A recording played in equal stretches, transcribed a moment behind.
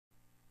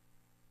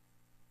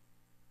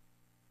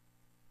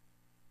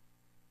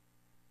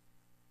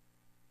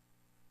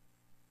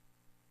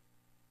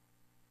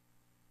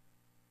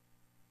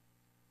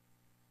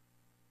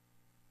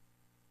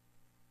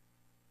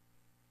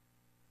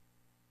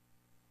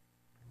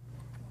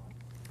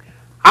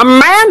A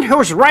man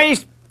who's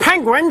raised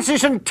penguins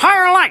his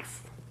entire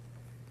life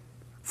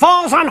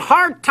falls on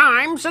hard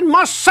times and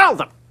must sell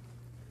them.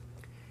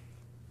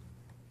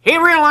 He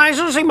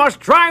realizes he must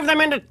drive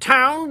them into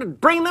town and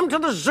bring them to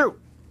the zoo.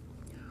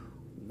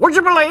 Would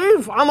you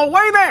believe, on the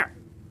way there,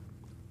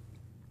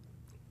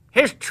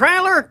 his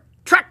trailer,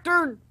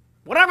 tractor,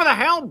 whatever the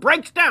hell,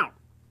 breaks down.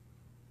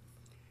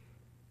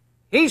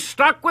 He's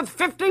stuck with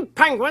 50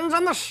 penguins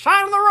on the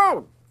side of the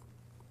road.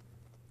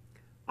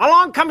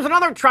 Along comes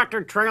another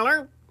tractor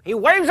trailer. He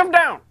waves them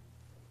down.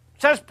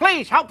 Says,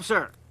 "Please help,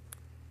 sir.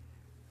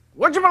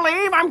 Would you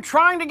believe I'm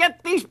trying to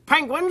get these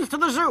penguins to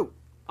the zoo?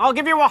 I'll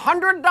give you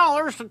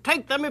 $100 to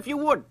take them if you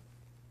would."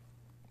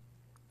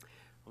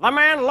 The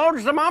man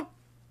loads them up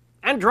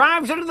and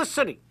drives into the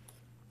city.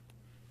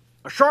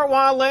 A short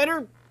while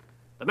later,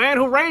 the man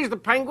who raised the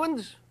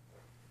penguins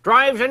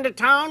drives into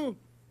town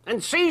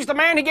and sees the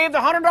man he gave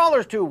the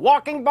 $100 to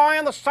walking by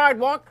on the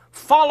sidewalk,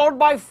 followed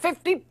by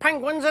 50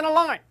 penguins in a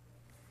line.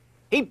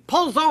 He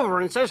pulls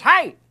over and says,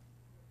 "Hey,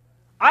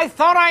 I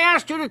thought I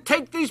asked you to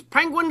take these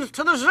penguins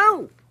to the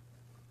zoo."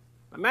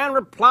 The man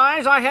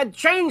replies, "I had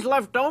change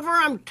left over.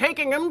 I'm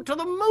taking them to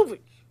the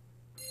movies."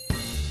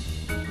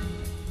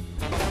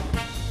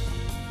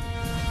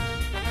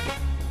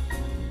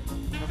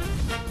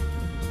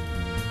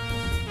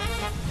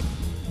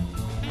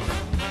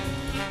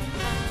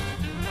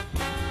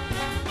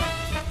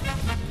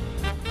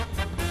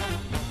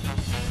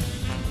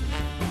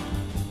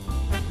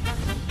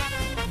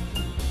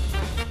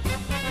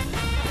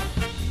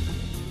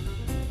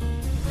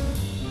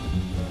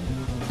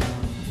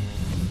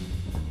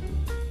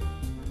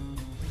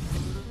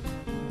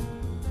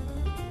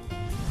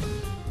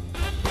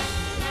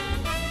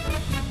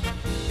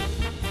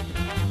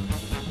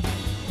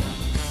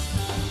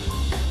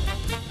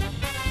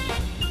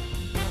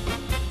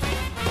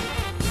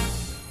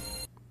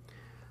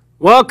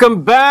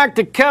 Welcome back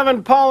to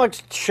Kevin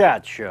Pollak's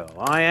Chat Show.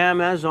 I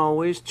am, as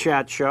always,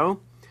 Chat Show.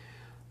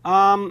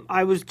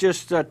 I was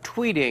just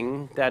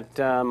tweeting that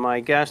my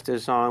guest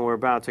is on. We're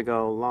about to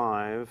go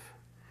live.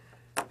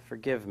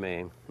 Forgive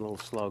me, a little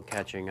slow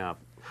catching up.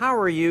 How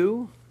are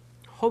you?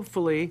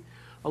 Hopefully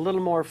a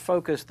little more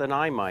focused than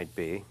I might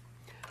be.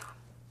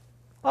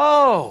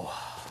 Oh,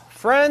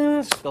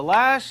 friends, the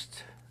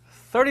last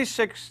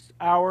 36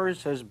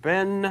 hours has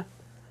been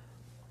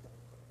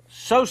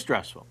so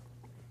stressful.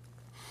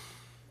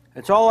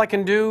 It's all I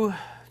can do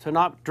to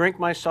not drink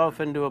myself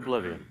into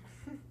oblivion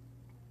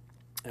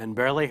and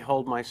barely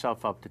hold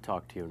myself up to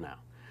talk to you now.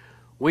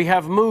 We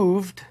have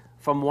moved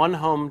from one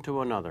home to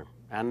another.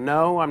 And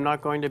no, I'm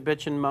not going to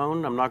bitch and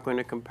moan. I'm not going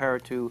to compare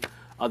it to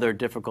other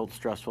difficult,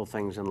 stressful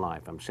things in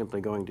life. I'm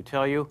simply going to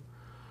tell you,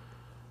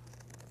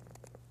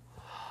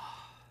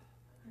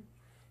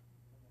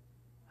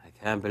 I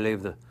can't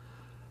believe the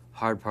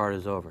hard part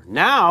is over.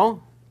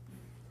 Now,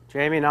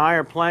 Jamie and I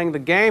are playing the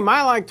game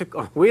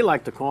we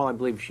like to call, I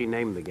believe she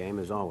named the game,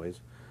 as always.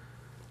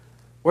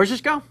 Where's this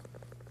go?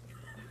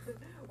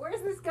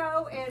 Where's this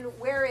go and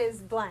where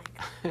is blank?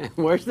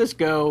 Where's this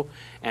go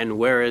and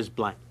where is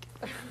blank?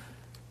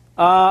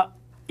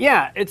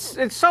 Yeah,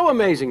 it's so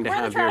amazing to Where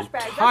have the your trash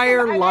bags?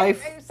 entire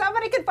life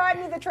Somebody could find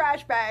me the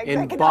trash bags. in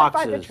I cannot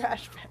find the boxes.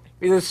 trash bags.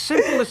 The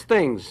simplest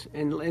things.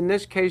 In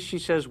this case, she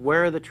says,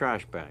 "Where are the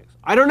trash bags?"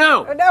 I don't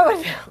know. No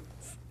one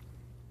knows.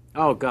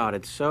 Oh, God,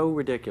 it's so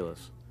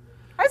ridiculous.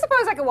 I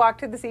suppose I could walk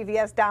to the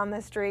CVS down the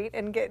street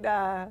and get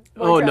more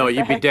Oh, no, trash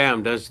you'd be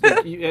bags.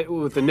 damned.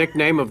 With the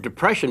nickname of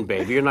Depression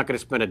Baby, you're not going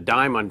to spend a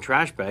dime on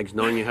trash bags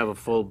knowing you have a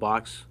full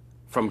box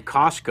from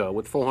Costco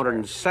with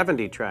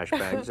 470 trash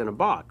bags in a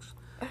box.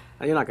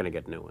 Now, you're not going to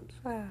get new ones.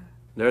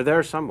 They're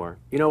there somewhere.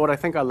 You know what? I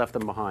think I left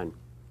them behind.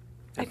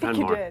 I think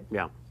you did.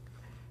 Yeah.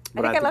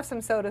 I think I left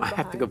some sodas I behind.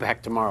 have to go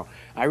back tomorrow.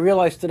 I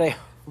realized today.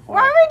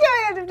 Why are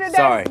we doing it?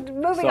 Sorry.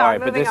 Moving Sorry, on,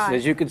 but moving this, on.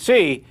 as you can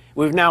see,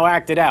 we've now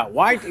acted out.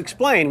 Why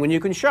explain when you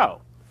can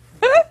show?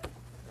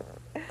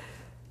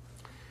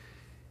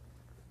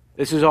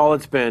 This is all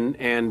it's been,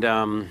 and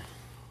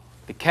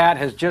the cat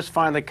has just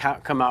finally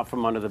come out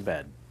from under the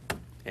bed,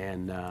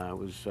 and it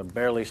was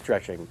barely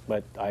stretching,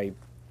 but I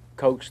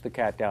coaxed the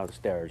cat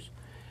downstairs,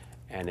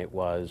 and it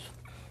was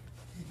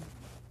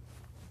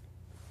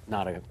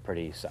not a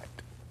pretty sight.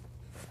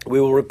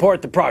 We will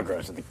report the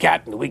progress of the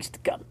cat in the weeks to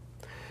come.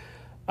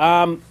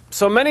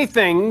 So many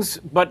things,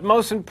 but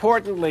most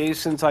importantly,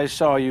 since I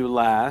saw you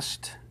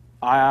last,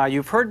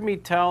 you've heard me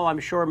tell, I'm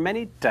sure,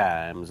 many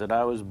times that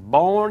I was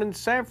born in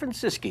San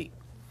Francisco.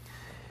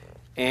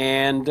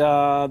 And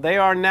they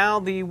are now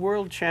the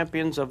world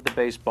champions of the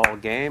baseball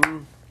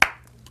game,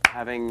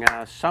 having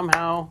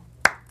somehow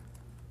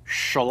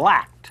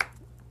shellacked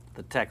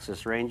the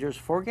Texas Rangers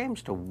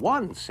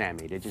 4-1,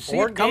 Sammy. Did you see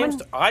it coming?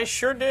 I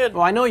sure did.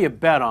 Well, I know you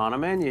bet on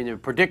them and you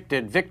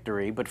predicted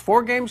victory, but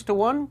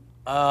 4-1?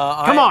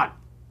 Come on.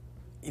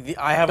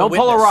 I have Don't a witness.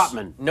 pull a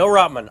Rotman. No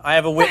Rotman. I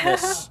have a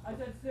witness. I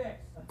said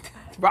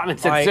 6. Rotman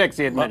said 6,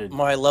 he admitted.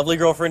 My lovely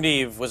girlfriend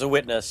Eve was a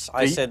witness.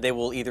 I said they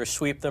will either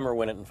sweep them or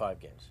win it in 5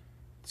 games.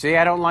 See,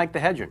 I don't like the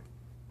hedging.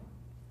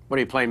 What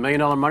are you playing, $1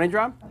 Million Money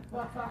Drop?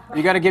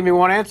 You got to give me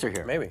one answer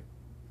here. Maybe.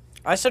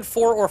 I said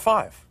 4 or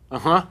 5.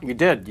 Uh-huh, you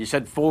did. You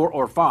said 4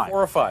 or 5.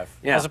 4 or 5.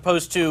 Yeah. As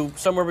opposed to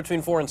somewhere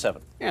between 4 and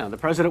 7. Yeah, the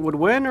president would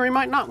win or he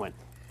might not win.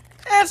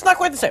 It's not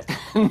quite the same.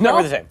 No? Not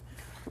quite the same.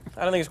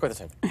 I don't think it's quite the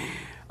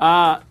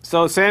same.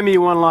 So, Sammy,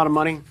 you won a lot of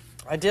money.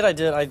 I did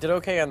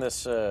okay on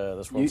this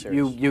World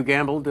Series. You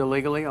gambled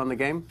illegally on the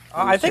game?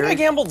 I think I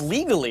gambled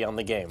legally on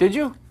the game. Did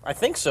you? I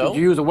think so.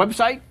 Did you use a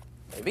website?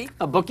 Maybe.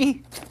 A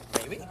bookie?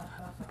 Maybe.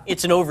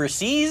 It's an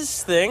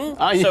overseas thing,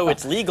 Yeah. so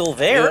it's legal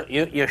there.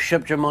 You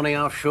shipped your money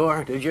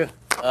offshore, did you?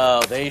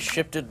 They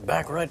shipped it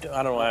back right to...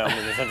 I don't know why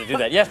I'm going to do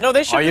that. Yes, no,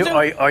 they shipped it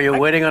to... Are you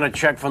waiting on a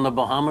check from the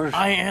Bahamas?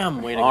 I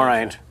am waiting. All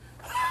right.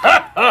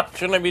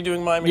 Shouldn't I be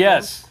doing mine?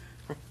 Yes.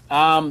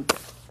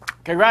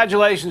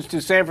 Congratulations to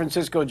San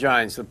Francisco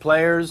Giants, the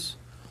players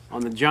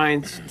on the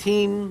Giants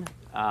team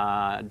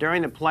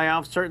during the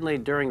playoffs, certainly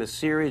during the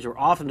series, were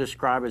often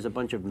described as a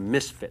bunch of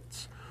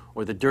misfits,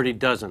 or the Dirty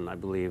Dozen, I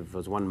believe,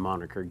 was one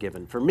moniker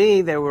given. For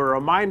me, they were a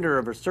reminder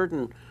of a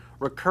certain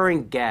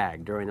recurring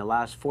gag during the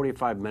last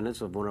 45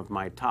 minutes of one of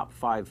my top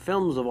 5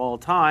 films of all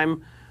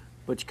time,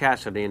 Butch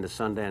Cassidy and the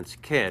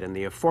Sundance Kid. In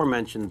the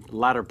aforementioned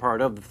latter part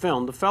of the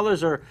film, the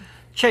fellas are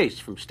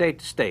chased from state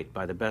to state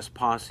by the best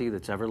posse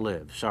that's ever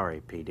lived.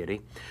 Sorry, P.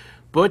 Diddy.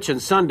 Butch and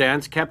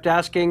Sundance kept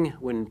asking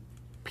when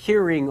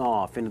peering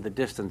off into the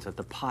distance at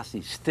the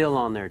posse still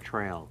on their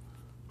trail,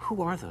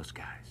 who are those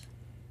guys?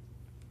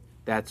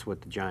 That's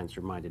what the Giants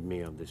reminded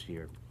me of this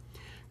year.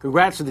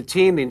 Congrats to the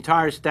team, the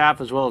entire staff,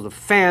 as well as the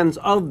fans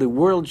of the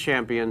world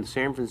champion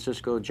San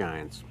Francisco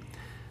Giants.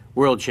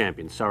 World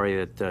champions. Sorry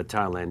that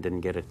Thailand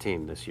didn't get a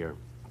team this year.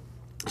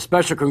 A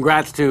special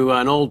congrats to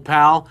an old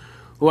pal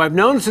who I've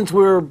known since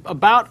we were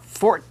about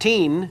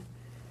 14.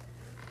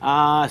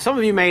 Some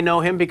of you may know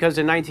him because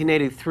in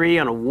 1983,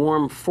 on a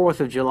warm 4th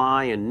of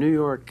July in New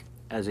York,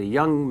 as a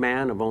young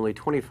man of only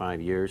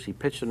 25 years, he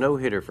pitched a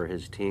no-hitter for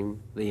his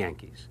team, the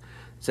Yankees.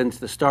 Since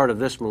the start of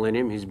this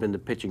millennium, he's been the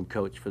pitching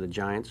coach for the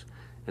Giants,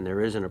 and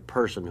there isn't a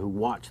person who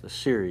watched the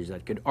series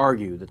that could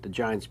argue that the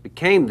Giants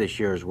became this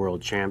year's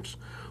world champs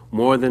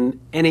more than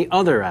any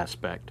other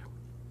aspect.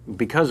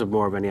 Because of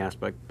more of any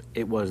aspect,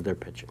 it was their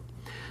pitching.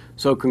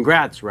 So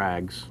congrats,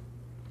 Rags,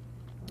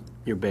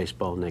 your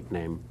baseball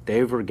nickname,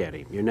 Dave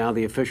Righetti. You're now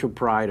the official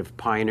pride of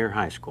Pioneer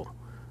High School.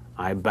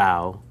 I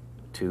bow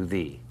to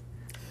thee.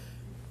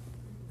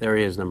 There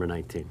he is, number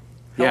 19.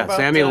 Yeah, about,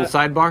 Sammy, a little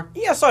sidebar?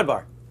 Yeah,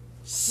 sidebar.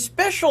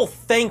 Special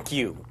thank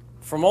you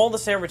from all the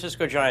San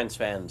Francisco Giants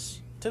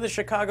fans to the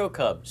Chicago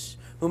Cubs,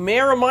 who may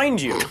I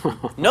remind you.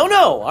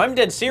 No, I'm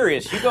dead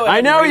serious. You go ahead.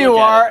 I know you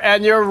are,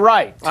 and you're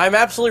right. I'm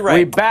absolutely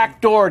right. We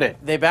backdoored it.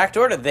 They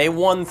backdoored it. They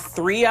won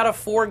 3 out of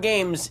 4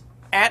 games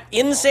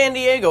in San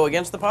Diego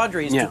against the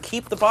Padres to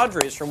keep the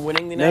Padres from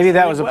winning the National League Maybe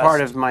that was a West.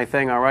 part of my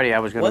thing already. I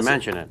was going to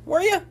mention it.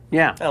 Were you?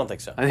 Yeah. I don't think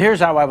so. And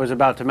here's how I was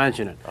about to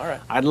mention it. All right.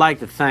 I'd like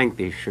to thank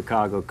the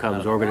Chicago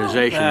Cubs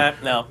organization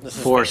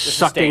for this is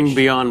sucking staged.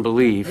 beyond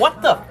belief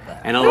What the?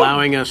 and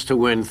allowing us to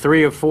win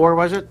 3 of 4,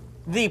 was it?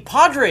 The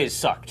Padres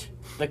sucked.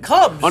 The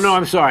Cubs. Oh, no,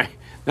 I'm sorry.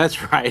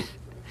 That's right.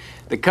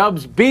 The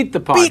Cubs beat the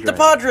Padres. Beat the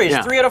Padres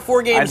 3 out of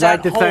 4 games I'd like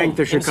at to thank home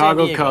the in San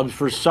Chicago Diego. Cubs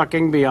for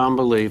sucking beyond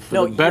belief for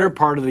No, the better you're-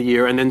 part of the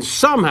year and then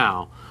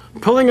somehow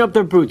pulling up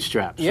their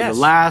bootstraps in Yes.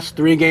 the last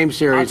 3-game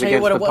series I'll tell you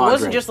against what, the it Padres.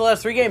 wasn't just the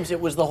last 3 games. It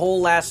was the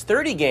whole last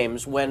 30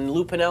 games when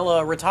Lou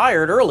Piniella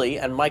retired early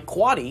and Mike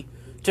Quaddy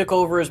took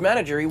over as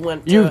manager. He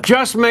went You've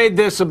just made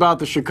this about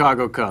the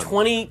Chicago Cubs.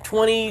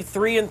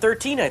 23 and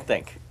 13, I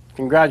think.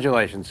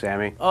 Congratulations,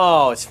 Sammy.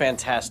 Oh, it's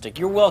fantastic.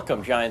 You're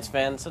welcome, Giants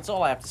fans. That's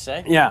all I have to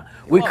say. Yeah,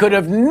 we could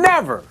have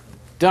never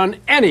done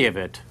any of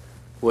it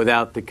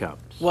without the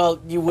Cubs.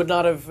 Well, you would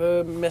not have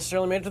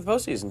necessarily made it to the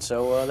postseason,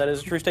 so that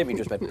is a true statement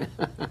you just made.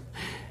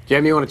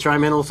 Jamie, you want to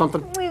chime in a little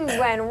something? We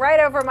went right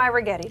over my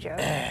Righetti joke.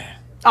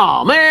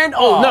 Oh, man.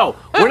 Oh, no.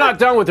 We're not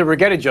done with the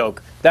Righetti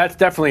joke. That's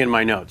definitely in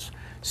my notes.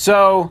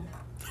 So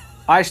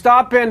I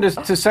stop in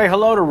to say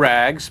hello to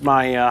Rags,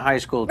 my high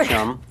school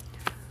chum,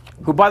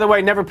 who, by the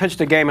way, never pitched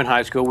a game in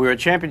high school. We were a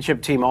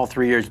championship team all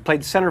 3 years.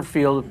 Played center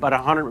field, about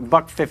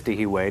 $150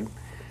 he weighed.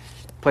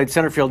 Played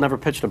center field, never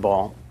pitched a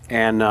ball.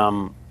 And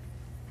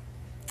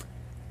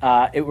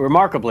it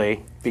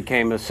remarkably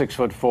became a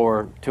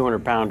 6'4",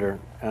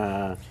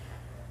 200-pounder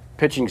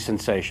pitching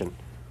sensation,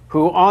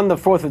 who on the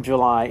 4th of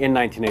July in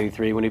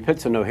 1983, when he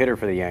pitched a no-hitter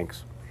for the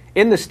Yanks,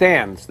 in the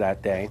stands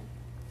that day,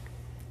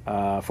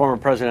 former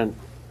President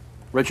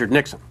Richard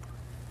Nixon,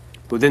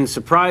 who then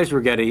surprised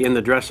Righetti in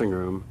the dressing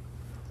room,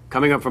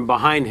 coming up from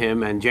behind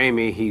him, and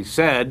Jamie, he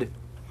said,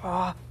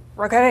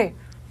 Righetti.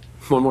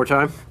 one more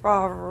time.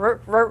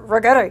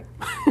 Righetti.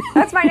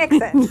 That's my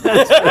Nixon.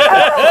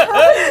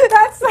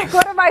 That's like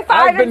one of my 5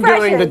 I've been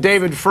impressions. doing the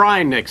David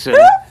Fry Nixon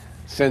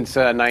since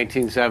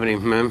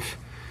 1970.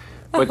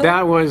 But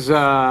that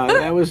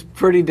was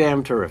pretty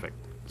damn terrific.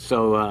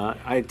 So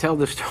I tell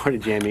this story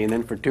to Jamie, and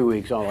then for 2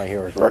 weeks, all I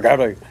hear is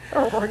Righetti.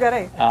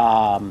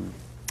 Righetti.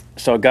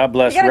 So God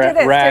bless You gotta do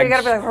this Rags. too. You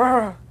gotta be like,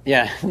 "Rrr."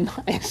 Yeah,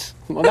 nice.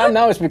 Well,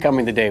 now it's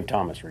becoming the Dave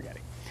Thomas Righetti.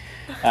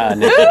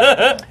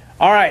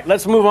 All right,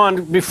 let's move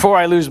on before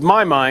I lose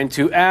my mind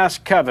to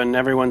Ask Kevin,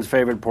 everyone's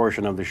favorite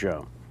portion of the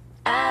show.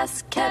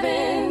 Ask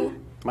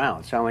Kevin. Wow,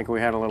 it sounded like we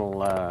had a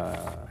little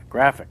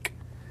graphic.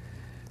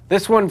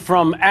 This one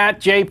from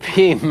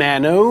 @JP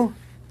Manu,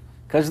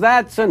 because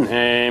that's a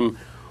name.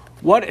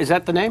 What, is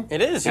that the name?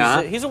 It is.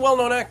 Yeah. He's a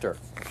well-known actor.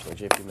 Actually,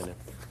 JP Manu.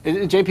 Is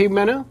it JP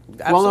Manu?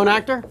 Well-known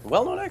actor?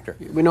 Well-known actor.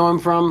 We know him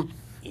from?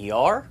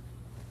 ER,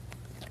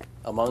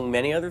 among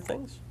many other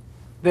things.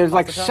 There's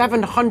like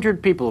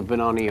 700 people have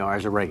been on ER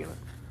as a regular.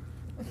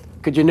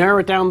 Could you narrow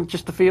it down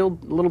just the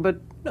field a little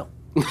bit? No.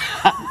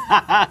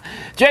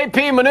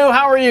 JP Manu,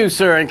 how are you,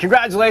 sir? And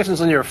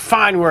congratulations on your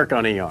fine work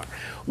on ER.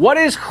 What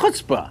is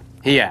chutzpah?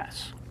 He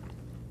asks.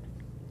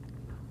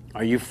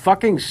 Are you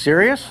fucking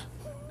serious?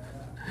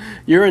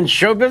 You're in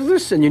show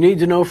business and you need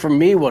to know from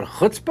me what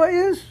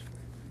chutzpah is?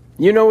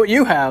 You know what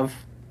you have?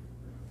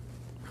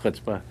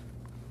 Chutzpah.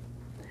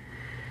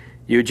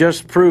 You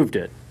just proved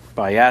it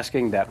by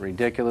asking that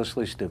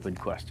ridiculously stupid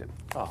question.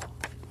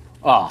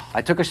 Oh,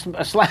 I took a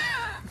slap.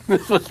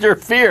 This was your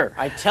fear.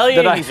 I tell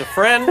you, he's a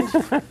friend,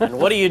 and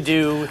what do?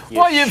 You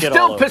well, you're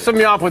still pissing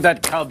me off with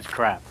that Cubs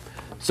crap.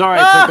 Sorry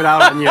I took it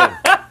out on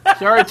you.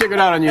 Sorry I took it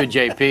out on you,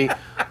 JP.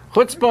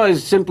 Chutzpah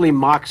is simply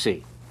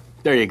moxie.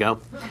 There you go.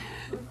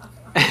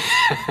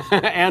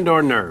 And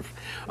or nerve.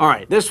 All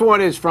right, this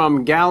one is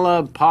from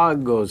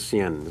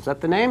Galapagosian. Is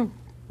that the name?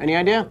 Any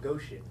idea?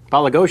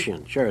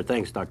 Palagosian. Sure,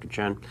 thanks, Dr.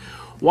 Chen.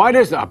 Why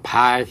does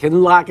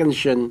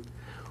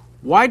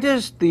Why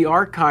does the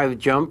archive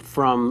jump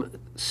from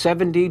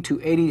 70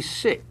 to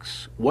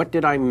 86? What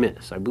did I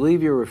miss? I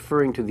believe you're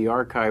referring to the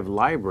archive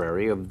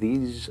library of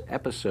these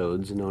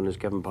episodes known as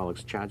Kevin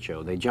Pollak's Chat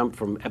Show. They jumped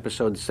from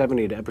episode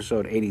 70 to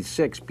episode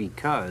 86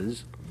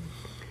 because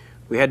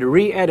we had to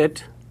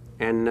re-edit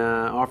and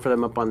offer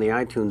them up on the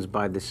iTunes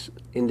by this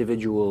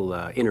individual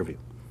interview.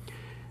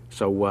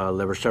 So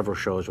there were several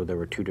shows where there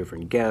were two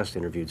different guests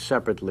interviewed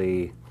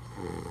separately.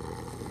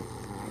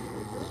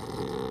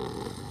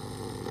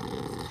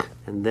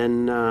 And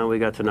then we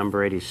got to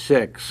number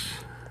 86.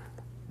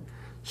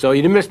 So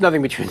you missed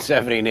nothing between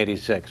 70 and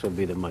 86 would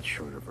be the much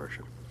shorter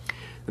version.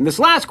 And this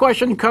last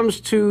question comes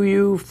to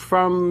you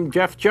from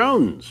Jeff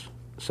Jones,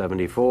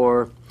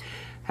 74.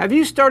 Have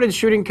you started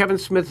shooting Kevin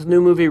Smith's new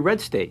movie Red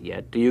State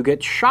yet? Do you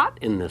get shot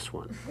in this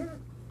one?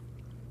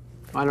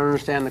 I don't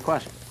understand the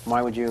question.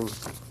 Why would you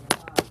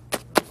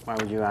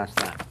ask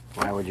that?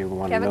 Why would you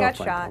want Kevin to know got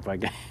shot.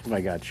 if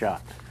I got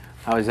shot?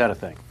 How is that a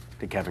thing?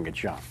 Did Kevin get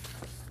shot?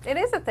 It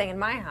is a thing in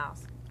my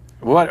house.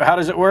 What? How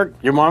does it work?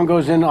 Your mom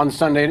goes in on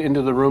Sunday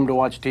into the room to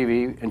watch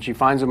TV, and she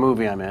finds a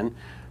movie I'm in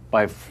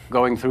by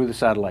going through the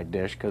satellite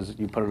dish, because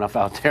you put enough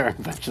out there, and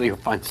eventually you'll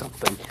find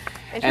something.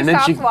 And she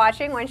stops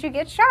watching when she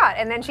gets shot.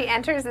 And then she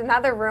enters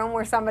another room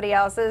where somebody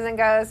else is and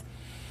goes,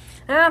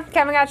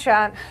 Kevin got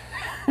shot.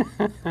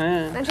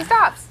 And she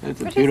stops.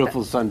 It's a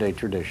beautiful Sunday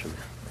tradition.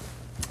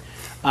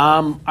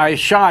 I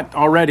shot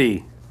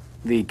already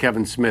the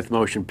Kevin Smith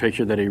motion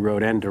picture that he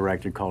wrote and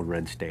directed called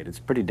Red State. It's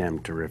pretty damn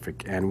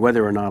terrific. And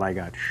whether or not I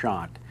got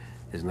shot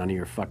is none of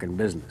your fucking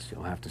business.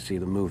 You'll have to see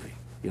the movie.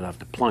 You'll have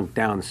to plunk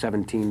down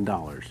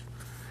 $17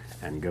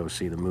 and go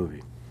see the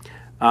movie.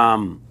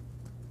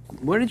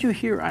 What did you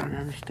hear? I don't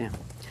understand.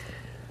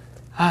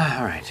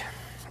 All right.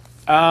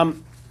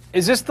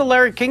 Is this the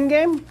Larry King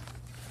game?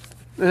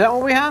 Is that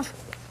what we have?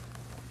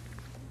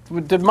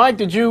 Mike,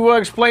 did you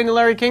explain the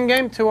Larry King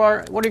game to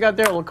our... What do you got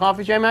there? A little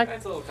coffee, J-Mac?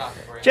 That's a little coffee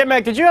for you.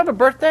 J-Mac, did you have a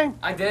birthday?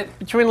 I did.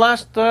 Between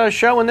last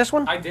show and this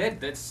one? I did.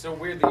 That's so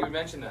weird that you would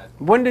mention that.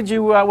 When did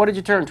you... what did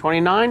you turn?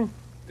 29?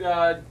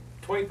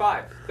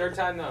 25. Third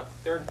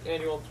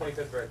annual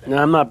 25th birthday. No,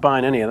 I'm not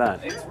buying any of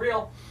that. It's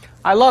real.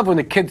 I love when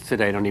the kids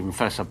today don't even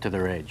fess up to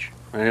their age.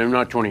 I'm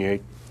not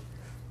 28.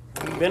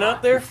 Been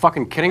out there? You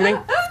fucking kidding me?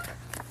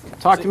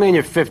 Talk to me in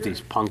your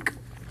 50s, punk.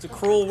 It's a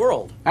cruel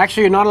world.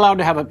 Actually, you're not allowed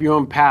to have your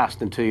own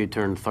past until you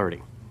turn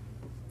 30.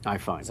 I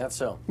find. Is that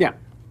so? Yeah.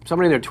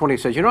 Somebody in their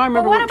 20s says, you know, I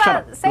remember... But what shut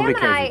about up. Sam Nobody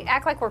and cares I anymore.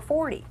 act like we're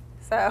 40,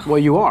 so... Well,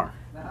 you are.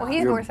 Well,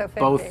 he's You're more so 50.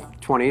 both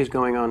 20s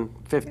going on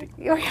 50.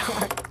 You are.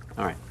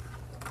 All right.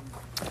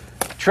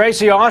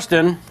 Tracy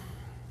Austin,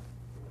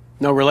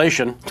 no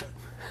relation,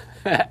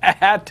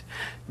 at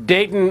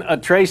Dayton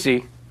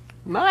Tracy,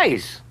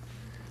 nice,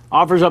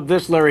 offers up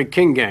this Larry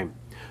King game.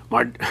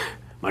 My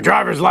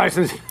driver's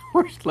license,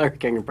 worst Larry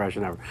King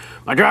impression ever.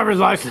 My driver's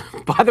license,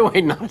 by the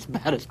way, not as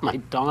bad as my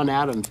Don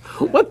Adams.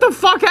 What the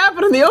fuck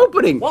happened in the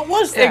opening? What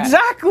was that?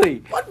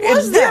 Exactly. What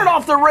was it that? veered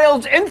off the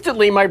rails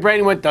instantly. My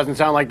brain went, doesn't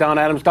sound like Don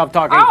Adams, stop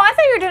talking. Oh, I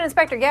thought you were doing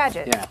Inspector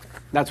Gadget. Yeah,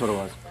 that's what it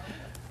was.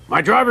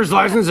 My driver's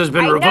license has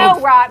been I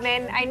revoked. know,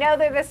 Rotman. I know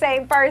they're the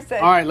same person.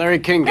 All right, Larry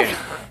King game.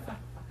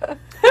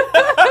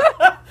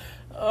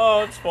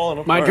 Oh, it's falling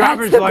apart. My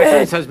driver's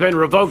license has been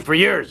revoked for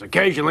years.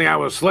 Occasionally, I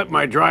will slip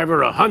my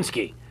driver a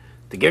Hunsky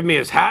to give me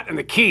his hat and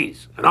the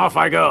keys, and off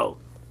I go.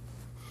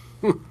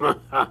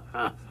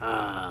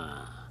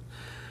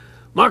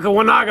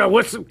 Muckawanaga,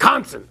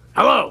 Wisconsin.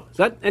 Hello. Is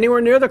that anywhere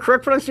near the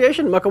correct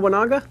pronunciation?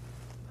 Muckawanaga?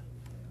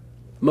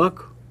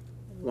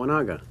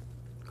 Muckawanaga.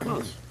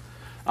 Close.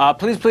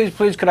 Please, please,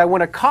 please, could I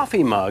win a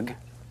coffee mug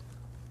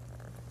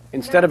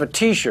instead of a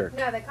T-shirt?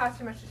 No, they cost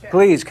too much to ship.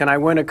 Please, can I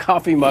win a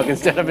coffee mug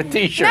instead of a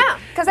T-shirt? No,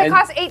 because they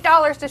cost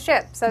 $8 to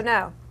ship, so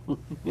no.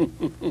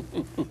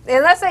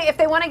 Unless if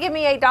they want to give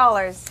me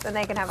 $8, then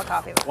they can have a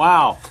coffee mug.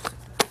 Wow.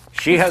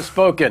 She has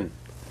spoken.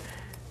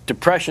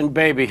 Depression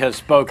baby has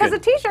spoken. Because a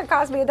T-shirt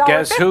cost me $1.50.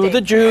 Guess who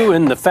the Jew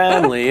in the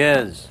family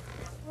is?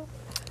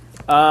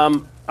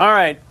 All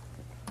right.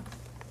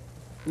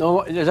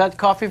 No, is that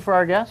coffee for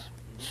our guests?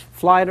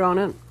 Fly it on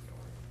in.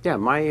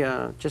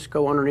 Yeah, just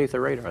go underneath the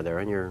radar there,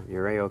 and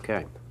you're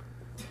A-okay.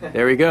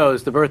 There he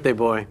goes, the birthday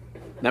boy.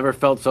 Never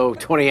felt so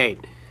 28.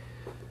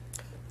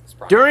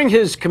 During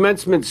his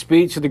commencement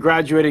speech to the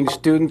graduating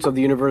students of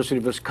the University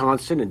of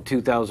Wisconsin in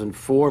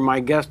 2004,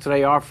 my guest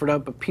today offered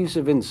up a piece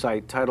of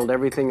insight titled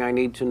 "Everything I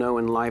Need to Know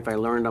in Life I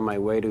Learned on My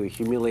Way to a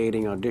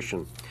Humiliating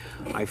Audition."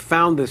 I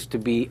found this to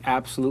be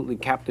absolutely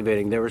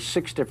captivating. There were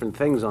 6 different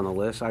things on the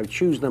list. I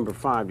choose number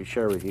 5 to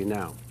share with you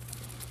now.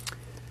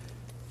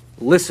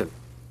 Listen.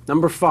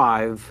 Number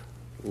 5,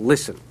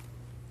 listen.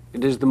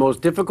 It is the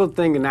most difficult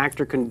thing an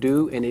actor can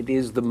do, and it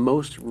is the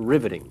most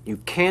riveting. You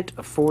can't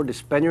afford to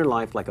spend your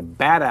life like a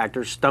bad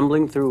actor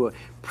stumbling through a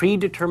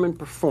predetermined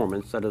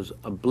performance that is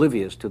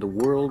oblivious to the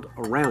world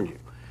around you.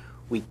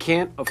 We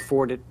can't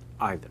afford it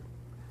either.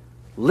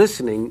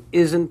 Listening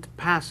isn't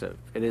passive.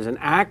 It is an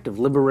act of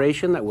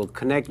liberation that will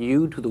connect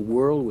you to the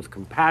world with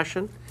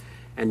compassion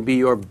and be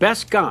your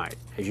best guide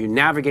as you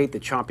navigate the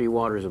choppy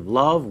waters of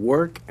love,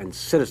 work, and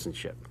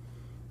citizenship.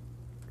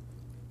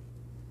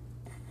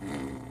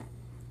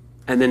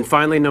 And then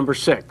finally, number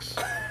 6,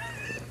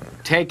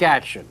 take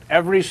action.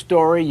 Every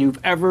story you've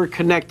ever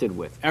connected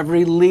with,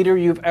 every leader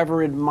you've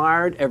ever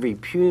admired, every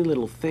puny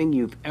little thing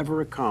you've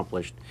ever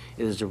accomplished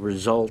is a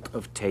result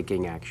of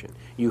taking action.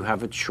 You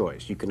have a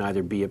choice. You can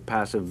either be a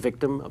passive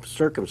victim of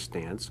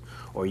circumstance,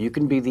 or you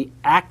can be the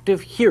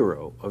active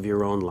hero of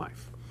your own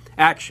life.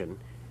 Action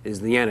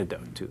is the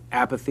antidote to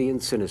apathy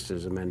and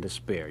cynicism and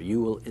despair.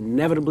 You will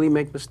inevitably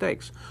make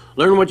mistakes.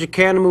 Learn what you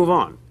can and move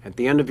on. At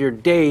the end of your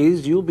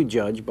days, you'll be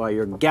judged by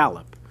your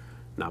gallop,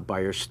 not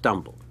by your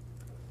stumble.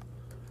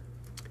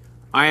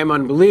 I am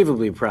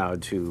unbelievably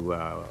proud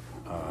to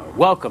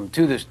welcome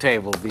to this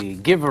table the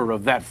giver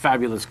of that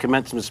fabulous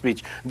commencement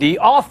speech, the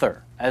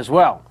author as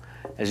well,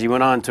 as he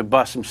went on to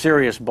bust some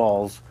serious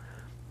balls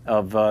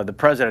of the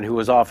president, who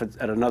was off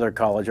at another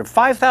college, of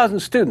 5,000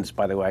 students,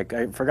 by the way.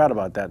 I forgot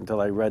about that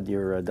until I read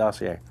your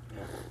dossier.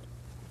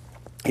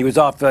 He was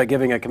off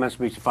giving a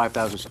commencement speech to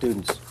 5,000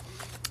 students,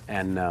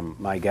 and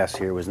my guest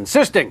here was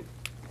insisting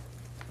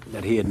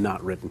that he had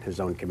not written his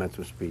own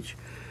commencement speech.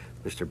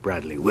 Mr.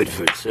 Bradley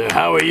Whitford, sir,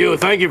 how are you?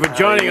 Thank you for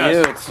joining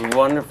us. It's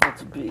wonderful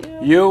to be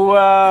here.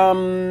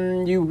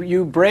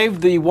 You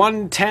braved the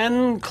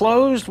 110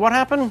 closed. What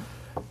happened?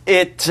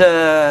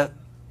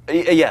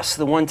 Yes,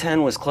 the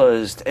 110 was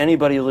closed.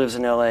 Anybody who lives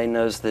in LA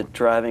knows that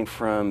driving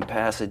from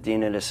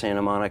Pasadena to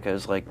Santa Monica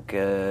is like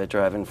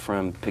driving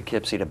from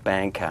Poughkeepsie to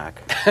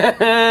Bangkok.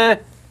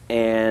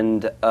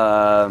 And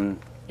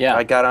yeah.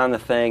 I got on the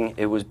thing,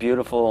 it was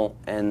beautiful,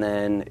 and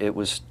then it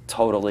was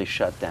totally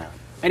shut down.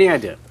 Any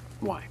idea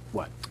why?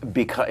 What?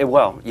 Because,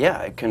 well,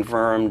 yeah, it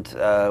confirmed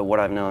what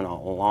I've known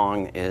all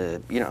along.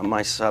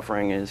 My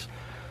suffering is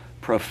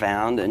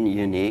profound and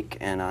unique,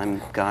 and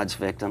I'm God's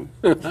victim.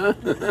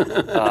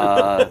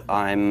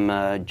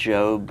 I'm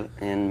Job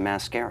in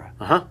mascara.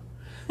 Uh-huh.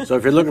 So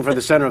if you're looking for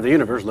the center of the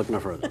universe, look no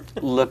further.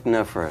 Look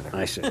no further.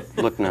 I see.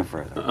 Look no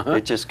further. Uh-huh.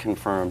 It just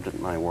confirmed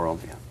my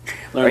worldview.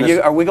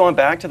 Are we going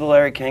back to the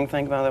Larry King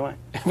thing, by the way?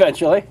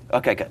 Eventually.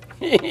 Okay, good.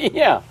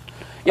 Yeah.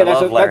 I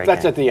love Larry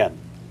That's King. at the end.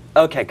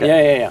 Okay, good.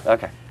 Yeah.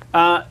 Okay.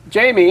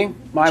 Jamie,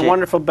 my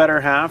wonderful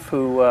better half,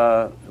 who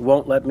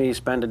won't let me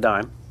spend a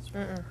dime,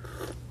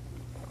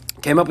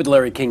 came up with the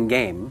Larry King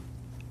game.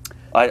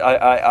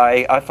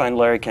 I find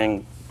Larry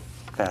King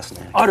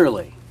fascinating.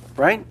 Utterly,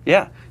 right?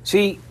 Yeah.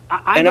 See,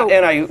 I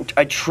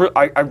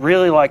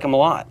really like him a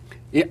lot.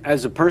 Yeah,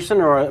 as a person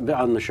or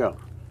on the show?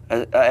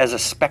 As a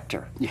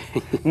specter.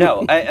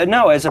 No,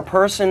 as a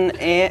person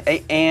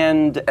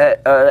and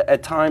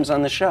at times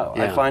on the show.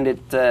 Yeah. I find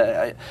it,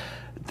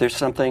 there's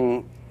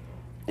something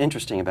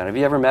interesting about it. Have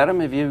you ever met him?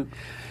 Have you?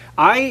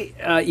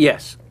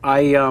 Yes.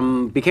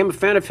 I became a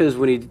fan of his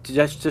when he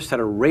just had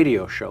a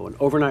radio show, an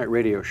overnight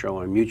radio show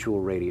on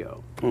Mutual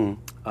Radio,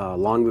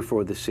 long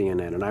before the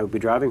CNN. And I would be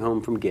driving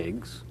home from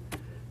gigs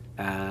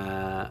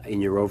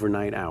in your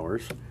overnight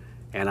hours,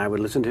 and I would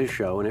listen to his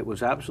show, and it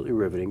was absolutely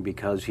riveting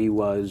because he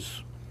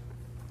was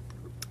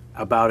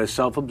about as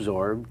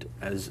self-absorbed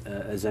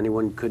as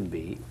anyone could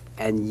be,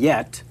 and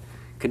yet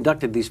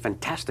conducted these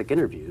fantastic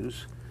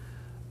interviews.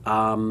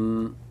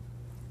 And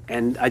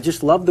I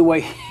just loved the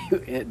way,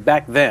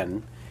 back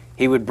then,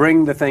 he would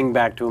bring the thing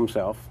back to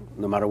himself,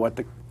 no matter what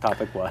the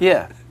topic was.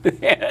 Yeah.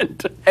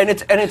 and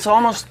it's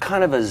almost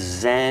kind of a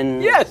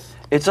Zen. Yes.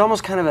 It's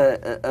almost kind of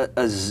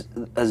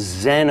a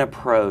Zen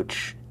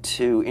approach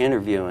to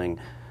interviewing,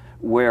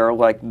 where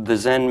like the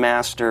Zen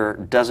master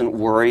doesn't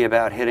worry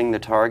about hitting the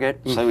target,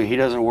 so he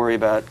doesn't worry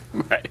about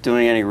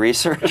doing any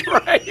research.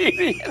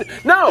 Right.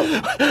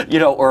 No.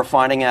 Or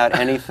finding out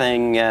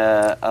anything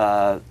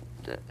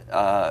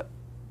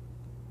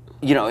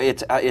you know,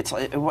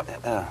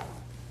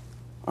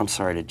 I'm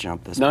sorry to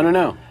jump this.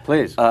 No,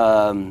 please.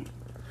 I'm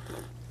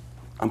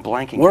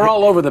blanking. We're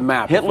all over the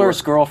map.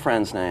 Hitler's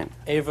girlfriend's name.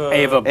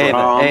 Ava.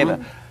 Braun.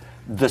 Ava.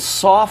 The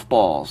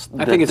softballs.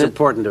 I think it's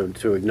important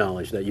to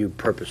acknowledge that you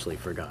purposely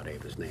forgot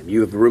Ava's name.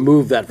 You have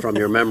removed that from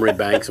your memory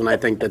banks, and I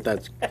think that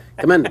that's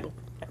commendable.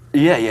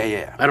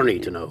 Yeah. I don't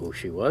need to know who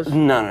she was.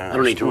 No. I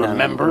don't need to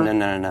remember.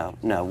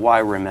 No. Why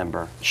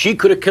remember? She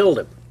could have killed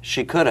him.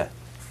 She could have.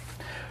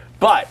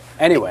 But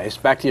anyways,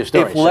 back to your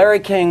story. if Larry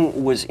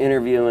King was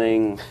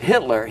interviewing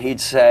Hitler, he'd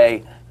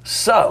say,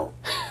 "So,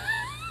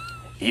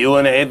 you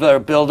and Ava are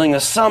building a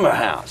summer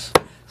house."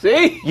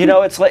 See? You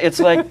know, it's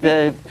like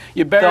the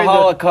You buried the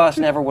Holocaust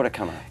never would have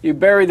come out. You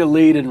bury the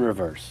lead in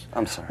reverse.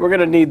 I'm sorry. We're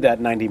going to need that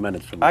 90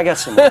 minutes from now. I got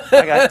some more.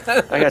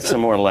 I got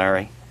some more,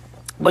 Larry.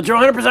 But you're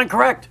 100%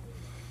 correct.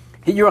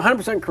 You're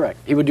 100% correct.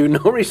 He would do no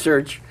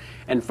research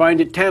and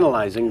find it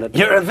tantalizing that...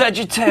 You're a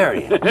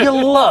vegetarian. You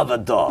love a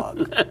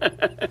dog.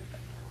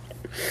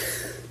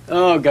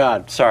 Oh,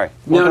 God. Sorry.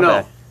 No.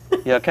 Back.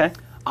 You okay?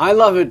 I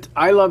love it.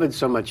 I love it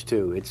so much,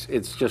 too.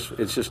 It's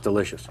just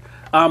delicious.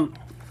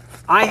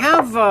 I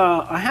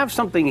have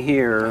something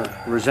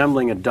here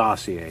resembling a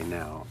dossier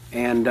now,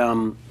 and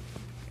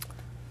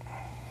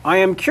I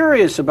am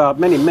curious about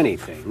many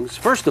things.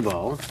 First of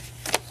all,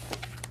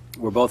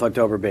 we're both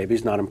October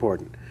babies, not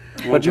important.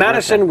 But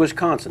Madison,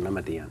 Wisconsin, I'm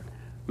at the end.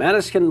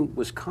 Madison,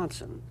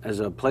 Wisconsin, as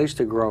a place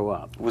to grow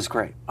up, It was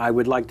great. I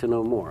would like to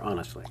know more,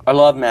 honestly. I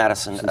love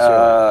Madison.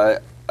 Sincerely.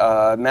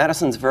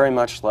 Madison's very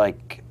much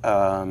like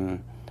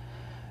Austin,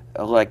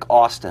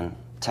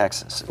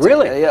 Texas.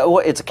 Really?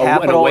 It's a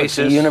capital. It's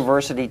a oasis?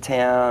 university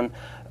town.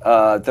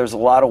 There's a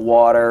lot of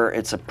water.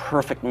 It's a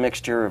perfect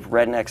mixture of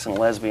rednecks and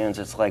lesbians.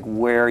 It's like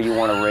where you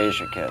want to raise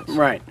your kids.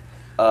 Right.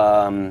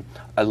 I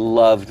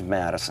loved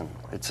Madison.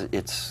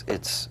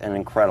 It's an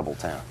incredible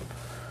town.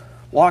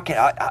 Walking,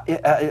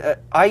 I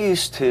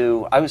was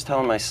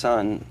telling my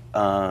son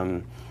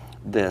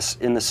this,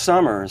 in the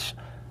summers,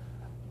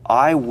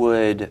 I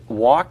would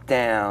walk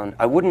down,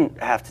 I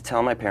wouldn't have to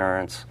tell my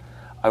parents,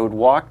 I would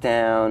walk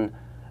down,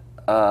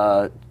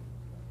 I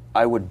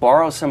would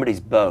borrow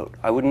somebody's boat,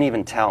 I wouldn't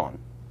even tell them,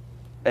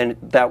 and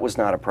that was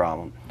not a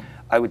problem.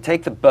 I would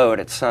take the boat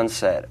at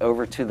sunset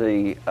over to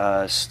the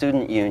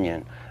student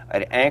union,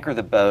 I'd anchor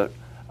the boat,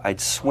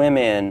 I'd swim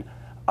in,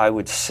 I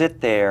would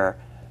sit there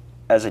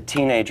as a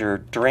teenager,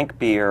 drink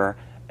beer,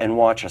 and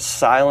watch a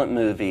silent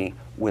movie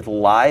with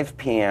live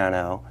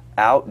piano,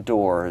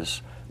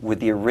 outdoors, with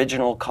the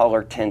original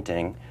color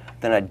tinting.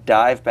 Then I'd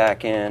dive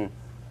back in,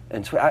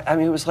 and I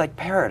mean, it was like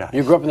paradise.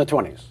 You grew up in the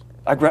 20s?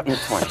 I grew up in the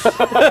 20s.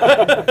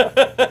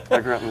 I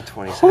grew up in the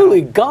 20s.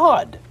 Holy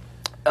God!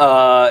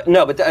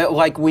 No, but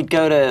like we'd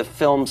go to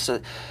films,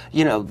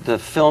 the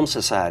film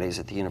societies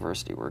at the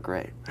university were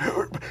great.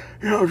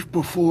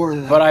 Before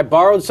that. But I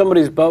borrowed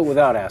somebody's boat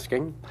without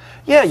asking.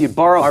 Yeah, you'd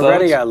borrow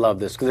Already boats. I love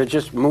this, because it's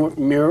just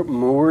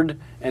moored,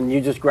 and you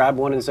just grab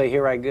one and say,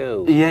 here I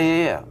go.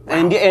 Yeah. Wow.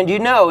 And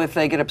if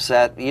they get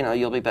upset,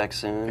 you'll be back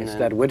soon. Is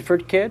that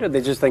Whitford kid, or they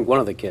just think one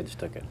of the kids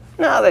took it?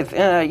 No,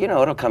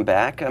 it'll come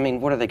back. I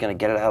mean, what are they going to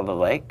get it out of the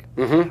lake?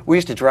 Mm-hmm. We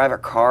used to drive our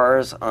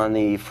cars on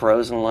the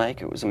frozen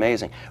lake. It was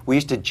amazing. We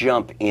used to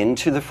jump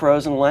into the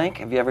frozen lake.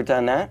 Have you ever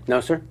done that? No,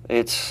 sir.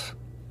 It's...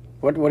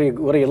 What are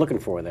you looking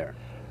for there,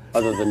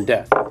 other than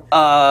death?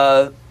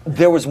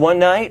 There was one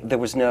night, there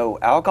was no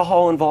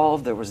alcohol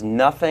involved, there was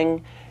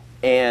nothing,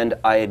 and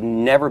I had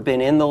never been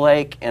in the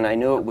lake, and I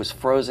knew it was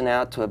frozen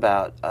out to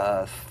about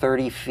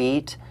 30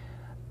 feet,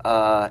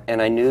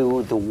 and I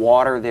knew the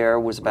water there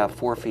was about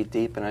 4 feet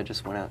deep, and I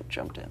just went out and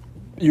jumped in.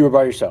 You were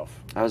by yourself?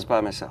 I was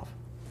by myself.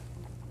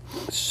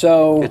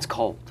 So... It's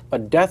cold. A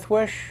death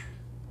wish?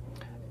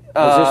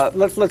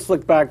 Let's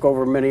look back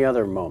over many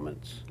other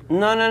moments.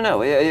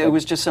 No. It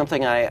was just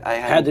something I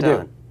had to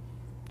done. do.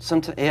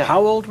 Yeah.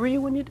 How old were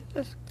you when you did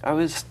this? I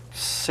was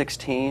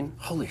 16.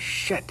 Holy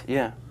shit.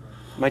 Yeah.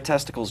 My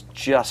testicles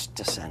just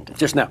descended.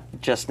 Just now?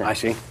 Just now. I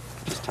see.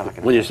 Just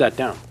talking When you about sat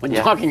down. When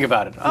you're Yeah. talking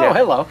about it. Oh, Yeah.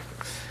 hello. it.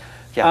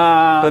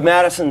 Yeah. But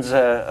Madison's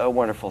a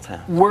wonderful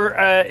town. And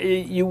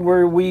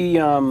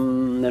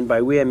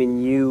by we I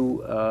mean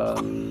you,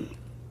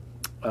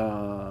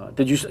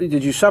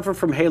 did you suffer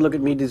from hey look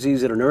at me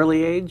disease at an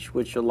early age,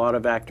 which a lot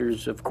of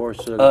actors, of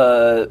course...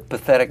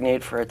 Pathetic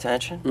need for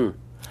attention.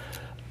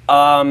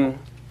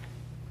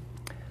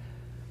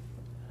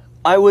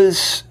 I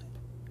was,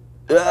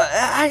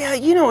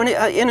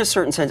 in a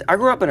certain sense, I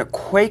grew up in a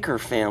Quaker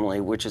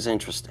family, which is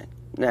interesting.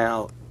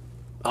 Now,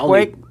 I'll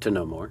need to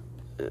know more.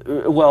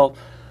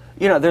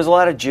 There's a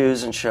lot of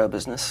Jews in show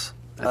business.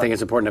 I think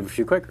it's important to have a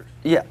few Quakers.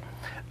 Yeah.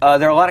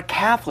 There are a lot of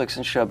Catholics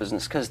in show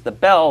business because the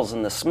bells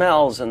and the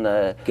smells and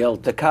the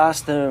Guilt. the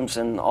costumes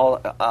and all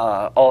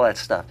that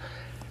stuff.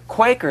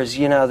 Quakers,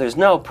 there's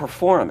no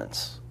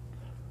performance.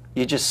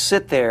 You just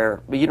sit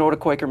there. You know what a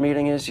Quaker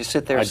meeting is? You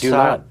sit there I do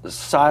not.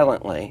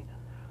 silently.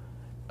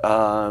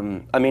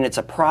 It's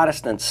a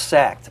Protestant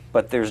sect,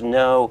 but there's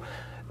no...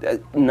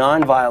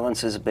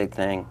 nonviolence is a big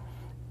thing.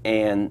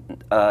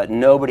 and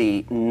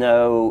nobody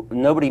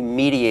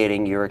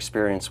mediating your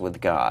experience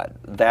with God.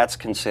 That's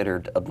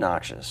considered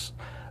obnoxious.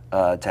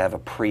 To have a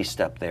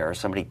priest up there or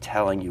somebody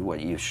telling you what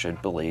you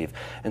should believe.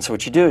 And so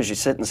what you do is you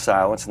sit in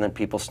silence, and then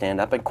people stand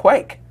up and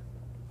quake.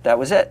 That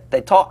was it. They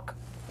talk.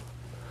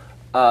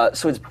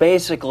 So it's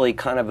basically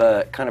kind of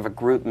a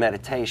group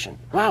meditation.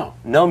 Wow.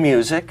 No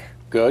music.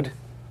 Good.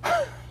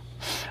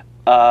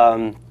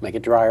 Make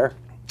it drier.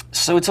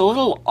 So it's a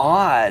little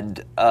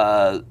odd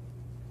to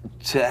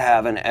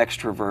have an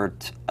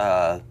extrovert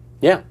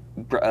Yeah.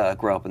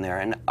 grow up in there,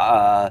 and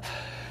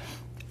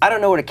I don't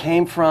know what it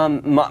came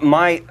from.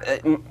 My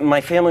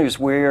family was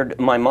weird.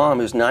 My mom,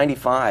 who's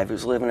 95,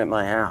 was living at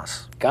my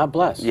house. God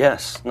bless.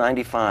 Yes,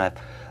 95.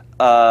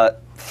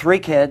 3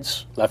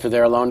 kids. Left her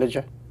there alone, did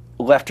you?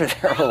 Left her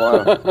there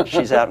alone.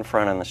 She's out in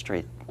front on the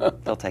street.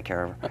 They'll take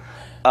care of her.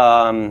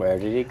 Where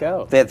did he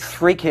go? They had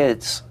 3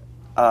 kids,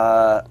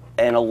 an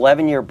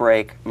 11-year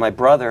break, my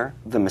brother,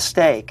 the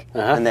mistake,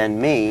 and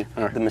then me,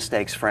 the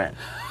mistake's friend.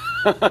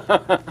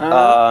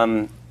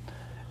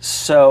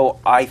 So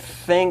I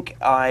think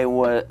I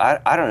was,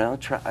 I don't know,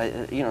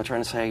 trying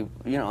to say,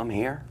 I'm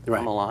here, Right.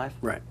 I'm alive.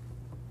 Right.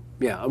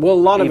 Yeah. Well, a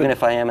lot of Even it.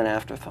 if I am an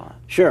afterthought.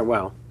 Sure.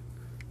 Well,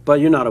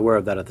 but you're not aware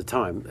of that at the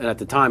time, and at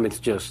the time it's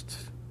just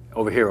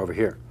over here, over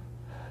here.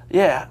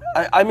 Yeah,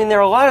 I mean, there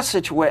are a lot of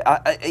situations,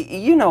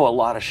 you know a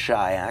lot of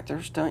shy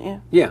actors, don't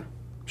you? Yeah.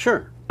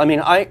 Sure. I mean,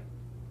 I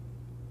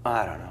don't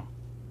know.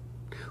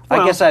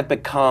 Well- I guess I've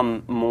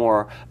become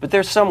more, but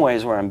there's some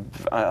ways where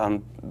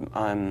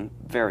I'm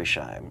very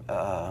shy.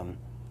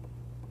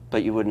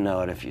 But you wouldn't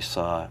know it if you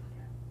saw it.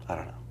 I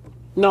don't know.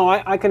 No,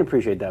 I can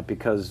appreciate that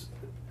because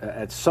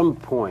at some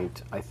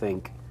point, I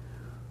think,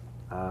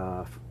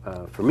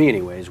 for me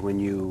anyways, when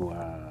you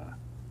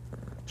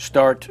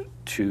start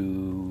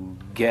to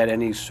get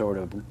any sort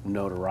of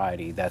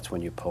notoriety, that's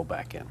when you pull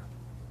back in.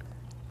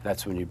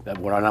 That's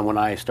when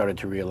I started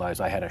to realize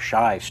I had a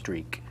shy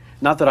streak.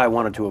 Not that I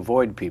wanted to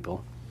avoid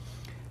people.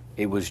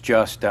 It was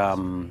just,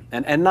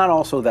 and not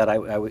also that I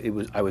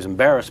was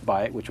embarrassed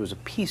by it, which was a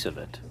piece of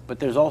it. But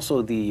there's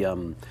also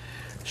the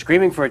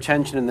screaming for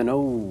attention, and then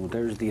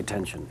there's the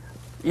attention.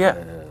 Yeah.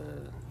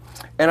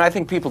 And I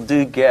think people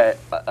do get,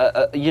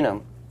 I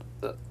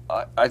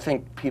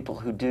think people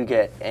who do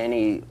get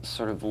any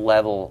sort of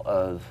level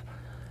of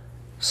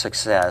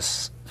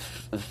success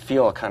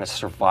feel a kind of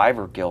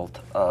survivor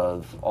guilt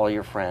of all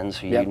your friends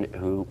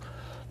who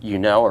you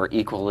know are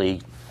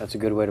equally That's a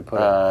good way to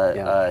put it.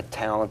 Yeah.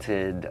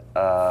 talented.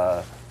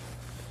 Yeah,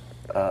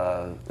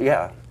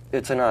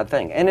 it's an odd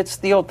thing. And it's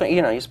the old thing,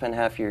 you spend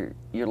half your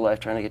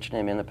life trying to get your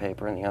name in the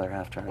paper and the other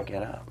half trying to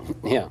get out.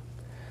 Yeah.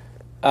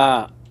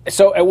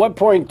 So at what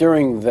point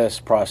during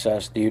this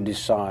process do you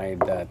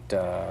decide that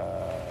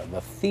the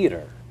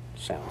theater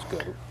sounds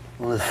good?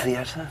 The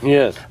theater?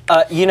 Yes.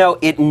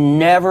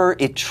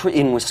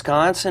 In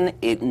Wisconsin,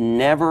 it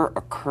never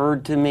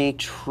occurred to me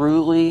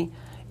truly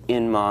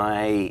in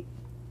my.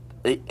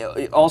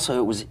 It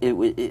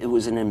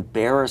was an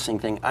embarrassing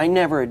thing. I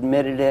never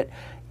admitted it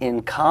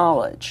in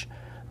college.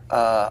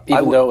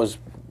 Even though it was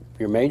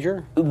your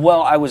major?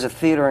 Well, I was a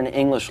theater and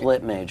English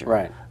lit major.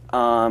 Right.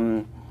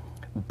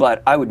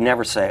 But I would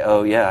never say,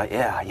 oh,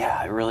 yeah,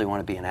 I really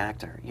want to be an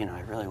actor. I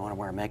really want to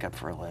wear makeup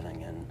for a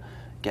living and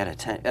get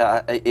attention.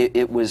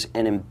 It was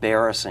an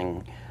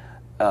embarrassing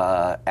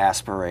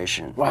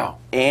aspiration. Wow.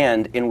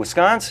 And in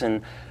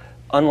Wisconsin,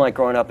 unlike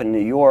growing up in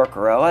New York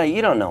or LA,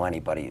 you don't know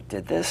anybody who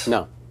did this.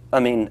 No. I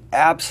mean,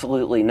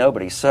 absolutely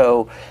nobody.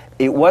 So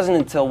it wasn't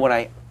until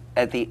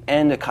at the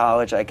end of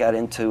college, I got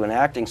into an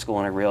acting school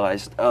and I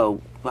realized,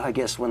 oh, well, I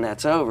guess when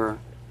that's over,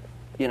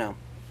 you'll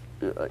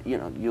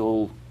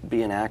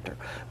be an actor.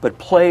 But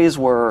plays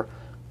were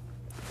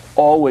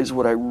always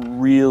what I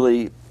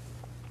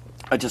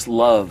just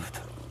loved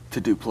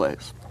to do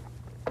plays.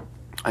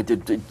 I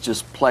did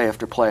just play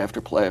after play after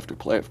play after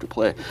play after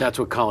play. That's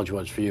what college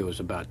was for you,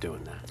 was about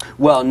doing that.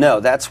 Well, no,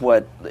 that's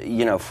what,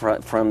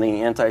 from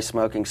the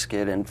anti-smoking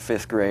skit in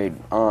 5th grade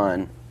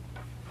on.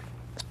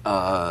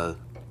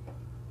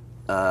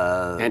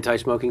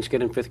 Anti-smoking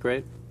skit in 5th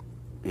grade?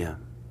 Yeah.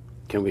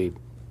 Can we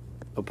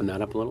open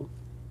that up a little?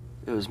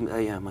 It was,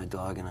 my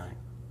dog and I.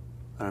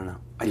 I don't know.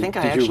 I Did- think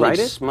I did you actually write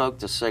it?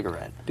 smoked a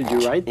cigarette. Did you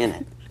write? In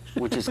it,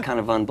 which is kind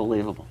of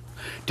unbelievable.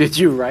 Did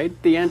you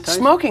write the anti?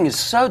 Smoking is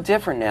so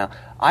different now.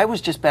 I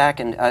was just back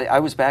in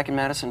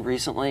Madison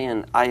recently,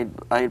 and I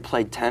had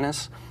played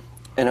tennis,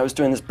 and I was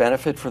doing this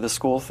benefit for the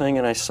school thing,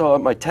 and I saw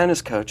my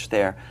tennis coach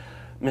there,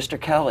 Mr.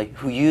 Kelly,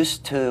 who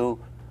used to,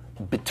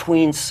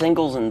 between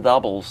singles and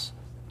doubles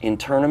in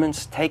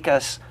tournaments, take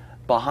us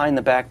behind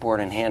the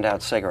backboard and hand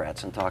out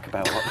cigarettes and talk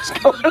about what was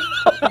going on.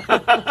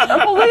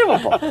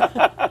 Unbelievable.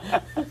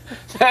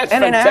 That's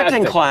And in acting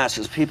fantastic.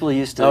 classes, people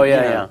used to. Oh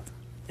yeah.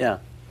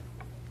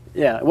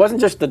 It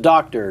wasn't just the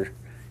doctor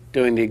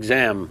doing the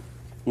exam.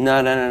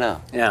 No.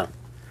 Yeah.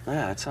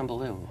 Yeah, it's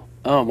unbelievable.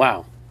 Oh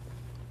wow.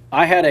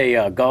 I had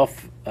a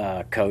golf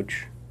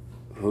coach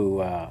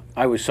who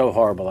I was so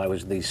horrible. I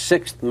was the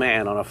 6th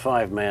man on a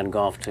 5-man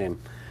golf team,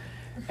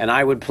 and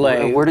I would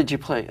play. Where did you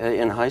play?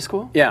 In high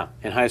school? Yeah,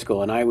 in high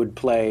school, and I would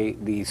play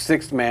the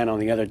sixth man on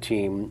the other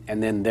team,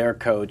 and then their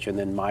coach, and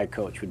then my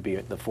coach would be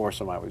the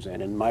foursome I was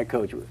in. And my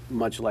coach,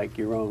 much like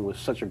your own, was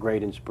such a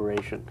great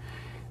inspiration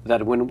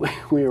that when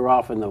we were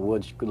off in the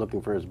woods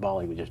looking for his ball,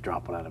 he would just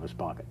drop one out of his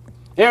pocket.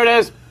 Here it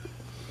is.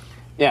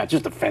 Yeah,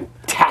 just a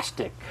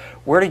fantastic.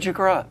 Where did you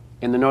grow up?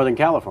 In the Northern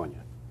California.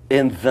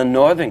 In the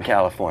Northern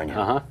California?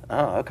 Uh-huh.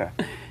 Oh, okay.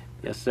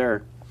 Yes,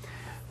 sir.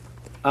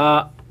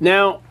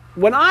 Now,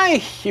 when I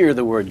hear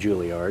the word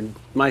Juilliard,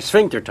 my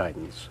sphincter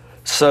tightens.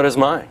 So does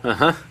mine.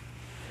 Well,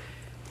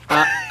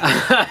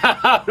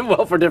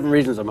 for different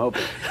reasons, I'm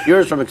hoping.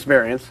 Yours from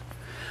experience.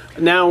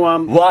 Now,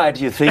 Why?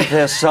 Do you think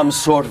there's some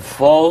sort of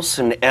false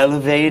and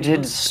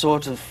elevated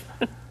sort of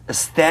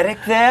aesthetic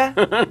there?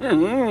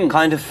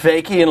 Kind of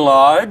fakey and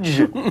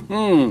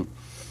large?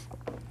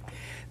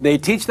 they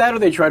teach that, or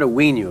they try to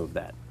wean you of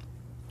that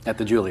at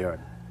the Juilliard?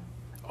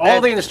 All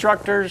the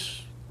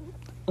instructors.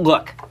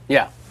 Look,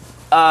 Yeah.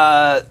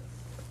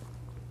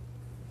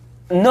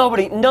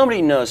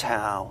 nobody knows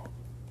how.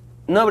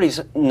 Nobody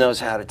knows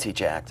how to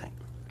teach acting.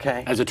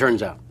 Okay. As it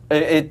turns out.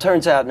 It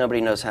turns out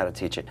nobody knows how to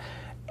teach it,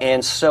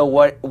 and so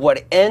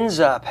what ends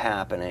up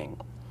happening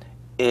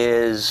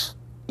is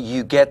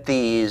you get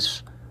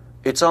these.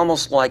 It's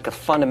almost like a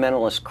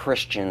fundamentalist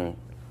Christian.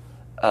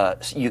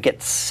 You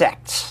get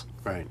sects.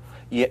 Right.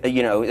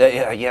 You know,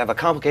 you have a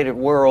complicated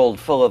world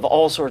full of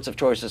all sorts of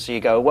choices, so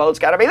you go, well, it's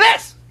got to be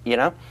this, you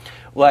know?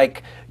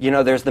 Like, you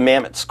know, there's the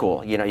Mamet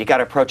School, you know, you got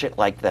to approach it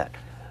like that.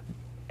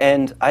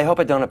 And I hope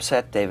I don't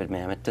upset David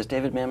Mamet. Does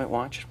David Mamet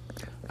watch?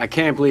 I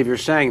can't believe you're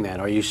saying that.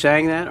 Are you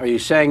saying that? Are you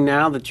saying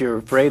now that you're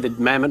afraid that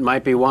Mamet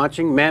might be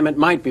watching? Mamet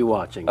might be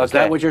watching. Is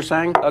that what you're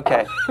saying?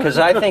 Okay, because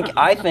I think,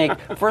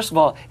 first of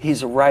all,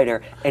 he's a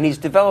writer, and he's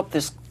developed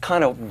this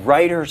kind of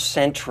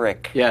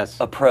writer-centric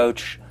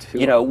approach,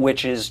 you know,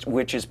 which is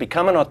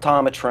become an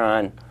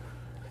automatron.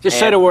 Just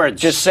say the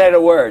words. Just say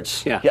the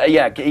words. Yeah.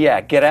 Yeah,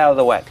 get out of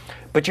the way.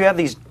 But you have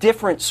these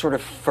different sort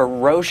of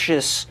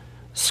ferocious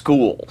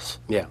schools.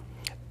 Yeah.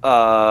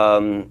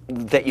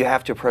 That you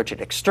have to approach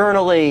it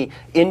externally,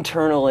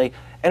 internally,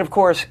 and of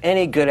course,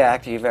 any good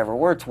actor you've ever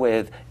worked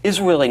with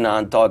is really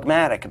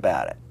non-dogmatic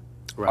about it,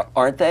 Right.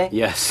 Aren't they?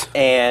 Yes.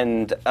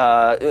 And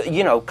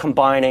you know,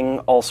 combining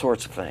all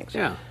sorts of things.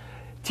 Yeah.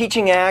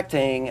 Teaching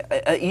acting,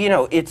 you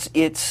know,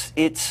 it's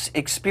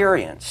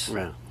experience.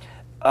 Yeah.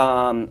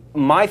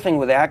 My thing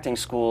with acting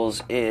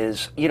schools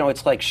is, you know,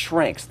 it's like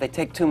shrinks. They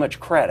take too much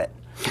credit.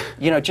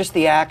 You know, just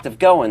the act of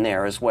going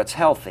there is what's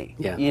healthy.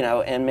 Yeah. You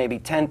know, and maybe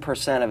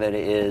 10% of it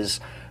is,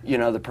 you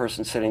know, the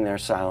person sitting there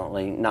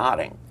silently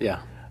nodding.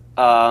 Yeah.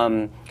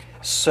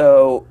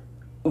 So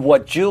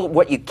what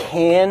you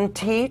can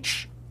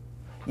teach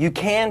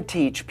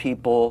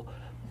people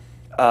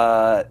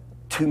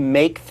to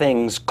make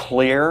things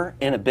clear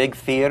in a big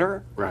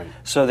theater. Right.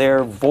 So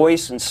their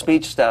voice and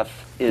speech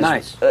stuff is,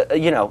 Nice.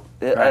 You know,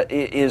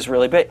 is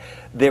really big.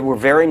 They were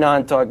very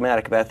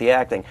non-dogmatic about the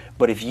acting.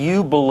 But if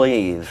you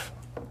believe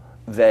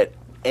that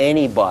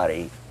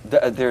anybody,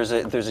 there's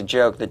a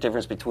joke, the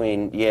difference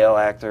between Yale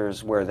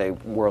actors where they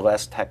were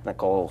less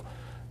technical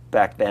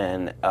back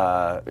then,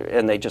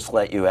 and they just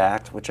let you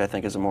act, which I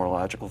think is a more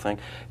logical thing.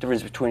 The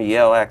difference between a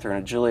Yale actor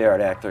and a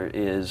Juilliard actor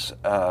is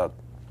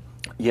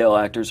Yale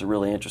actors are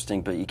really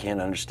interesting, but you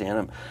can't understand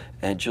them.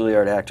 And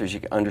Juilliard actors,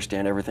 you can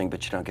understand everything,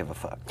 but you don't give a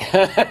fuck.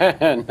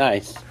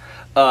 Nice.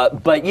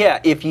 But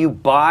yeah, if you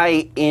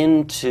buy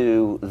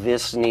into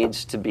this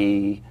needs to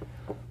be,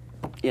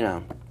 you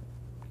know,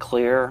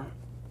 clear,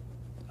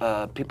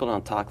 people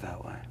don't talk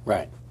that way.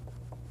 Right.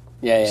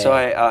 Yeah. So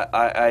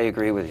I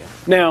agree with you.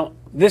 Now,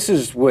 this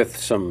is with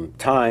some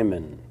time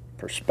and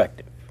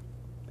perspective.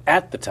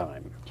 At the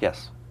time,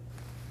 Yes.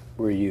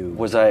 were you...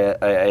 Was I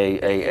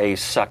a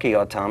sucky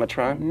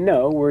automatron?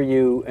 No, were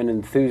you an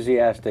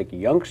enthusiastic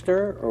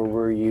youngster, or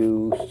were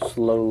you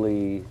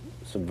slowly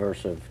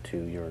subversive to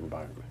your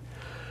environment?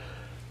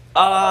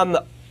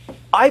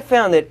 I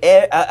found that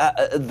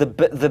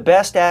the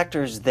best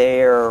actors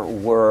there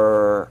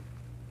were,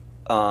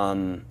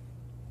 you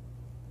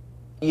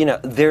know,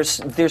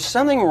 there's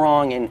something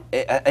wrong in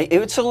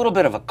it's a little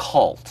bit of a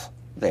cult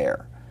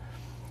there.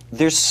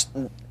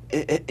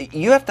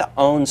 You have to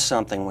own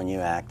something when you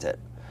act it,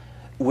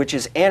 which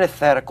is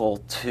antithetical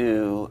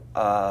to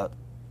a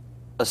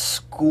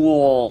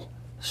school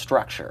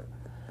structure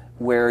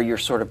where you're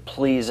sort of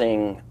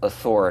pleasing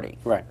authority.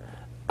 Right.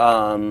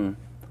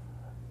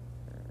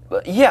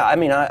 But yeah, I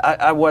mean,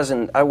 I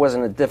wasn't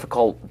a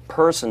difficult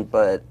person,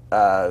 but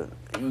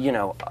you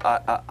know,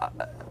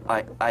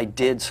 I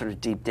did sort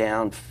of deep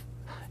down,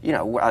 you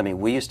know, I mean,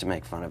 we used to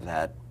make fun of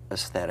that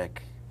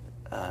aesthetic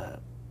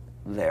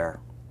there.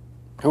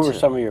 Who were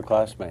some of your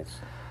classmates?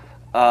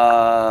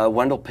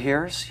 Wendell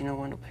Pierce, you know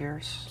Wendell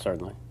Pierce?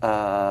 Certainly.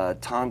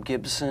 Tom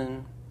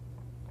Gibson.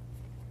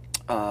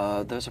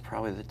 Those are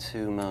probably the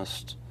two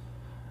most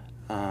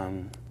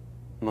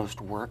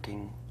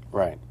working.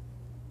 Right.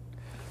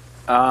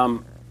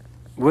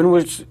 When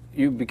was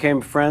you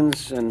became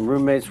friends and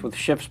roommates with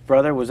Ship's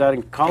brother? Was that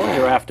in college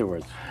or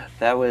afterwards?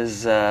 That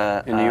was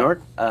In New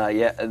York?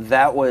 Yeah,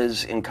 that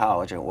was in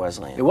college at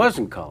Wesleyan. It was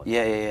in college.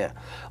 Yeah.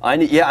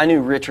 I knew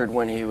Richard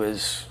when he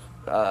was,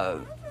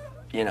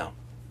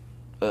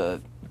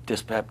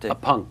 dyspeptic. A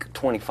punk.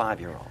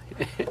 25-year-old.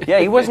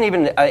 Yeah, he wasn't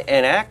even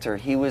an actor.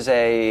 He was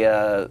he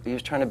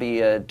was trying to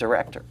be a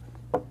director.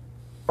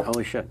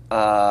 Holy shit.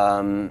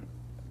 And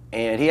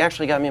he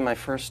actually got me my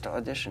first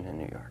audition in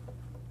New York.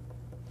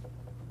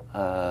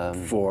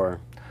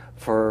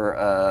 For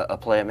a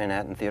play at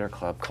Manhattan Theater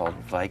Club called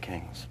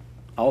Vikings.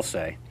 I'll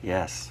say.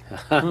 Yes.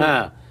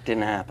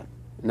 Didn't happen.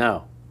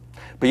 No.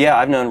 But yeah,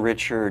 I've known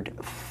Richard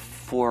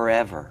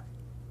forever.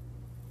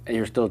 And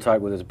you're still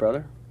tight with his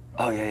brother?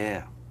 Oh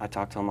yeah. I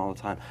talk to him all the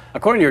time.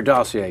 According to your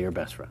dossier, you're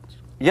best friends.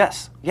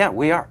 Yes. Yeah,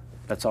 we are.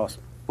 That's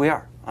awesome. We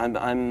are.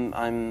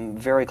 I'm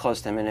very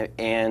close to him,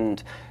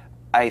 and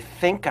I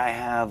think I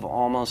have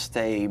almost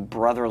a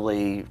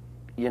brotherly,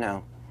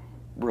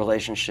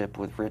 relationship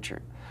with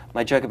Richard.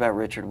 My joke about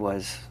Richard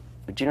was,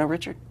 do you know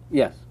Richard?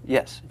 Yes.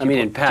 Yes. I mean,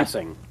 in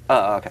passing.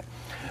 Oh, okay.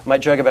 My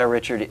joke about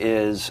Richard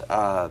is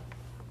that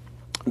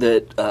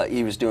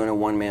he was doing a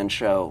one-man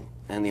show,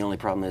 and the only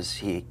problem is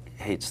he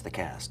hates the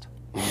cast.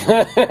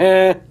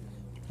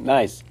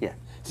 Nice. Yeah.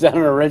 Is that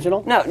an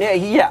original? No,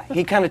 yeah,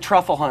 he kind of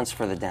truffle hunts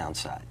for the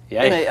downside.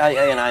 Yeah.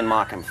 And I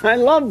mock him for it. I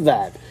love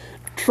that.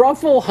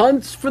 Truffle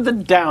hunts for the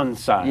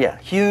downside. Yeah,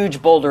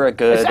 huge boulder of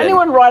good. Is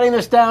anyone writing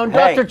this down?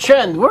 Hey. Dr.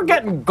 Chen, we're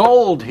getting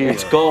gold here.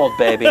 It's gold,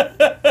 baby.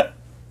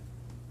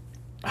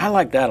 I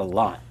like that a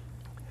lot.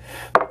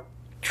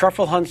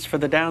 Truffle hunts for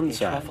the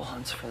downside. Truffle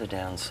hunts for the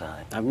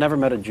downside. I've never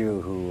met a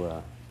Jew who,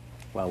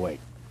 well, wait.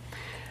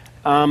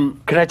 Can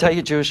I tell you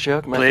a Jewish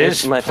joke?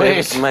 Please. My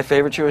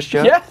favorite Jewish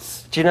joke?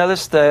 Yes. Do you know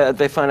this?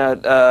 They find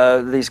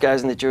out, these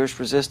guys in the Jewish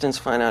resistance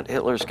find out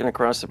Hitler's going to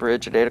cross the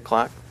bridge at 8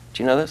 o'clock.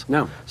 Do you know this?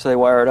 No. So they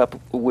wire it up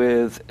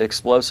with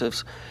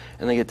explosives,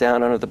 and they get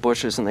down under the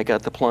bushes, and they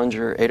got the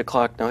plunger, 8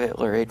 o'clock, no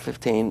Hitler,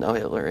 8:15, no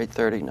Hitler,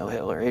 8:30, no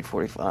Hitler,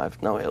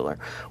 8:45, no Hitler.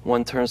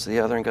 One turns to the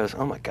other and goes,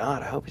 oh my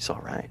God, I hope he's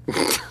all right.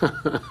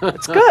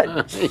 It's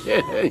good.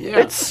 Yeah.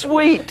 It's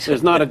sweet.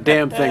 There's not a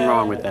damn thing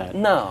wrong with that.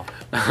 No.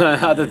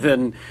 Other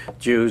than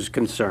Jews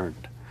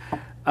concerned.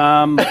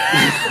 For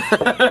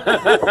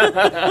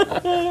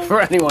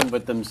anyone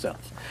but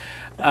themselves.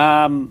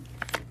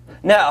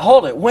 Now,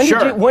 hold it.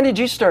 Sure. When did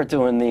you start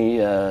doing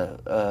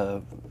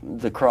the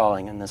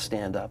crawling and the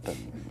stand-up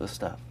and the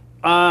stuff?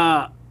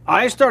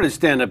 I started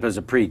stand-up as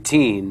a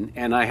preteen,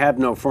 and I had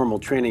no formal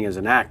training as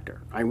an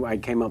actor. I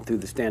came up through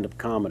the stand-up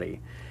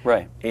comedy.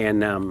 Right.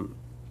 And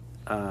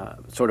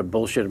sort of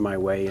bullshitted my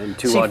way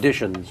into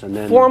auditions, and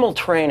then formal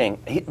training.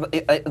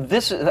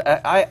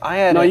 I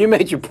had. No, you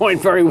made your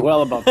point very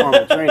well about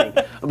formal training,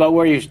 about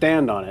where you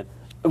stand on it.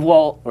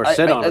 Well, or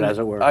sit on it, as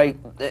it were.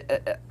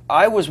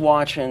 I was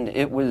watching.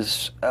 It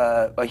was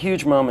a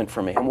huge moment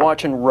for me. I'm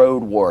watching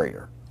Road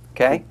Warrior.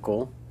 Okay.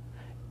 Cool.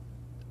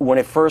 When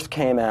it first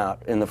came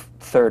out in the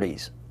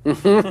 30s,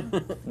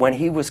 when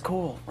he was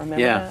cool.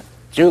 Remember that?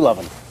 Jew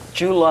loving.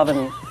 Jew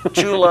loving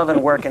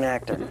working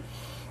actor.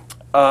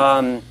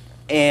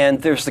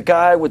 And there's the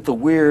guy with the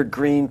weird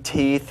green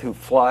teeth who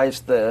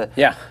flies the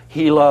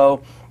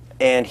helo,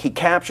 and he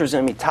captures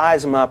him, he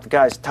ties him up, the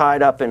guy's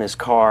tied up in his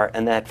car,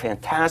 and that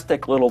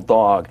fantastic little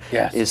dog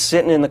is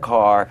sitting in the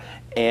car,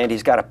 and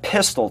he's got a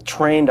pistol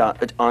trained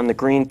on the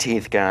green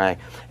teeth guy,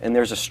 and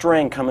there's a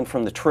string coming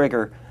from the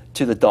trigger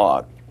to the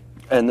dog,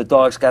 and the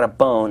dog's got a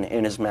bone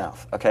in his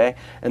mouth, okay?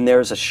 And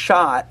there's a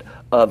shot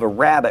of a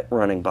rabbit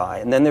running by,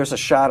 and then there's a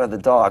shot of the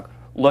dog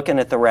looking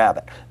at the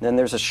rabbit. And then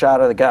there's a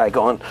shot of the guy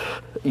going,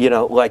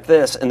 like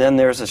this, and then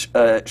there's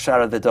a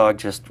shot of the dog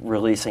just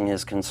releasing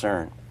his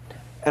concern.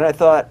 And I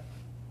thought,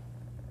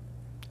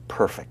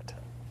 perfect.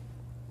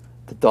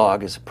 The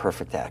dog is a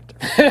perfect actor.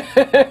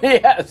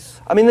 Yes.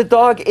 I mean, the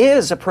dog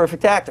is a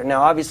perfect actor.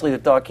 Now, obviously, the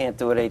dog can't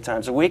do it 8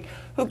 times a week.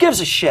 Who gives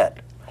a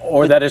shit?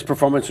 Or that his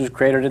performance was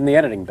created in the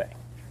editing bay.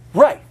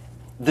 Right.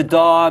 The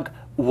dog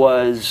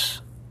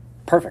was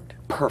perfect.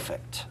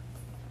 Perfect.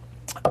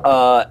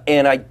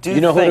 And I do.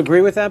 You know who'd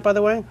agree with that, by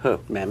the way? Who?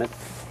 Mamet.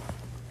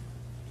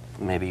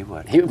 Maybe he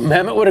would.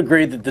 Mamet would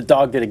agree that the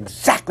dog did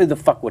exactly the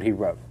fuck what he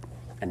wrote,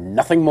 and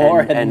nothing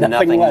more and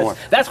nothing less. More.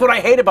 That's what I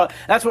hate about.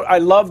 That's what I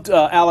loved.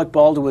 Alec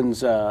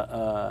Baldwin's.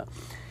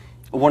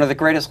 One of the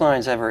greatest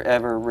lines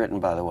ever written,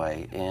 by the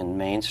way, in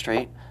Main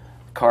Street.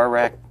 Car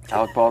wreck.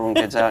 Alec Baldwin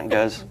gets out and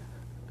goes,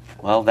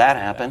 well, that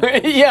happened.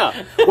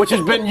 Yeah, which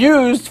has been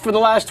used for the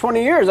last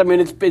 20 years. I mean,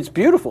 it's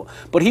beautiful.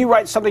 But he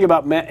writes something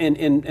about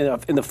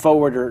in the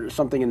foreword or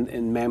something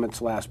in Mamet's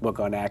last book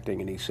on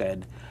acting, and he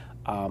said,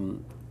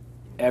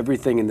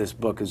 everything in this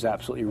book is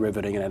absolutely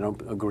riveting, and I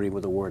don't agree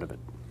with a word of it.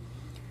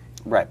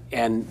 Right.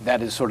 And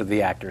that is sort of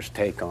the actor's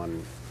take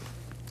on.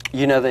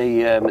 You know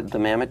the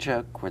Mamet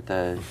joke with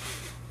the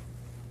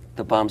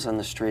bums on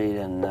the street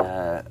and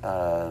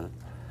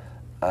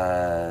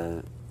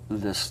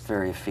this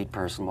very effete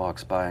person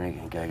walks by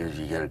and the guy goes,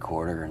 you get a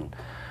quarter? And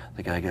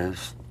the guy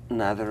goes,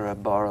 neither a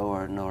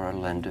borrower nor a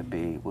lender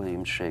be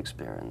William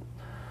Shakespeare. And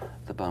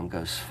the bum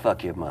goes,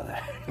 fuck your mother,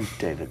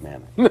 David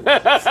Mamet.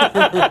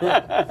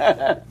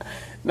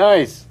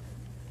 Nice.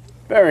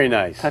 Very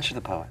nice. Touch of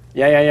the poet.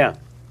 Yeah.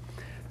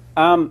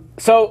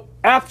 So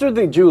after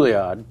the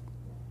Juilliard,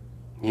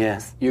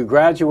 Yes. you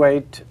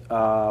graduate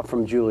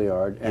from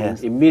Juilliard and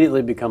Yes.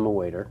 immediately become a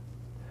waiter,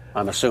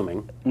 I'm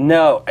assuming.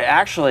 No,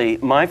 actually,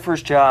 my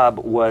first job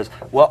was,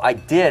 well, I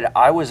did.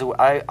 I was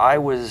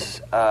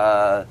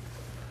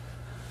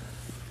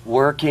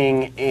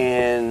working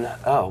in,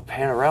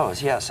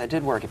 Panarello's. Yes, I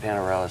did work at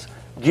Panarello's.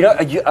 You know,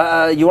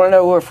 you want to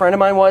know who a friend of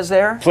mine was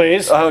there?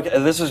 Please. Okay,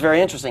 this was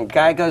very interesting.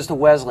 Guy goes to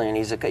Wesleyan.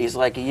 He's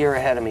like a year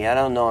ahead of me. I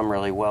don't know him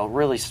really well.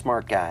 Really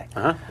smart guy.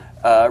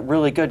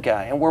 Really good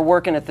guy. And we're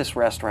working at this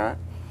restaurant.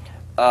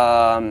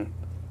 And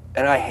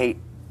I hate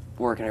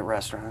working at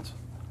restaurants.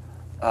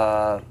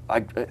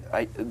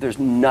 There's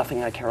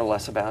nothing I care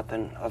less about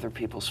than other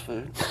people's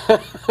food.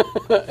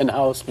 And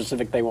how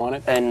specific they want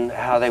it. And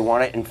how they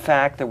want it. In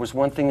fact, there was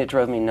one thing that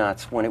drove me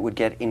nuts when it would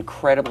get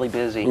incredibly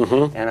busy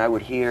and I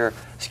would hear,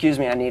 excuse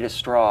me, I need a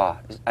straw.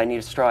 I need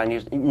a straw.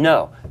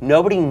 No,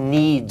 nobody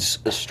needs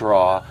a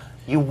straw.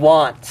 You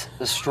want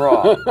a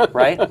straw,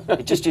 right?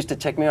 It just used to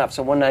tick me off.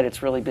 So one night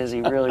it's really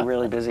busy,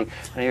 really busy. And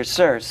I hear,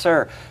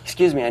 sir,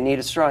 excuse me, I need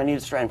a straw.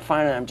 And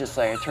finally I'm just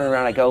like, I turn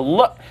around, I go,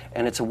 look,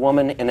 and it's a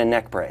woman in a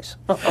neck brace.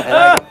 And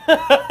I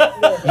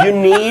go, you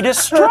need a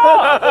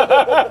straw.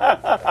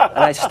 And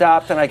I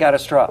stopped and I got a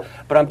straw.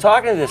 But I'm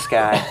talking to this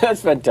guy.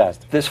 That's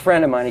fantastic. This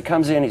friend of mine, he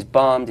comes in, he's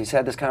bummed. He's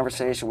had this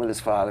conversation with his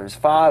father. His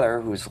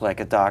father, who's like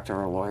a doctor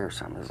or a lawyer or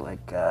something, is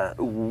like,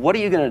 what are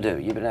you going to do?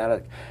 You've been out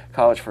of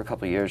college for a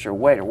couple of years. You're a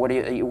waiter. What are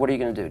you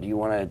going to do? Do you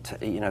want to,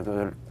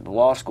 go to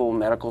law school,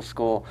 medical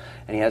school?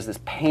 And he has this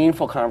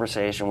painful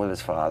conversation with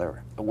his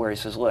father where he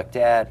says, look,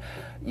 Dad,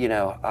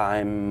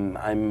 I'm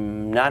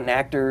not an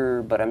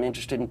actor, but I'm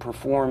interested in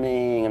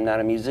performing. I'm not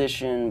a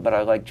musician, but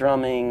I like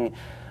drumming.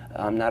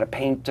 I'm not a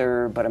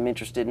painter, but I'm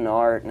interested in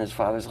art. And his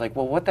father's like,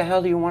 well, what the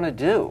hell do you want to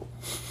do?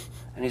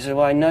 And he said,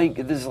 well, I know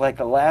this is like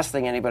the last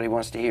thing anybody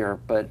wants to hear,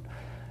 but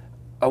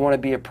I want to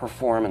be a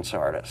performance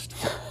artist.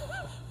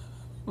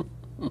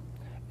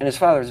 And his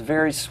father was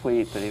very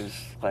sweet, but he was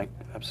like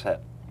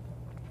upset.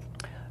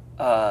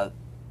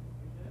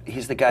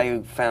 He's the guy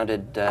who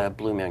founded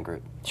Blue Man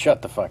Group.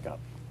 Shut the fuck up.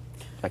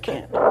 I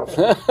can't.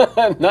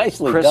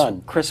 Nicely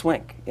done. Chris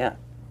Wink, yeah.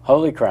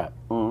 Holy crap.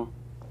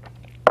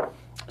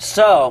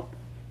 So,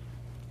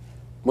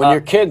 When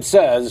your kid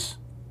says,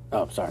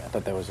 oh, sorry, I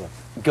thought that was a...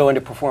 go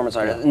into performance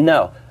art.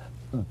 No,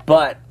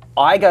 but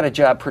I got a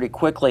job pretty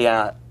quickly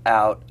out.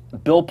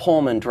 Bill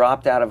Pullman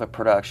dropped out of a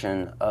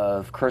production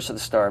of Curse of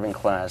the Starving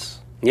Class.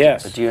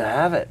 Yes. Do you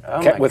have it?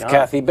 Oh my with God.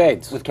 Kathy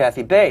Bates. With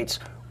Kathy Bates,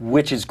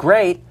 which is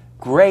great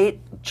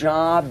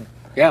job.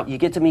 Yeah. You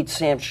get to meet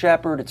Sam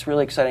Shepard. It's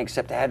really exciting,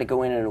 except I had to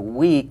go in a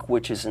week,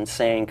 which is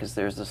insane because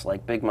there's this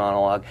like big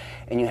monologue,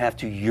 and you have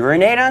to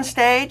urinate on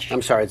stage.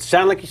 I'm sorry, it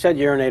sounded like you said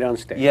urinate on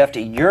stage. You have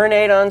to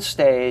urinate on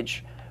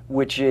stage,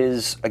 which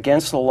is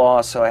against the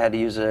law, so I had to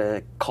use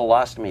a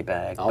colostomy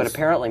bag. But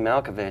apparently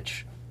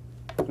Malkovich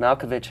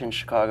in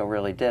Chicago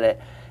really did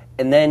it.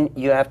 And then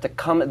you have to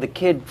the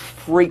kid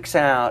freaks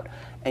out,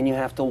 and you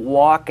have to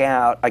walk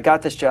out. I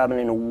got this job, and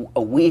in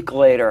a week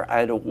later,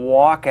 I had to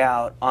walk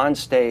out on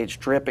stage,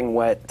 dripping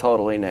wet,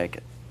 totally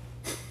naked.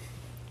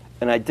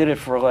 And I did it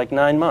for like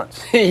 9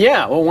 months.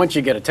 Yeah, well, once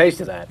you get a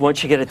taste of that.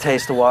 Once you get a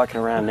taste of walking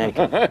around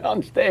naked.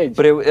 On stage.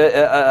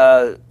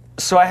 But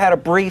so I had a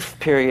brief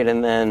period,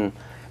 and then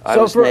I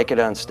was naked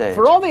on stage.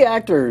 For all the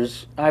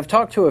actors, I've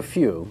talked to a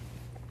few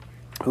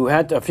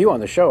a few on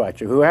the show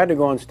actually, who had to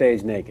go on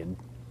stage naked.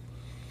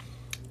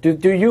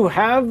 Do you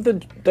have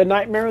the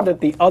nightmare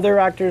that the other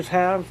actors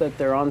have, that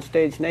they're on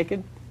stage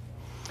naked?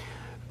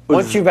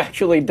 Once you've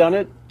actually done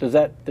it, does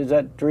that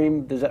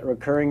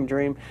recurring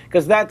dream?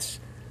 Because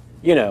that's,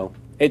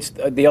 it's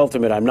the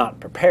ultimate. I'm not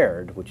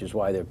prepared, which is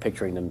why they're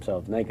picturing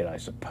themselves naked, I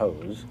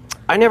suppose.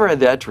 I never had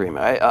that dream.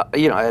 I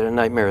had a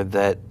nightmare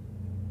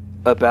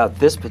about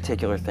this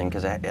particular thing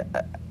because I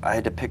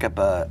had to pick up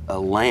a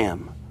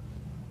lamb,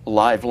 a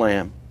live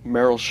lamb,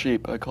 Meryl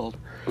Sheep, I called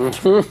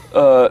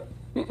her.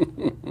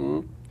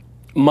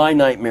 My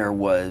nightmare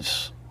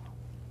was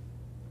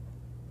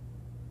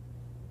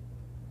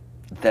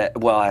that,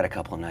 well, I had a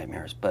couple of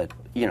nightmares, but,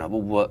 if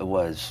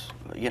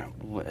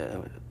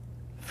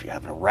you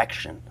have an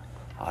erection,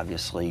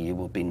 obviously you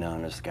will be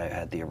known as the guy who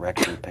had the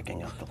erection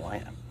picking up the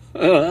lamb.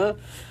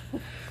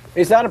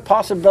 Is that a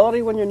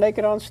possibility when you're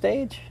naked on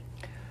stage?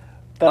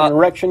 That an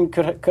erection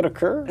could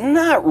occur?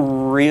 Not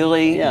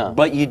really, Yeah.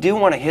 but you do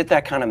want to hit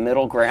that kind of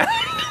middle ground.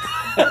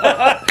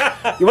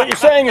 What you're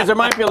saying is there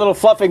might be a little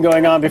fluffing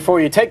going on before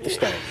you take the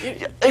stage.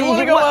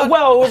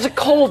 Well, it was a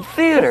cold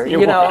theater,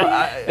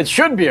 It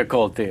should be a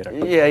cold theater.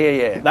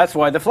 Yeah. That's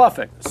why the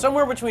fluffing.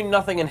 Somewhere between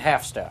nothing and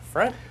half staff,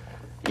 right?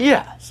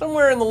 Yeah.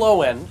 Somewhere in the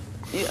low end.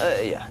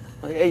 Yeah.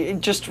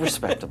 Just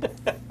respectable.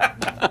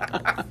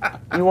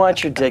 You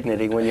want your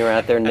dignity when you're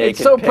out there naked. It's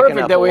so picking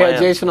perfect up that a we had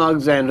lamb. Jason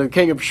Alexander, the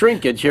king of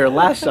shrinkage, here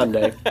last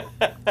Sunday,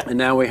 and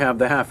now we have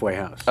the halfway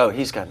house. Oh,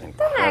 he's got an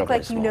Don't act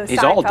like you know He's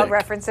all Seinfeld dick.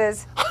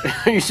 references.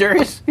 Are you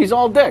serious? He's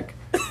all dick.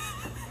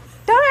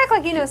 Don't act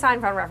like you know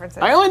Seinfeld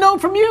references. I only know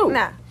it from you.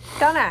 No,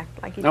 don't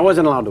act like you I know.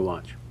 wasn't allowed to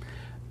watch.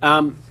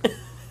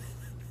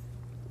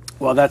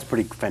 Well, that's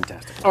pretty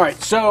fantastic. All right,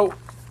 so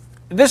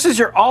this is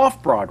your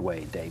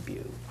off-Broadway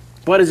debut.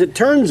 But as it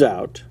turns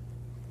out,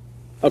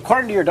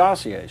 according to your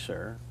dossier,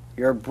 sir,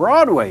 your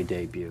Broadway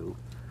debut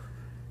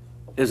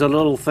is a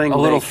little thing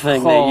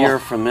that you're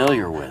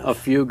familiar with. A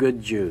Few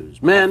Good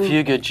Jews. Men. A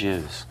Few Good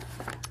Jews.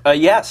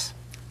 Yes.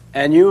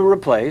 And you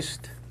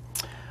replaced?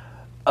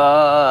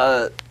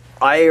 I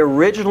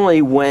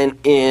originally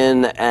went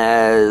in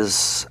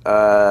as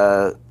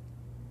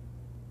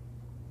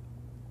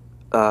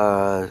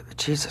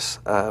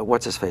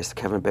what's his face? The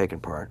Kevin Bacon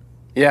part.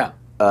 Yeah.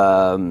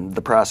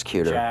 The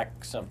prosecutor.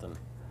 Jack something.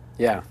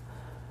 Yeah.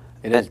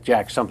 It is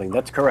Jack something.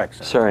 That's correct,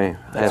 sir. Sorry.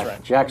 That's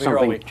right. Jack I'll be here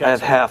all something. week. I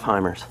have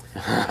Halfheimers.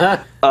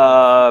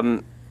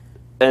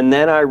 And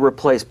then I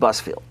replaced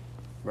Busfield,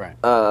 Right.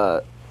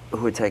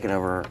 who had taken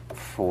over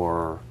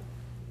for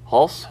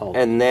Hulse. Hulse.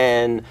 And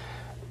then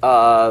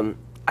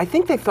I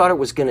think they thought it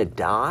was going to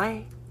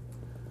die,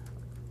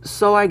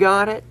 so I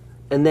got it.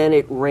 And then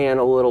it ran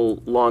a little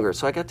longer,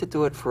 so I got to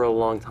do it for a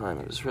long time.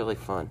 It was really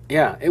fun.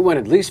 Yeah, it went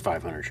at least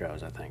 500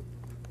 shows, I think.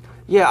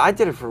 Yeah, I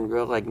did it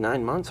for like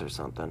 9 months or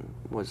something.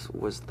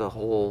 Was the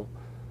whole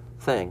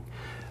thing.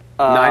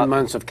 9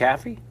 months of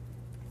Caffey?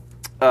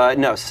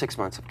 No, 6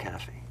 months of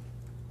Caffey,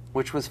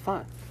 which was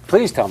fun.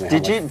 Please tell me how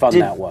much fun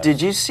that was. Did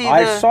you see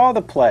I saw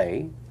the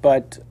play,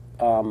 but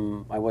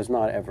I was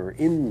not ever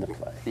in the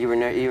play. You were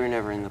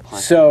never in the play.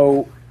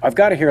 So I've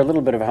got to hear a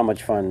little bit of how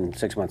much fun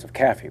 6 months of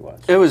Caffey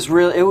was. It was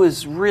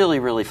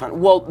really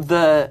fun. Well,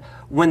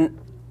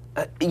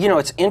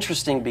 it's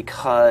interesting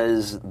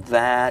because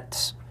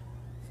that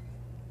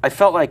I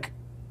felt like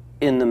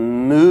in the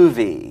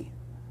movie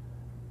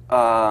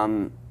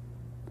that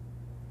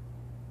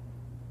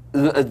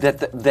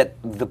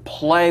the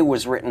play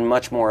was written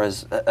much more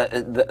as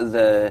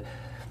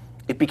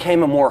it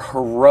became a more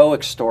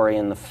heroic story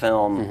in the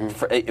film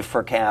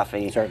for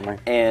Caffey. Certainly.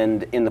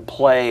 And in the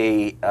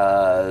play,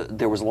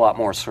 there was a lot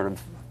more sort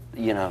of,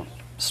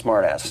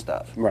 smart-ass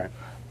stuff. Right.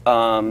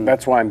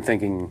 That's why I'm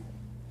thinking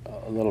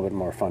a little bit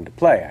more fun to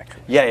play,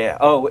 actually. Yeah.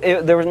 Oh,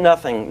 there was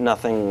nothing.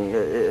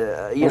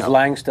 Was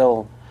Lang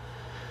still?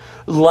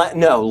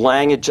 No,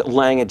 Lang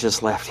had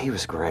just left. He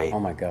was great. Oh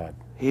my God.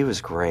 He was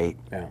great.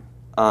 Yeah.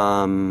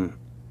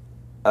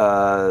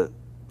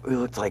 We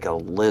looked like a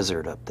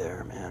lizard up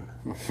there, man.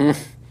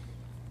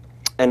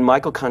 And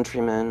Michael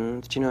Countryman,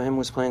 did you know him,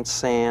 was playing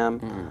Sam.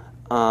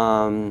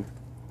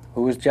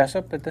 Who was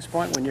Jessup at this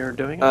point when you were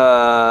doing it?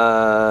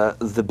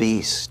 The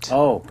Beast.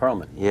 Oh,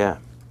 Perlman. Yeah.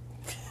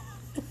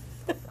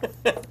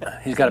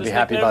 He's got to be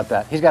happy about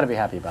that. He's got to be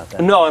happy about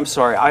that. No, I'm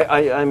sorry.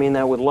 I mean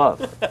that with love.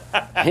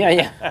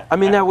 Yeah. I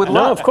mean that with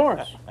love. No, of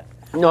course.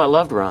 No, I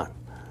loved Ron.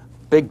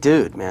 Big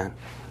dude, man.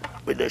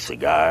 With the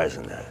cigars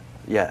and that.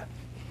 Yeah.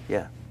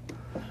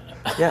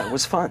 Yeah, it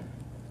was fun.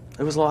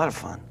 It was a lot of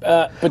fun.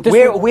 But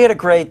we had a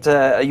great.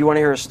 You want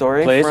to hear a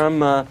story? Please.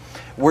 From?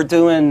 We're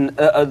doing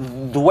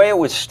the way it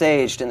was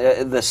staged,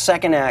 and the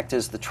second act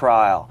is the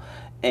trial,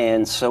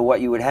 and so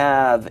what you would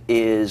have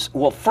is,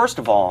 well, first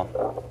of all,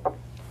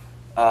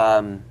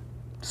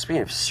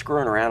 speaking of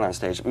screwing around on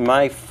stage,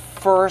 my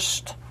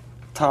first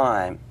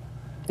time.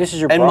 This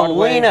is your And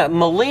Broadway?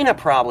 Molina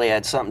probably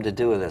had something to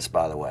do with this,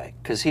 by the way,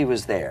 because he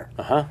was there.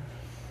 Uh-huh.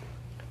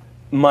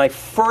 My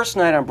first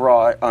night on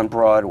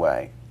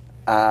Broadway,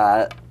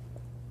 I'm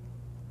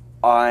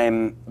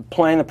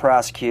playing the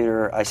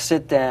prosecutor. I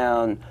sit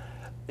down.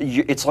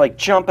 It's like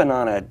jumping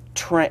on a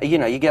train.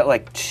 You get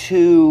like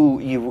two.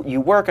 You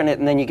work on it,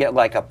 and then you get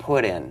like a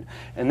put in,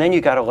 and then you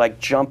got to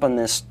like jump on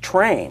this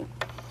train,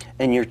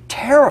 and you're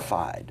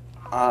terrified.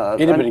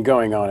 It had been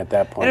going on at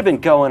that point. It had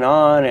been going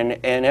on,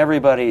 and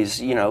everybody's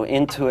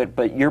into it,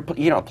 but you're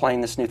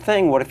playing this new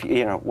thing. What if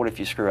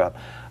you screw up?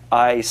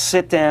 I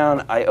sit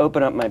down. I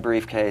open up my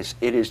briefcase.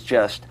 It is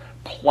just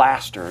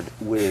plastered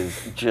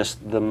with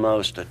just the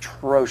most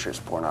atrocious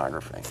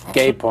pornography.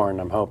 Gay porn,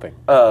 I'm hoping.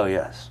 Oh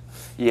yes,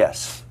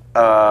 yes.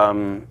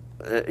 And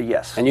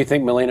you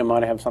think Molina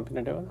might have something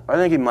to do with it? I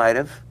think he might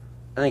have.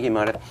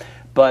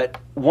 But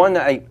one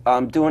night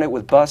I'm doing it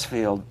with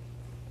Busfield,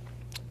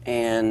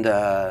 and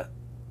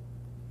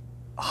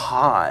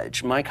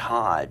Mike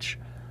Hodge,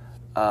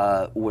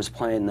 was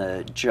playing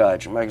the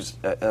judge. Mike's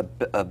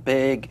a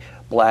big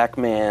black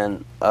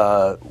man,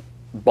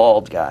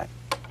 bald guy,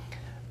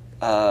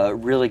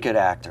 really good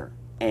actor,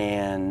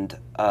 and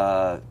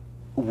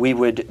we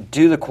would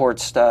do the court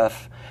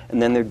stuff.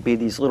 And then there'd be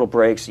these little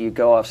breaks. You'd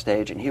go off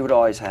stage, and he would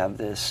always have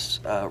this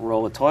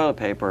roll of toilet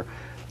paper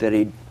that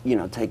he'd,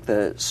 take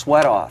the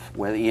sweat off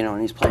with,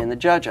 and he's playing the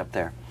judge up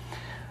there.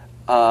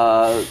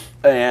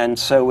 And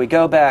so we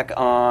go back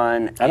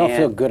on. I don't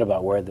feel good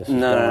about where this is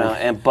going. No.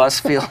 And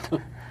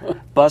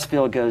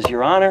Busfield goes,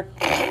 Your Honor,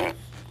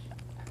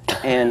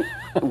 and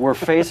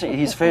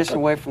he's facing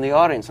away from the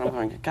audience. I'm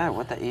going, God,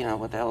 what the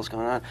hell is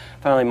going on?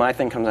 Finally, my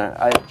thing comes on.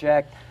 I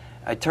object.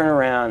 I turn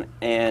around,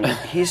 and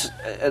he's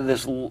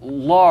this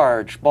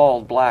large,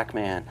 bald black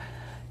man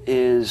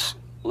is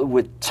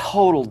with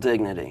total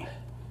dignity,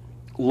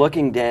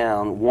 looking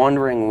down,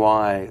 wondering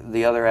why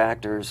the other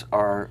actors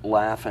are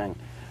laughing,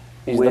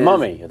 He's the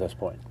mummy at this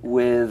point.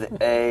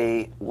 with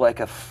a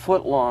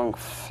foot-long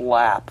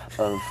flap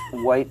of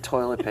white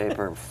toilet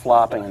paper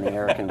flopping in the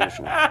air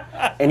conditioner.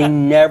 And he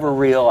never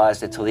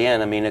realized it till the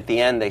end. I mean, at the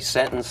end, they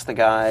sentenced the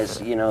guys,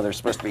 they're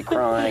supposed to be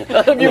crying.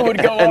 You would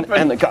go up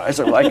and the guys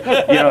are like,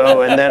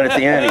 and then at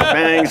the end, he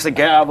bangs the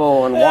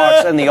gavel and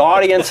walks, and the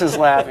audience is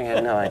laughing. I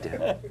had no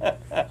idea.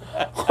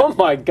 Oh,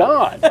 my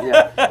God.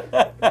 Yeah.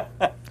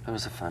 That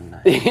was a fun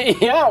night.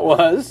 Yeah, it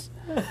was.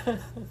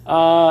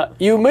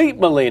 You meet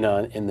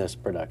Melina in this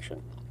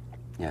production.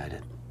 Yeah, I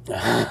did.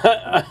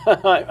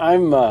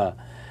 I'm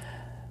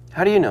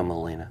How do you know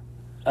Melina?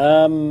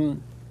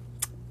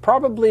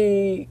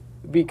 probably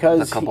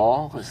because The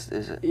Cabal? Is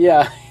it?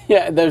 yeah,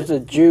 there's a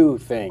Jew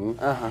thing.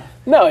 Uh-huh.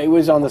 No, he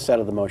was on the set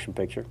of the motion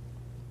picture.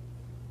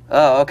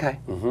 Oh, okay.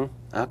 Mm-hmm.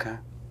 Okay.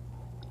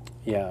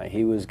 Yeah,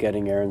 he was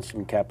getting Aaron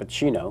some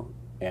cappuccino,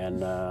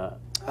 and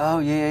Oh,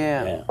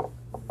 yeah.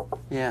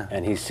 Yeah.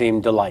 and he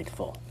seemed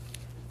delightful.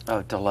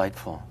 Oh,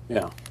 delightful.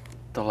 Yeah,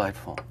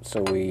 Delightful.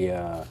 so we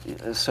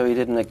So he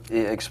didn't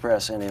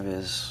express any of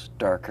his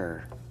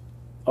darker...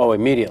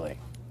 immediately.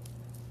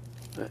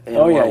 In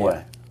Oh, what yeah,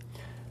 way?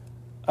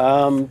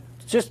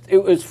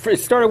 It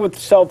started with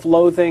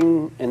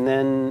self-loathing, and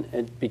then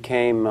it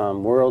became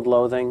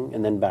world-loathing,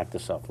 and then back to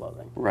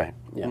self-loathing. Right.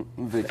 Yeah.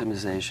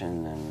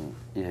 Victimization and...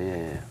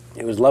 Yeah.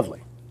 It was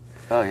lovely.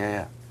 Oh,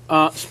 yeah.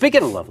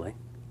 Speaking of lovely,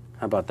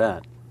 how about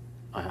that?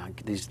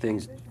 These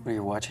things, Were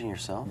you watching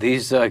yourself?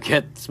 these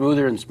get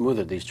smoother and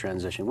smoother, these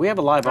transition. We have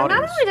a live Well, not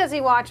audience. only does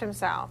he watch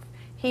himself,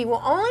 he will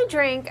only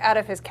drink out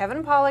of his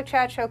Kevin Pollak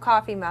Chat Show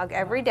coffee mug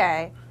every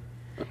day.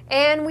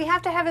 And we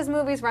have to have his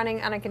movies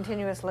running on a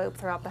continuous loop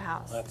throughout the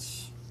house.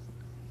 That's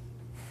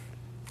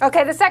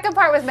Okay, the second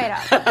part was made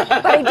up,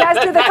 but he does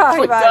do the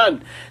coffee Nicely mug.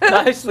 done.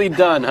 Nicely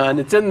done, hon.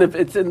 It's in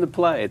the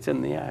play. It's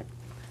in the act.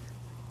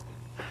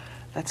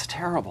 That's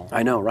terrible.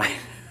 I know, right?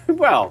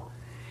 Well,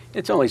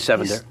 it's only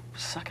seven. He's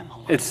sucking the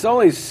life. It's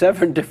only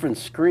 7 different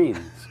screens.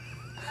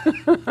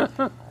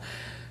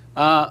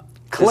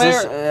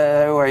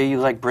 Claire, Are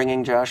you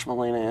bringing Josh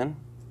Molina in?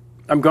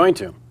 I'm going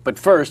to, but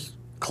first,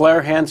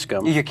 Claire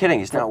Hanscom. You're kidding.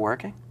 He's not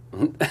working?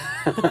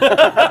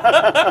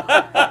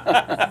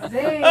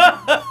 Zing.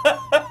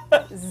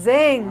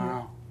 Zing.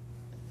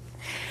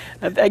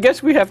 I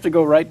guess we have to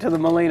go right to the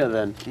Molina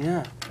then.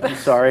 Yeah. I'm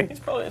sorry. it's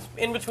probably it's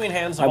in between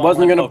hands. I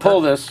wasn't going to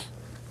pull this,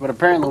 but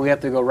apparently we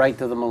have to go right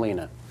to the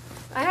Molina.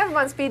 I have him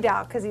on speed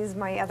dial because he's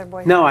my other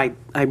boyfriend. No, I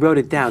wrote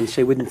it down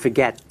so I wouldn't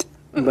forget.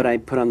 But I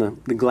put on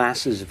the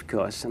glasses, of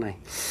course, and I...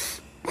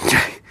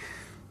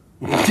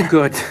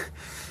 Good.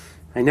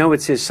 I know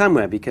it's here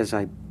somewhere because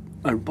I...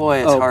 Boy,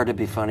 it's hard to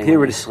be funny here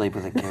when it you is. sleep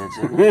with the kids,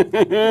 isn't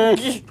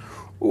it?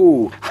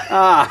 Ooh.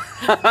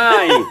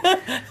 Hi.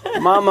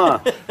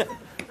 Mama.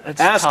 It's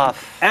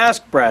tough.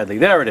 Ask Bradley.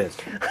 There it is.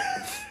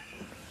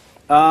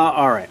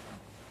 All right.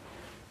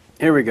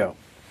 Here we go.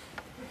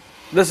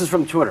 This is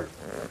from Twitter.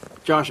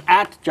 Josh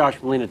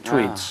Molina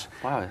tweets.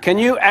 Wow. Can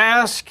you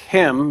ask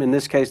him, in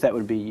this case that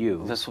would be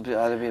you, This will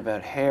either be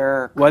about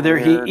hair, whether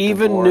career, he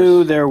even divorce.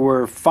 knew there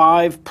were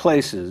 5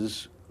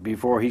 places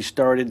before he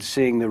started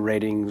seeing the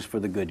ratings for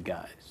The Good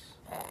Guys?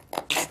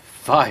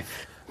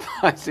 5.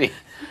 I see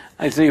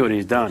what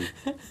he's done.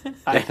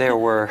 That there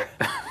were...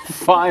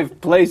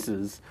 5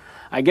 places.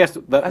 I guess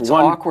That's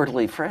one.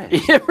 awkwardly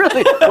phrased. Yeah,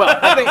 really. Well,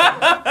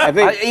 I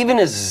think Even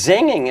his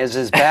zinging is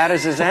as bad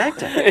as his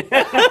acting.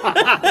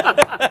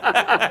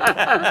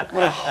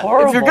 What a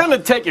horrible... if you're going to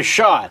take a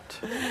shot,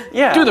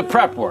 Yeah. do the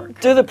prep work.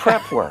 Do the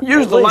prep work.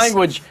 Use At the least.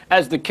 language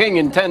as the king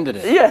intended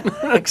it. Yeah,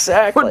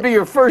 exactly. Would be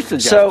your first So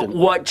suggestion.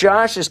 what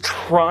Josh is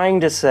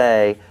trying to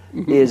say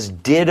is,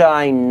 did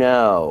I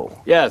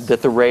know Yes.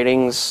 that the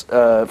ratings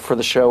for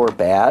the show are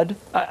bad?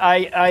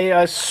 I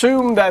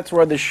assume that's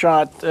where the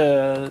shot.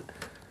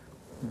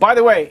 By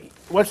the way,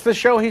 what's the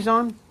show he's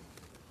on?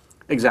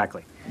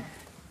 Exactly.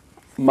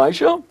 My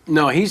show?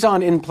 No, he's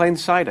on In Plain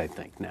Sight, I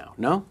think, now.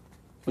 No?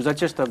 Was that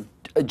just a...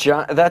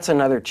 That's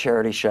another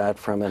charity shot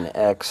from an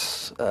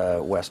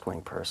ex-West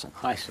Wing person.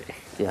 I see.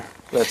 Yeah,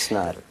 that's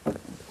not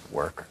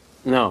work.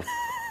 No.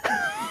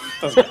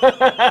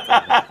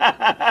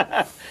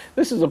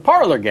 This is a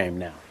parlor game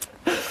now.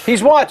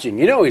 He's watching.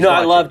 You know he's No,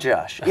 watching. I love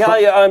Josh.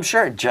 Yeah, I'm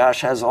sure Josh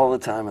has all the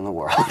time in the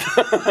world.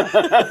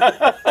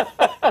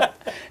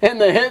 And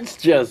the hits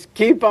just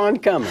keep on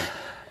coming.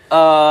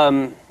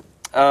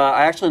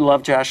 I actually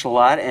love Josh a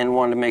lot and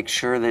wanted to make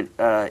sure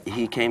that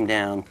he came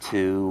down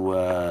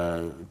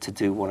to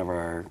do one of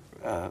our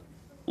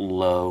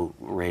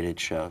low-rated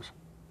shows.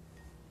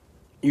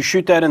 You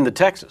shoot that in the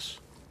Texas.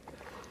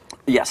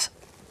 Yes.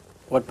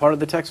 What part of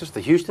the Texas? The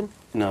Houston?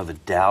 No, the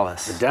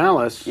Dallas. The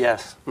Dallas?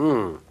 Yes.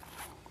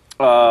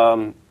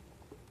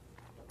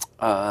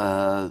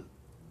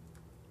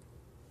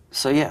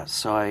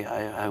 So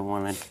I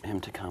wanted him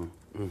to come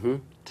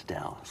to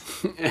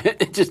Dallas.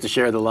 Just to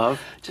share the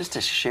love. Just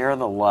to share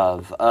the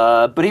love.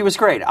 But he was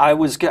great. I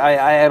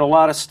had a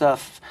lot of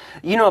stuff,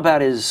 about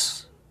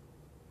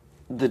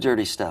the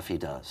dirty stuff he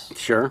does.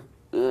 Sure.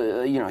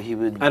 He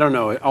would... I don't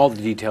know all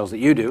the details that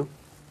you do.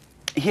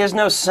 he has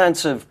no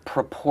sense of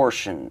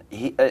proportion.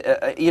 He,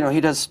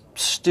 he does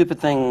stupid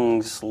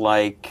things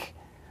like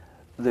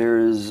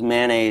there's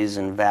mayonnaise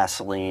and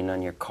Vaseline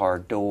on your car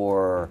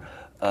door.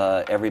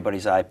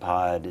 Everybody's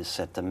iPod is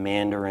set to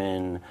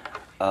Mandarin.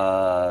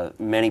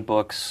 Many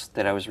books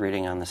that I was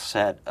reading on the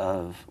set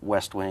of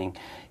West Wing,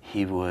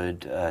 he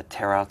would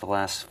tear out the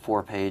last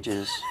 4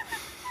 pages.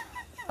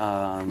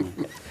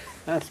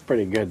 That's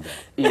pretty good,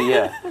 though.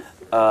 Yeah.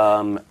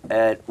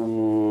 That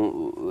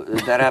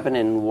happened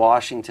in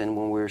Washington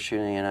when we were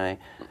shooting, and I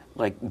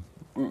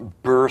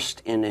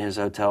burst into his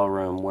hotel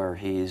room where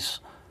he's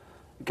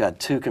got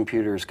 2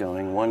 computers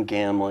going, one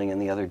gambling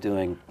and the other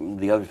doing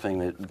the other thing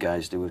that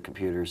guys do with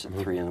computers at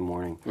 3 in the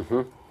morning.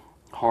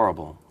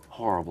 Horrible,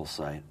 horrible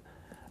sight.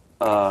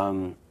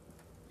 But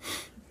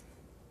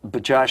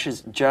Josh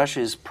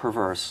is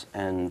perverse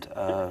and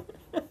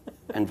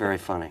very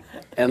funny.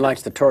 And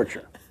likes the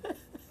torture.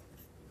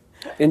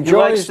 He Enjoys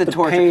likes the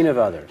torture. pain of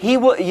others.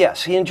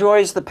 Yes, he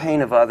enjoys the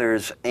pain of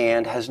others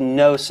and has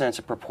no sense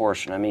of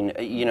proportion. I mean,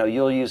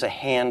 you'll use a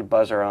hand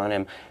buzzer on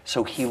him,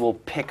 so he will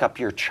pick up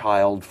your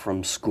child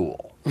from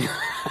school.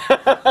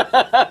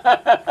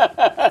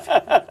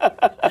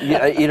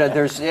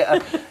 There's,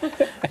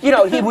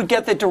 he would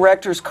get the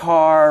director's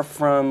car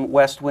from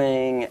West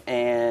Wing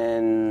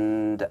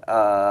and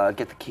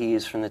get the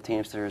keys from the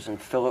Teamsters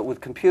and fill it with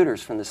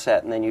computers from the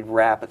set, and then you'd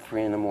wrap at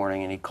 3 in the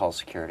morning and he'd call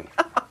security.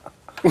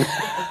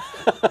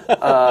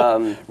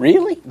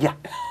 Really? Yeah.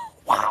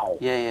 Wow.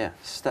 Yeah.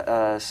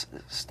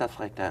 Stuff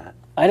like that.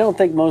 I don't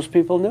think most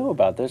people knew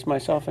about this,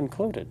 myself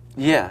included.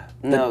 Yeah.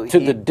 No. To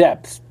the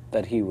depths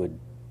that he would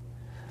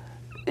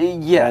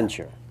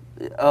venture.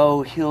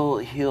 Oh,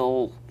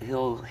 he'll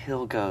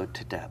go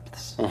to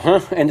depths.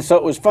 And so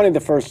it was funny the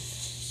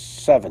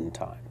first 7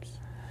 times.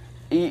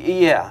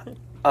 Yeah.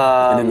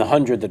 And in the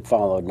 100 that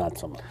followed, not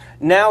so much.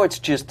 Now it's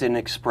just an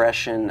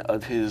expression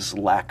of his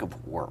lack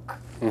of work.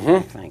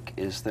 I think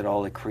is that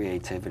all the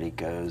creativity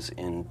goes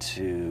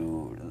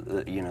into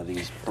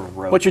these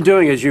baroque. What you're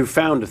doing is you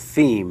found a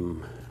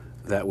theme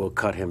that will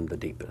cut him the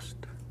deepest.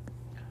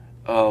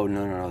 Oh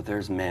no!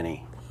 There's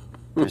many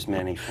themes.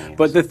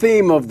 But the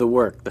theme of the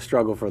work, the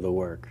struggle for the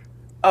work,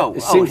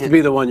 seems to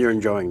be the one you're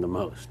enjoying the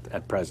most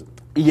at present.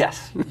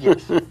 Yes.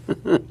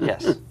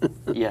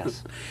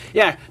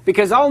 Yeah,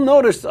 because I'll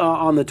notice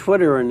on the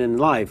Twitter and in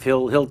life,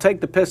 he'll take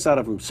the piss out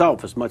of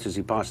himself as much as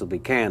he possibly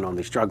can on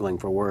the struggling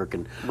for work,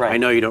 and Right. I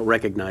know you don't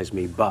recognize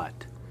me, but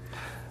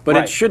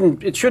Right. it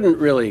shouldn't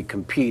really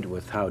compete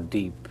with how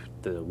deep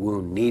the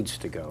wound needs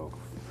to go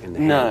in the,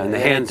 in the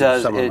hands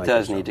of someone like it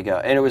does yourself. need to go,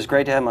 and it was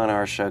great to have him on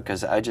our show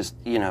because I just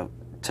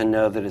to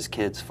know that his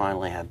kids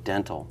finally have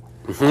dental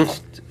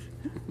just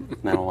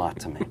meant a lot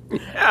to me.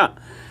 Yeah.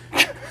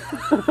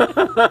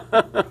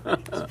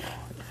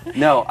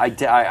 No, I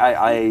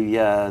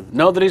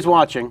Know that he's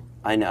watching.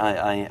 I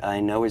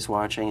know he's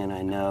watching, and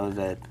I know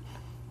that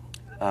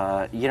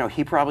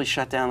he probably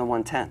shut down the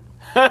 110.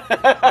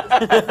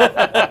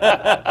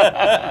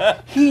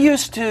 He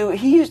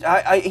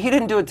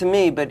didn't do it to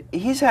me, but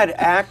he's had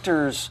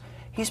actors.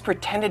 He's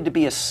pretended to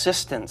be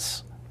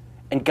assistants,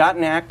 and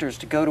gotten actors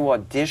to go to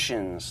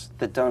auditions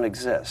that don't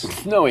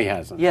exist. No, he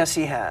hasn't. Yes,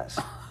 he has.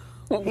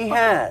 He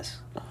has.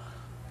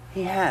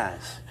 He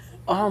has.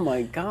 Oh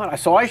my God!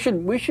 So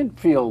we should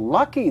feel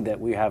lucky that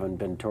we haven't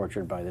been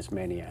tortured by this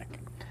maniac,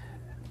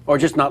 or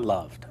just not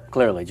loved.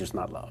 Clearly, just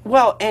not loved.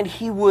 Well, and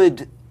he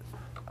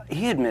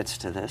admits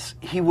to this.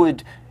 He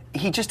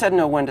just doesn't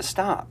know when to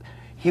stop.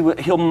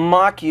 He'll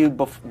mock you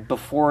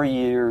before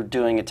you're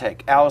doing a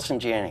take. Allison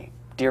Janney,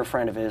 dear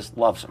friend of his,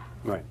 loves him.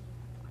 Right.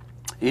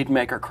 He'd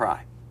make her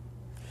cry,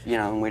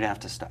 and we'd have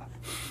to stop.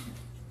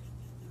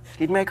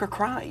 He'd make her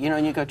cry,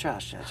 and you go,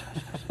 Josh,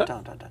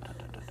 don't.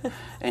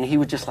 And he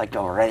would just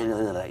go right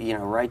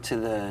to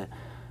the,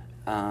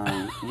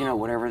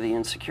 whatever the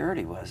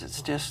insecurity was.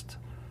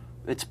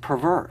 It's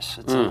perverse.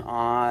 It's an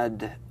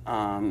odd,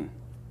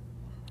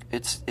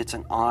 it's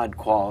an odd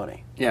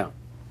quality. Yeah.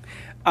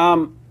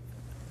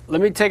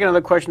 Let me take another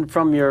question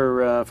from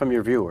your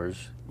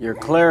viewers. Your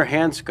Claire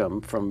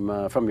Hanscom from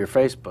your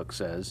Facebook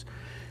says,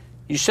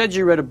 you said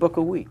you read a book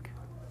a week.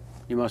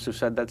 You must have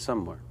said that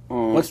somewhere.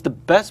 What's the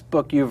best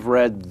book you've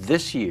read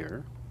this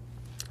year?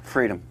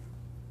 Freedom.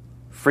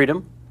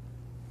 Freedom.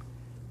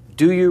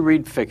 Do you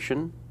read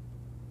fiction?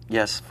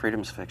 Yes,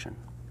 freedom's fiction.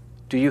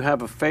 Do you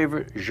have a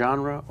favorite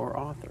genre or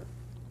author?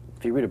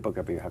 If you read a book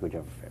every year, how could you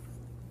have a favorite?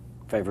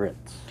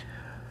 Favorites?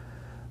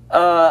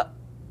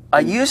 I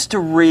used to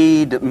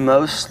read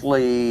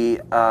mostly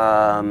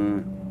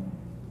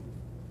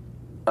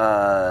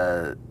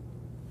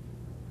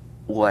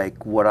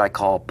like what I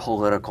call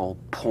political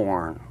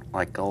porn,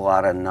 like a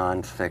lot of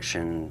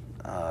nonfiction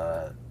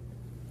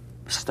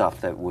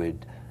stuff that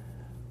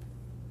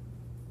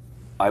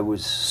I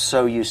was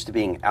so used to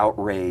being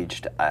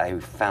outraged, I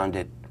found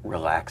it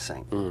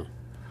relaxing.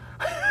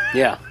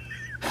 Yeah.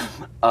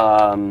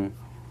 But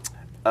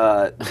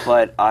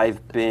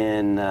I've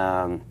been,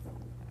 I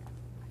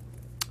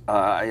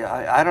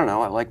don't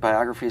know, I like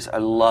biographies. I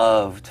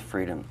loved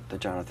Freedom, the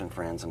Jonathan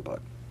Franzen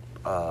book.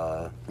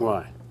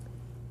 Why?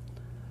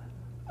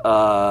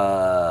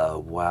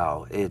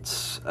 Wow.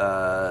 It's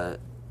a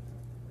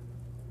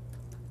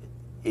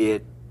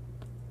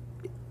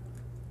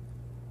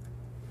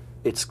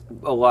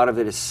lot of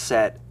it is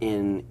set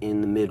in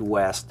the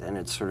Midwest, and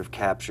it's sort of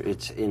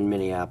it's in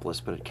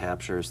Minneapolis, but it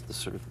captures the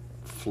sort of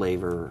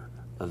flavor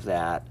of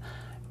that,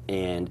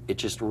 and it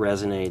just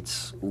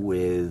resonates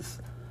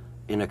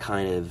in a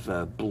kind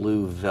of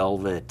blue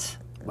velvet,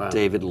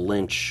 David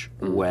Lynch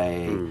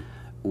way,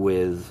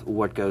 with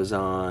what goes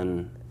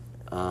on,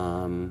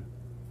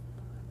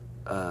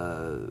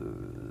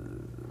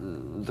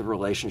 the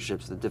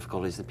relationships, the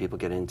difficulties that people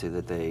get into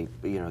that they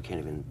can't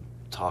even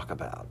talk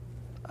about.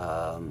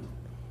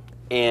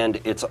 And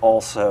it's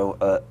also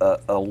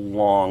a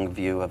long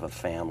view of a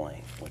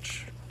family,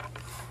 which,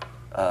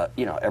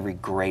 every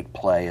great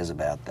play is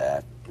about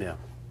that. Yeah.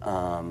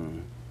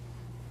 And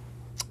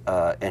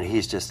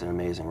he's just an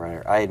amazing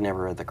writer. I had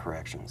never read The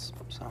Corrections,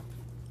 so.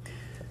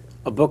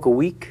 A book a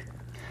week?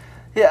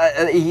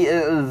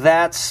 Yeah,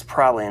 that's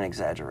probably an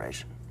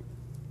exaggeration.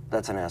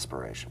 That's an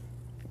aspiration.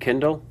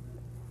 Kindle?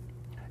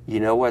 You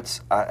know what's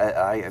the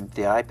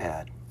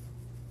iPad.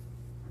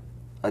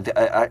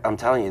 I'm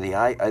telling you,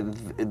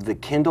 the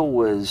Kindle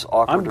was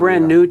awkward. I'm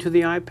brand new to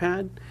the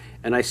iPad,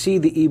 and I see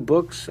the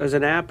e-books as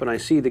an app, and I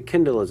see the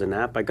Kindle as an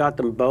app. I got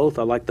them both.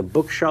 I like the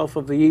bookshelf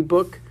of the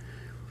e-book,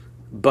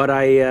 but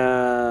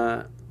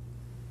I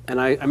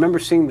remember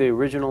seeing the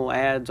original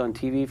ads on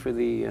TV for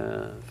the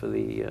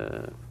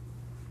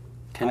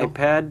Kindle?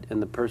 iPad,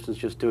 and the person's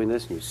just doing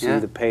this, and you see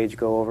the page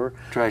go over.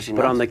 Drives you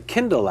But on nuts. the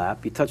Kindle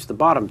app, you touch the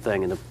bottom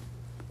thing, and the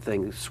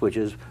thing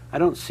switches. I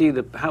don't see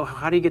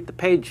how do you get the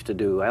page to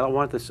do? I don't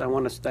want this.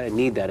 I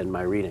need that in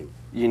my reading.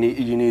 You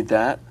need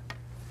that?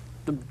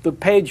 The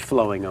page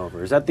flowing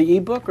over. Is that the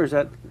ebook, or is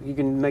that you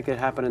can make it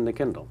happen in the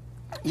Kindle?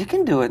 You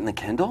can do it in the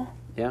Kindle.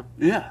 Yeah.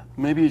 Yeah.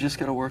 Maybe you just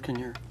got to work in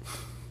your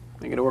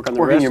You got to work on the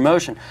working wrist. your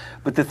motion.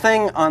 But the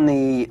thing on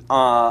the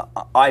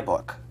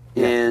iBook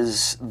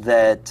is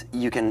that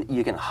you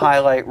can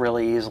highlight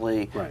really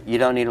easily. Right. You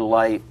don't need a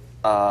light.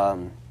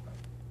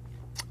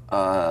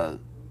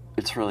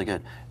 It's really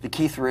good. The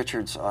Keith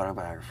Richards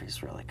autobiography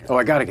is really good. Oh,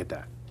 I got to get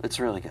that. It's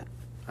really good.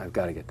 I've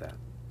got to get that.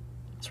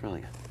 It's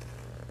really good.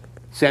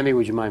 Sammy,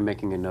 would you mind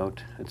making a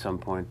note at some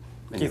point?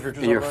 Keith Richards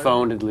in your autobiography?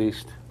 phone, at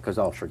least, because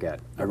I'll forget.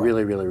 I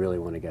really, really, really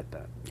want to get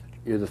that.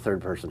 You're the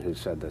third person who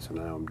said this, and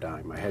now I'm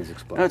dying. My head's No,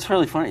 exploding. it's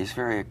really funny. He's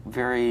very,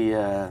 very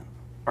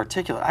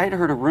articulate. I had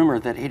heard a rumor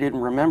that he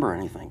didn't remember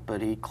anything,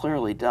 but he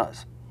clearly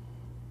does.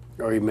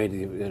 Or you made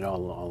it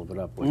all of it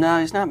up. No,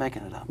 he's not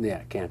making it up. Yeah,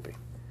 it can't be.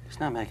 He's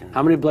not making it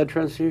How up. many blood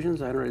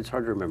transfusions? I don't. It's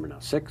hard to remember now.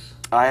 6?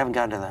 I haven't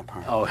gotten to that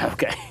part. Oh,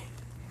 okay.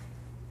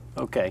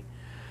 Okay.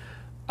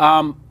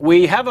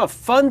 We have a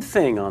fun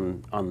thing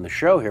on the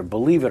show here,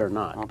 believe it or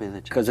not. I'll be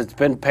the judge. Because it's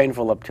been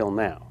painful up till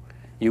now.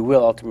 You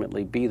will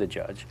ultimately be the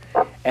judge.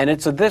 And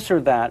it's a this or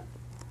that,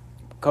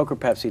 Coke or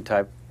Pepsi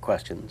type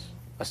questions.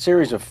 A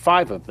series of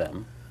 5 of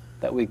them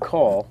that we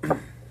call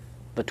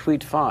the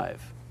Tweet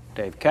 5.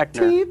 Dave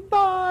Keckner.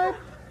 T5,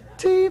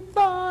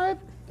 T5,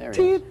 There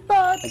he is.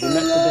 Have you met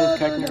with Dave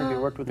Keckner? Have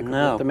you worked with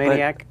No, the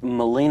Maniac? but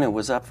Melina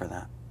was up for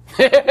that.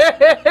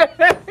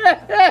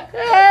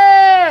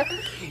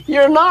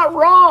 You're not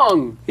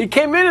wrong. He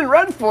came in and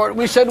read for it.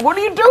 We said, "What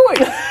are you doing?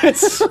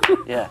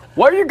 Yeah.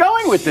 Where are you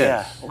going with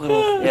this?" Yeah.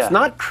 Yeah. It's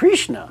not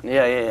Krishna.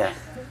 Yeah.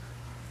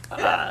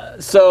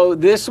 So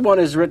this one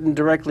is written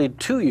directly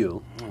to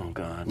you. Oh,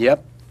 God.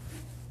 Yep.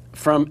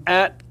 From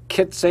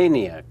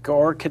 @Kitsania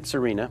or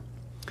Kitsarina.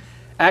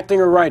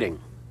 Acting or writing?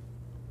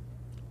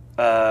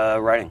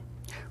 Writing.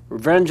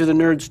 Revenge of the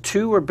Nerds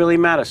 2 or Billy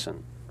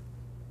Madison?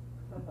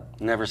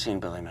 Never seen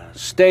Billy Madison.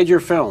 Stage or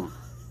film?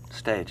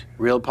 Stage.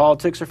 Real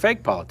politics or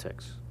fake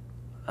politics?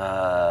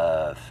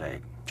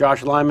 Fake.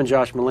 Josh Lyman,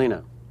 Josh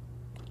Molina.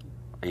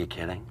 Are you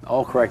kidding?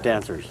 All correct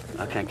answers.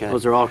 Okay, good.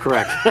 Those are all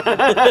correct.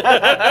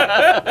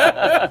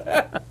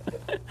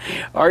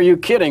 Are you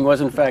kidding was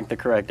in fact the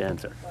correct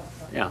answer.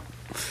 Yeah.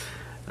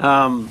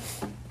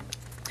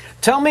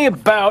 Tell me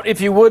about,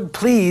 if you would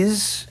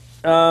please,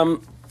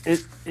 I'm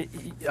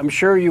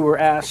sure you were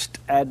asked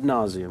ad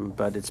nauseum,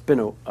 but it's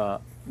been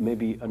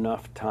maybe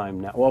enough time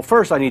now. Well,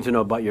 first I need to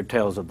know about your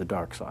Tales of the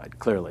Dark Side,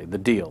 clearly. The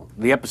Deal.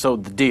 The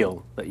episode The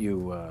Deal that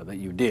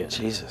you did.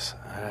 Jesus.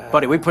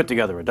 Buddy, we put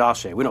together a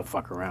dossier. We don't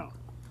fuck around.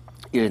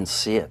 You didn't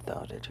see it,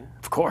 though, did you?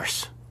 Of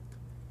course.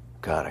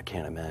 God, I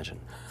can't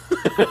imagine.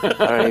 I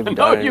don't even...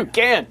 No, you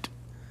can't.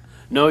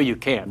 No, you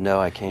can't.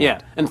 No, I can't.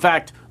 Yeah. In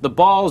fact, the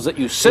balls that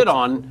you sit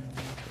on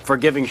for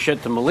giving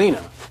shit to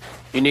Melina,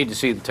 you need to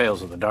see the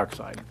Tales of the Dark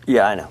Side.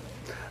 Yeah, I know.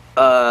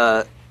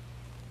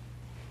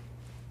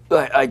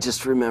 I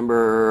just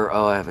remember,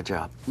 I have a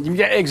job.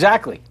 Yeah,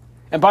 exactly.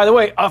 And by the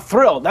way, a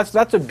thrill. That's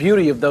the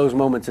beauty of those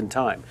moments in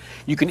time.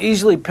 You can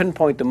easily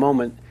pinpoint the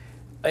moment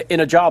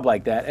in a job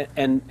like that,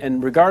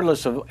 and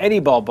regardless of any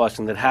ball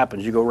busting that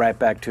happens, you go right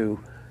back to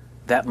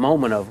that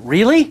moment of,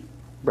 really?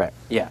 Right.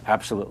 Yeah,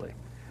 absolutely.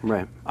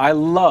 Right. I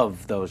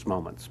love those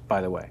moments,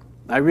 by the way.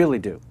 I really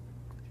do.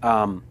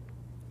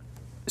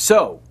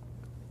 So,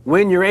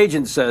 when your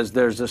agent says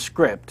there's a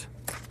script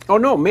Oh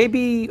no,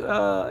 maybe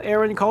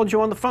Aaron called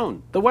you on the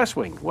phone. The West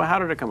Wing. Well, how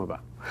did it come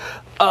about?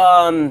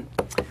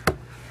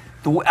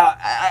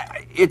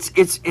 It's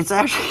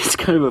actually it's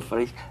kind of a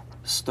funny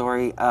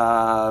story.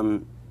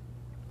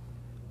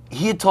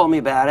 He had told me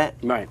about it.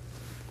 Right.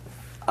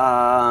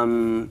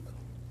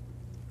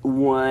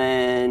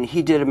 When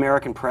he did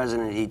American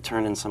President, he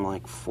turned in some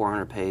like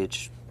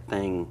 400-page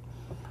thing,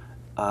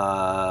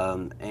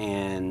 and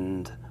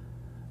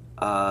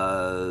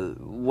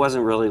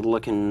wasn't really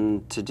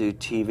looking to do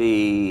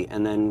TV.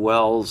 And then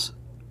Wells,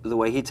 the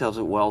way he tells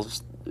it,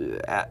 Wells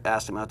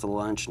asked him out to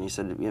lunch, and he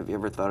said, "Have you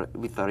ever thought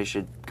we thought he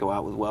should go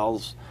out with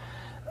Wells,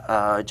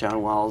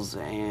 John Wells?"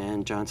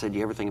 And John said, "Do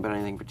you ever think about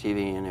anything for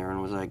TV?" And Aaron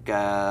was like,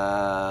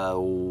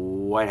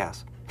 "White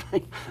House,"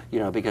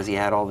 because he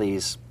had all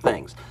these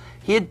things.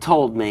 He had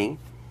told me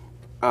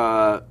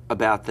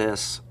about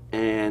this,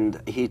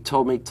 and he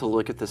told me to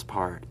look at this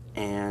part,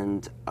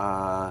 and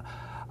I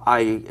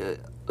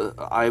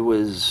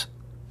was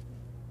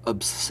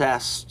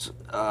obsessed.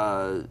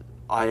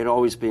 I had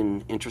always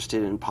been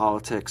interested in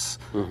politics.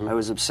 Mm-hmm. I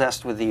was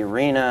obsessed with the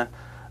arena.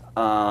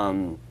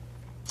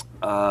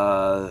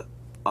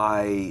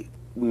 I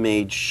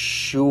made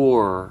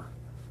sure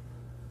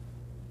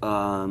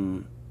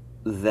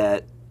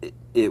that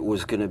it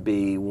was going to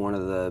be one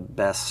of the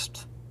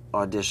best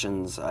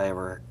auditions I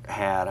ever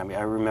had. I mean,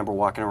 I remember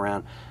walking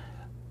around,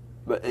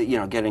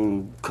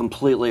 getting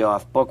completely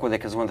off book with it,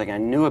 because one thing I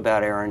knew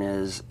about Aaron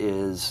is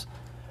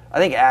I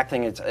think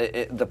acting,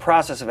 the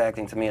process of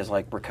acting to me is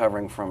like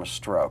recovering from a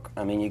stroke.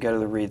 I mean, you go to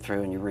the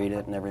read-through and you read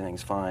it and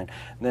everything's fine.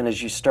 And then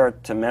as you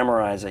start to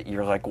memorize it,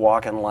 you're like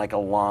walking like a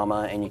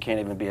llama and you can't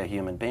even be a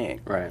human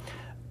being. Right.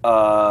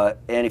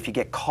 And if you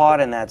get caught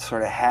in that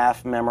sort of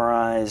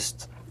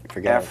half-memorized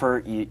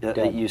effort,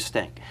 you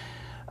stink.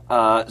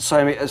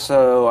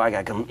 So I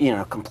got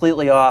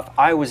completely off.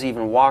 I was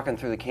even walking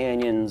through the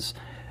canyons,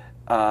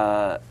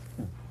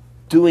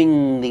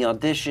 doing the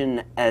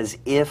audition as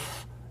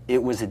if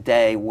it was a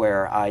day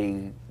where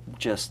I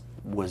just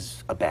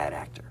was a bad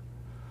actor,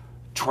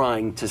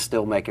 trying to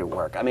still make it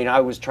work. I mean,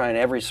 I was trying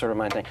every sort of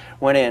my thing.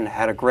 Went in,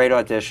 had a great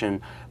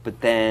audition, but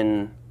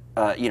then,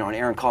 and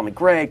Aaron called me,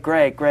 great,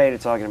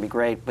 it's all going to be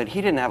great. But he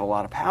didn't have a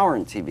lot of power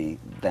in TV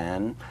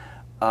then.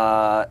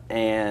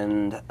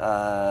 And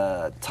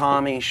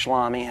Tommy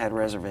Schlamme had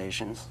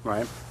reservations.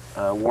 Right.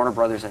 Warner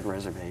Brothers had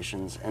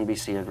reservations.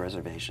 NBC had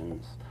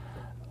reservations.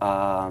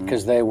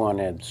 Because they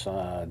wanted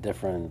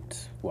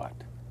different, what,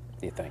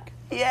 do you think?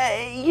 Yeah,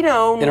 They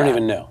don't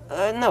even know.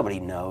 Nobody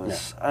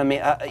knows. No. I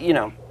mean,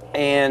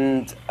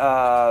 and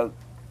I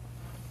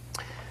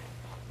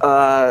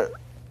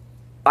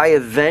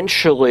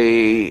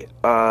eventually,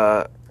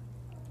 I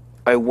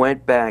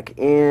went back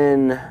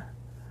in.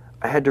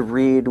 I had to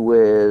read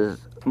with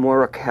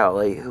Maura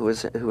Kelly, who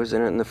was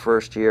in it in the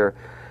first year,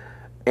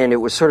 and it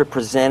was sort of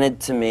presented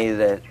to me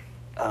that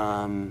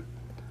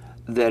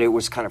that it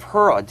was kind of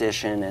her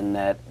audition, and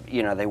that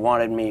they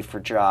wanted me for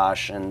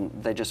Josh, and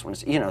they just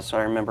wanted to, So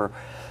I remember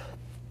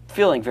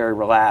feeling very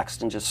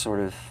relaxed and just sort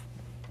of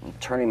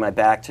turning my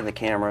back to the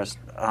cameras,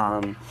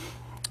 and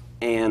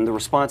the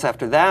response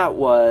after that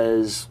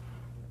was,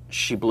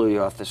 "She blew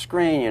you off the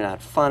screen. You're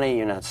not funny.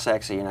 You're not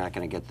sexy. You're not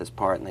going to get this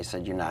part." And they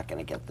said, "You're not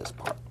going to get this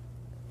part."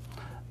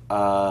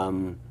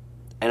 And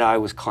I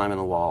was climbing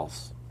the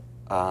walls.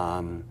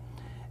 And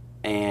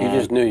You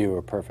just knew you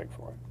were perfect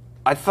for it.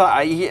 I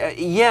thought,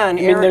 yeah. And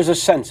I mean, there's a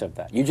sense of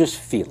that. You just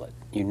feel it.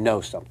 You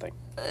know something.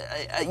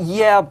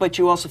 Yeah, but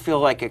you also feel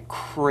like a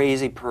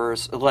crazy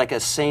person, like a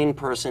sane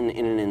person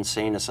in an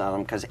insane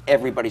asylum, because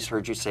everybody's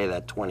heard you say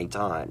that 20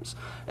 times.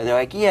 And they're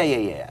like,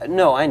 yeah.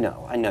 No, I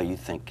know you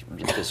think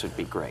this would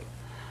be great.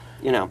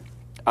 And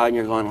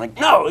you're going like,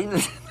 no,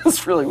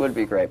 this really would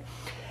be great.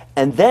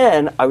 And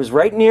then I was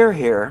right near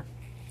here.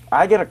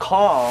 I get a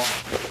call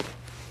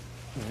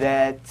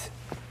that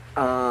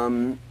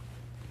I'm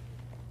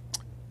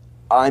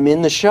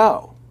in the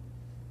show.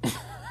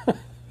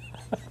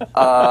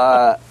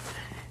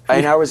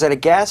 And I was at a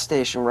gas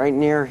station right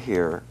near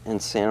here in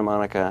Santa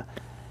Monica,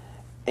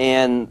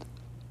 and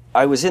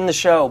I was in the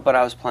show, but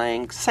I was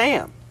playing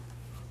Sam,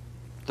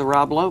 the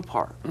Rob Lowe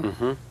part.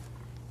 Mm-hmm.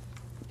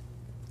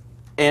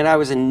 And I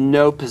was in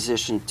no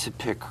position to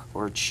pick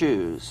or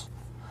choose,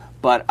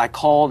 but I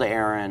called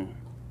Aaron,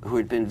 who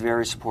had been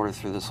very supportive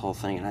through this whole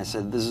thing, and I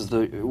said, "This is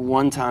the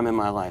one time in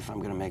my life I'm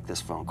going to make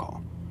this phone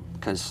call,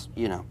 because,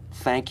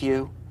 thank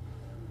you,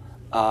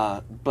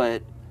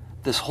 but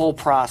this whole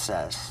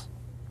process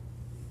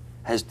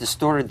has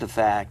distorted the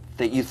fact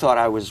that you thought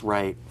I was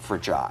right for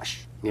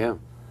Josh." Yeah.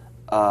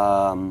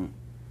 And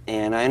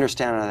I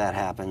understand how that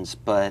happens,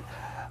 but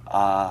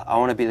I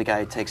want to be the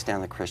guy who takes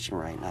down the Christian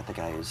right, not the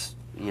guy who's,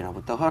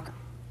 with the hooker.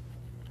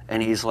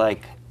 And he's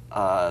like,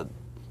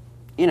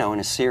 in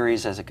a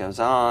series as it goes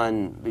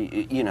on,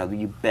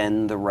 you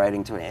bend the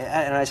writing to it.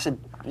 And I said,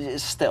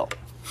 still.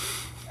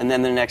 And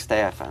then the next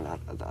day I found out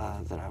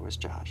that I was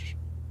Josh.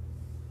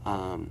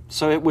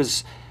 So it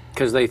was...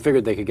 Because they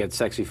figured they could get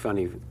sexy,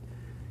 funny.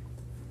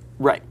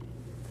 Right.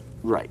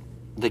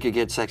 They could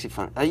get sexy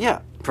fun.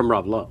 Yeah. From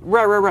Rob Lowe.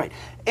 Right.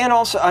 And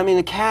also, I mean,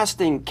 the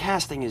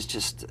casting is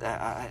just,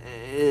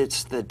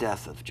 it's the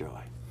death of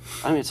joy.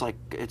 I mean, it's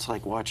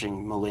like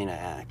watching Melina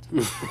act.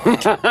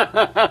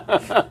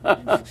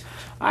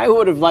 I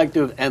would have liked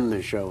to have ended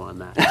the show on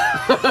that.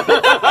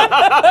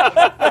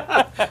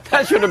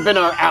 That should have been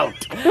our out.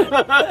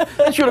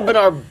 That should have been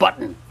our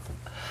button.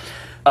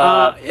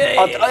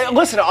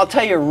 Listen, I'll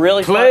tell you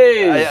really Please.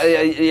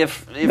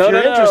 if you're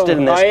interested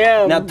in this. I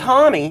am. Now,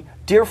 Tommy,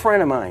 dear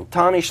friend of mine,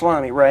 Tommy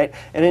Schlamme, right?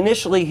 And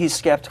initially he's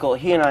skeptical.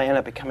 He and I end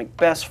up becoming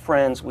best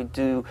friends. We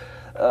do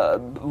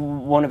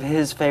one of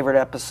his favorite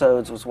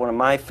episodes was one of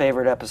my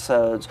favorite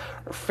episodes.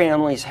 Our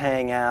families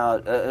hang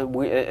out.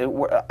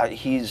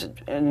 He's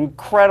an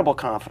incredible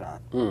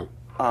confidant.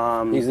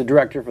 He's the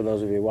director, for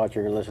those of you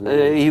watching or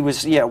listening. He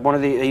was, one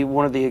of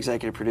the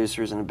executive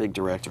producers and a big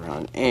director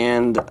on it.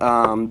 And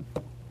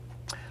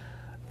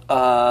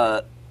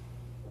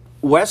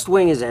West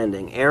Wing is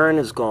ending. Aaron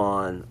is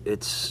gone.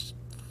 It's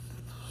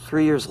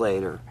 3 years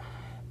later,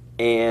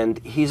 and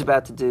he's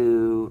about to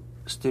do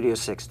Studio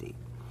 60.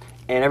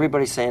 And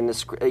everybody's saying the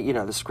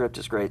script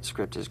is great. The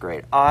script is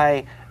great.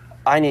 I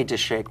need to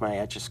shake my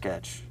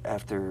Etch-a-Sketch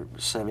after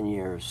 7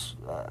 years.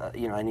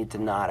 I need to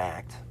not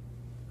act.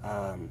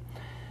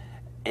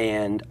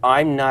 And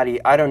I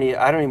don't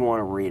even want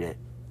to read it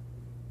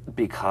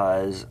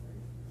because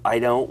I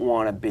don't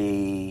want to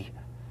be,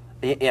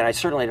 and I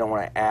certainly don't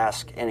want to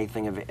ask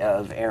anything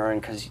of Aaron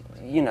because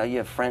you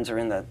have friends who are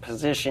in that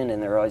position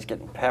and they're always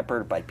getting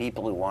peppered by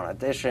people who want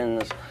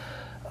auditions.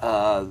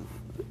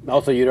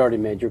 Also, you'd already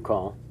made your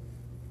call.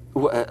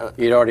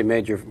 You'd already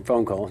made your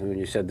phone call when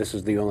you said this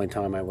is the only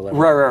time I will ever.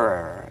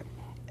 Right.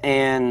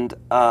 And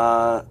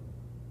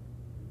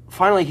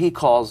finally, he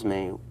calls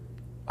me.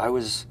 I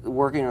was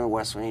working on the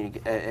West Wing.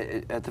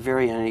 At the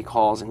very end, he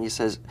calls and he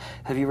says,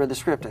 "Have you read the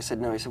script?" I said,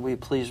 "No." He said, "Will you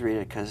please read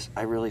it? Because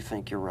I really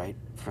think you're right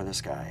for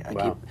this guy."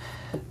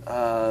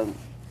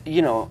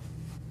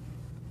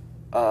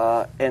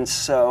 And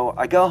so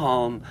I go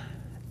home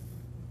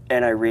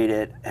and I read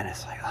it, and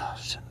it's like, oh,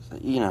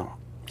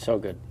 So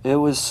good. It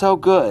was so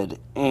good,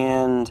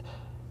 and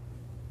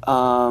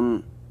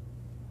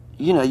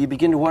you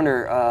begin to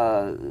wonder,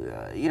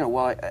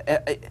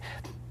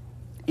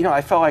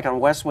 I felt like on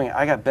West Wing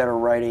I got better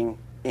writing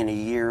in a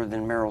year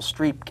than Meryl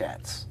Streep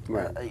gets.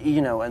 Right.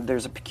 And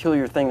there's a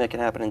peculiar thing that can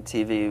happen in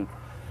TV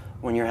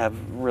when you have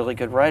really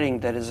good writing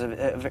that is,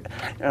 and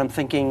I'm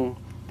thinking,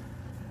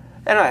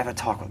 and I have a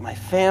talk with my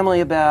family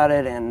about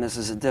it, and this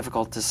is a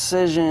difficult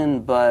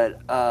decision,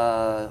 but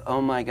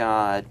oh my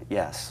God,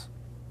 yes.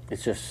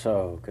 It's just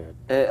so good.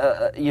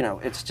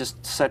 It's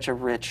just such a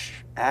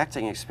rich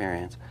acting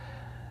experience.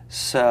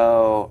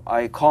 So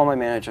I call my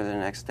manager the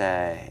next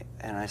day,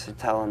 and I said,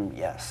 tell him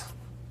yes.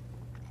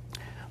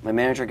 My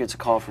manager gets a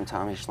call from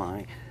Tommy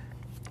Schlamme.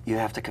 You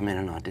have to come in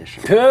and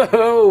audition.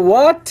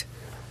 What?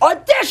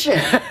 Audition!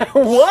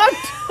 What?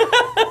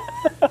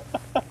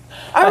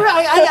 And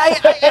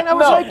I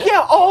was like,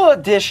 yeah, I'll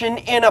audition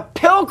in a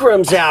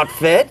pilgrim's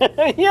outfit.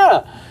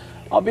 Yeah.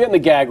 I'll be on the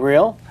gag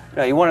reel.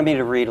 No, he wanted me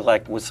to read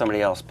like with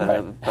somebody else, but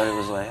it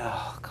was like,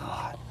 oh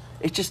God,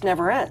 it just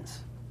never ends.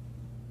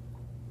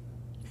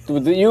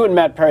 You and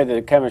Matt Perry,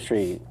 the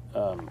chemistry.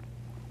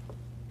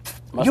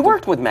 You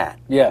worked with Matt.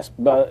 Yes,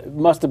 but it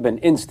must have been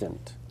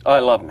instant. Oh, I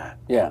love Matt.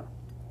 Yeah.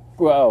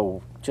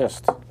 Well,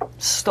 just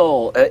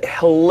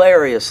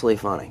hilariously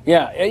funny.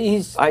 Yeah,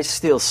 I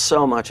steal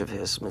so much of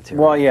his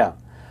material. Well, yeah.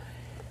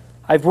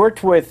 I've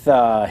worked with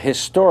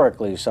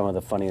historically some of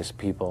the funniest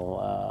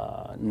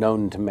people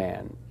known to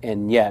man,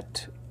 and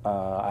yet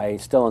I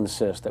still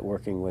insist that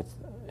working with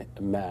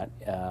Matt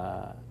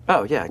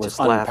was just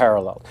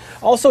unparalleled.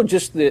 Also,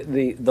 just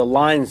the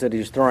lines that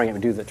he's throwing at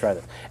me. Try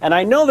this. And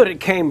I know that it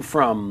came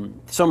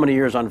from so many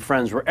years on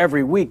Friends, where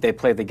every week they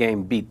play the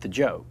game Beat the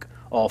Joke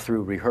all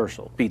through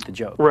rehearsal. Beat the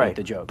joke. Right. Beat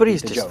the joke. But beat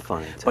he's the just joke.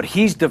 funny, too. But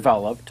he's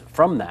developed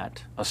from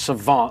that a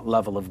savant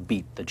level of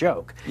beat the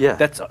joke. Yeah.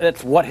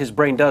 That's what his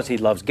brain does. He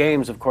loves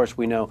games, of course,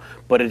 we know,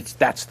 but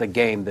that's the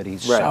game that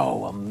he's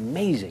so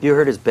amazing. You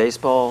heard his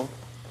baseball?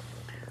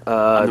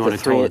 I'm the one who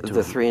told it to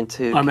him. 3 and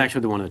 2. I'm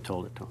actually the one that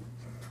told it to him.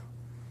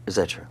 Is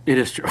that true? It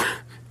is true.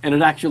 And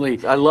it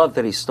actually... I love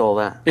that he stole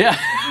that. Yeah.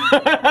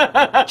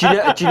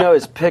 Do you know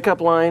his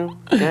pickup line,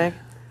 gang?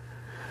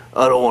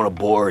 I don't want to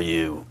bore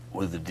you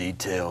with the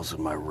details of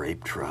my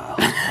rape trial,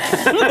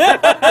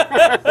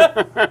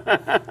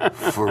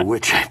 for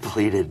which I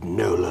pleaded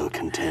nolo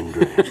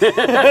contendere.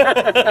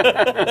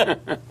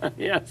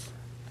 Yes.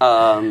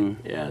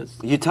 Yes.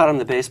 You taught him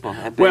the baseball.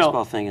 That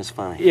baseball thing is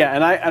funny. Yeah,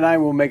 and I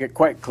will make it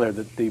quite clear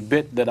that the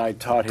bit that I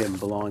taught him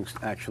belongs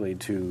actually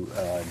to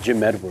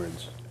Jim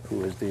Edwards,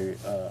 who is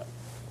the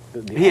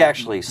he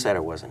actually said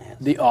it wasn't his.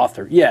 The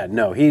author. Yeah,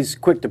 no, he's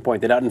quick to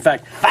point that out. In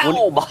fact,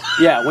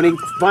 when he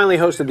finally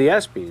hosted the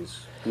ESPYs,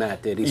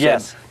 Matt did. He said,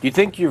 "Do you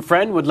think your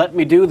friend would let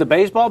me do the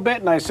baseball bit?"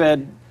 And I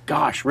said,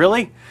 "Gosh,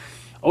 really?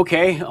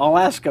 okay, I'll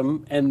ask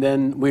him. And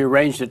then we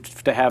arranged it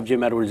to have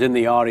Jim Edwards in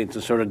the audience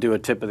and sort of do a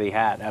tip of the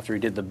hat after he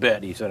did the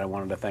bit. He said, "I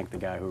wanted to thank the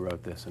guy who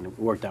wrote this," and it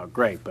worked out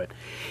great. But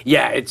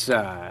yeah,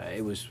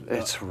 it was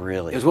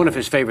really. It was one of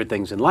his favorite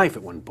things in life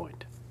at one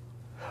point.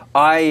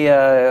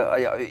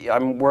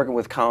 I'm working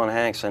with Colin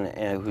Hanks,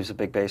 and who's a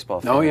big baseball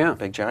fan. Oh, yeah.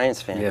 Big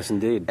Giants fan. Yes,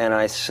 indeed. And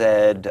I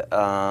said,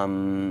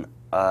 you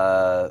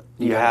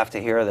have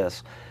to hear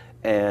this.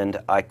 And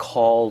I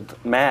called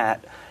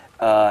Matt,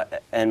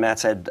 and Matt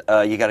said,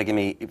 you got to give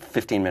me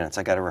 15 minutes.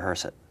 I got to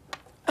rehearse it.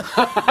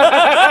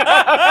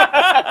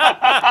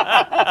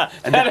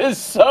 That is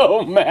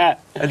so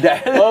Matt.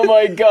 Oh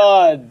my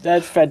God,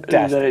 that's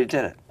fantastic. He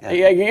did it.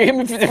 Yeah, give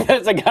me 15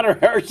 minutes. I got to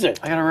rehearse it.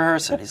 I got to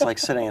rehearse it. He's like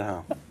sitting at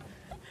home.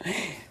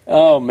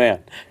 Oh man.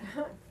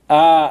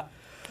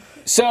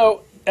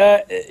 So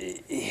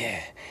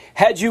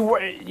had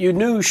you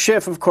knew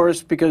Schiff, of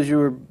course, because you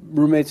were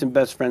roommates and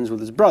best friends with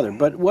his brother.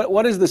 But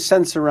what is the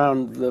sense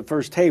around the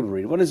first table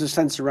read? What is the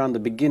sense around the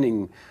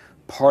beginning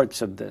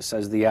parts of this,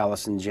 as the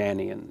Allison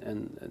Janney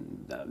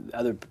and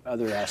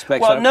other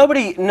aspects? Well,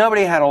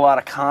 nobody had a lot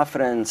of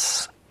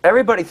confidence.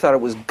 Everybody thought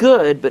it was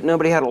good, but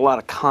nobody had a lot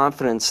of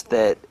confidence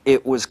that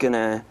it was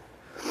gonna.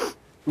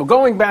 Well,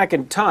 going back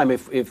in time,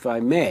 if I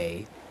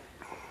may,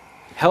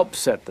 help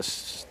set the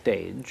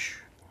stage.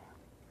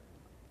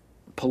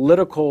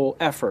 Political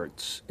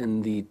efforts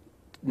in the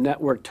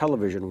network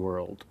television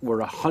world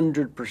were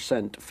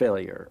 100%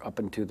 failure up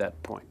until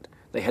that point.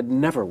 They had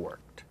never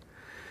worked.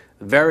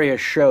 Various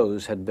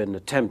shows had been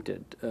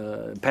attempted.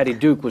 Patty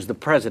Duke was the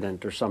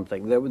president or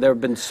something. There have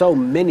been so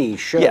many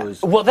shows.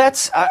 Yeah, well,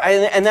 that's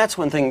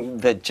one thing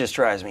that just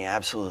drives me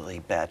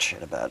absolutely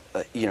batshit about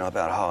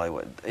about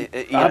Hollywood.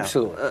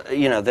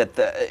 Absolutely.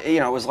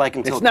 It was like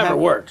until It's never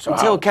worked. So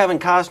until how? Kevin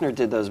Costner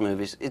did those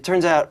movies. It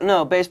turns out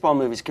no, baseball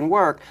movies can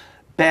work,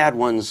 bad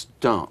ones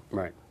don't.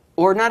 Right.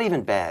 Or not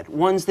even bad.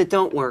 Ones that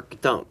don't work,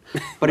 don't.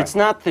 But it's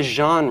not the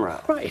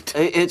genre. Right.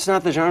 It's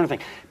not the genre thing.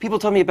 People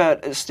tell me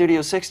about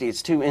Studio 60.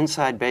 It's too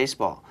inside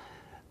baseball.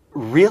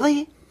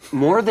 Really?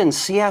 More than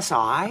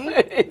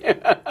CSI?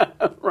 Yeah,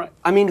 right.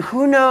 I mean,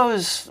 who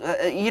knows,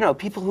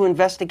 people who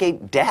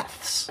investigate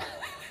deaths.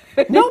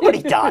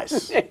 Nobody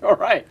does. All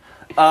right.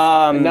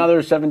 And now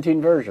there's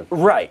 17 versions.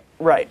 Right.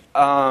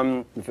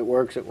 If it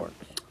works, it works.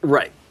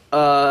 Right.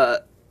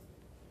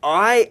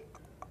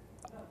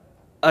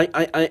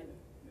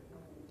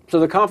 So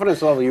the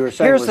confidence level you were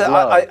saying was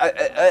low.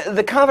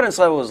 The confidence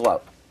level was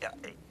low.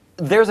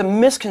 There's a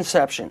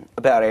misconception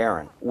about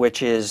Aaron,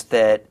 which is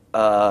that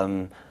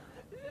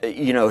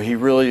he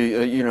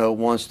really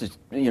wants to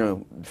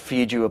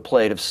feed you a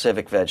plate of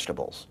civic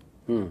vegetables.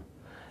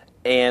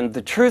 And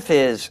the truth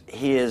is,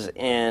 he is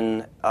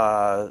in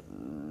a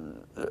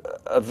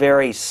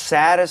very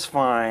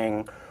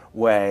satisfying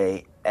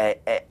way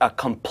a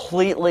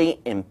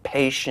completely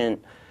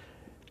impatient,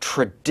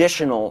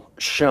 traditional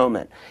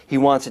showman. He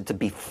wants it to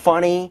be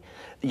funny.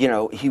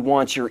 He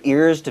wants your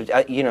ears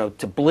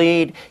to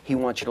bleed. He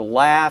wants you to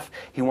laugh.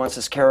 He wants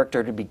his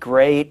character to be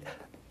great.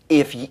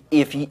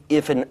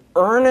 If an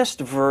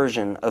earnest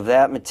version of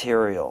that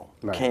material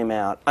came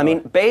out, I mean,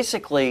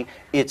 basically,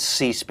 it's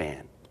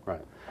C-SPAN.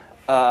 Right.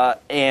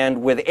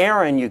 And with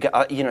Aaron, you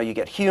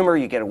get humor,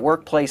 you get a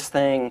workplace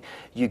thing,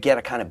 you get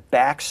a kind of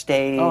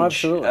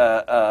backstage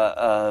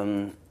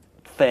thing.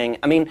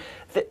 I mean,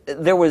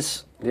 there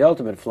was the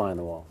ultimate fly on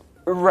the wall.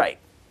 Right.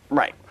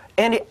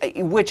 And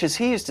which, as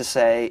he used to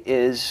say,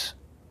 is,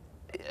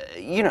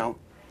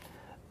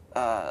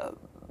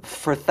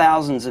 for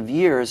thousands of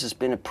years has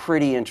been a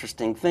pretty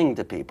interesting thing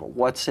to people.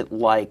 What's it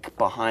like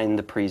behind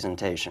the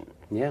presentation?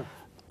 Yeah.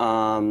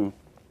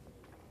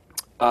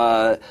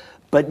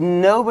 But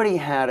nobody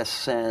had a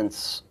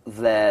sense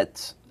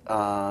that,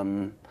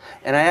 and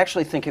I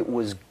actually think it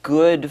was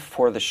good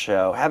for the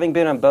show, having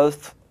been on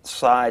both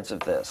sides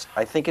of this.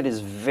 I think it is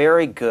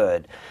very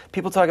good.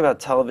 People talk about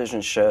television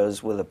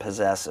shows with a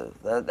possessive.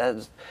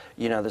 That's,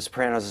 The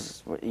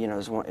Sopranos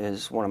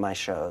is one of my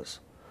shows.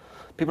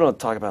 People don't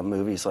talk about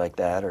movies like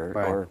that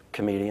or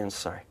comedians.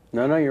 Sorry.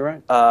 No, you're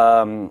right.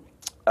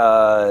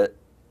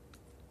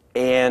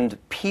 And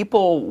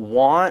people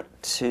want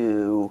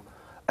to.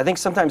 I think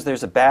sometimes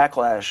there's a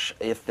backlash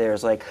if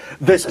there's like,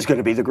 this is going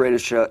to be the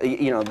greatest show.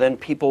 Then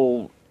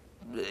people,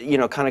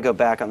 kind of go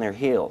back on their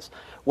heels.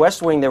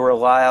 West Wing, they were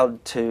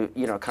allowed to,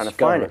 kind of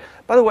find it.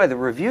 By the way, the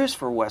reviews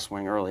for West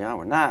Wing early on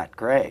were not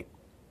great.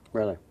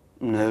 Really?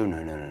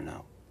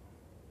 No.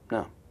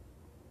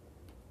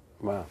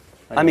 Wow.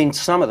 I mean,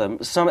 some of them.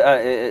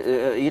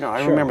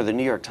 I remember the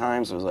New York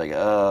Times was like,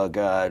 oh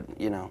God,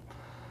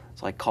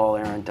 it's like, call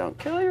Aaron, don't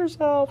kill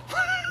yourself.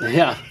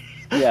 Yeah.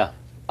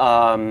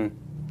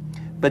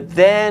 But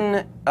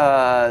then,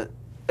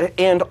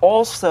 and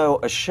also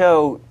a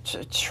show.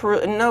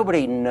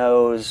 Nobody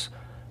knows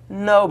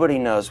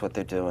what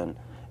they're doing,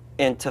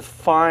 and to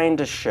find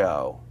a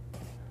show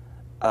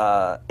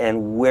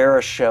and where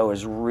a show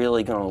is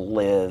really going to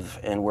live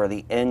and where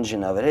the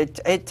engine of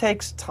it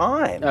takes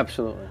time.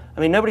 Absolutely. I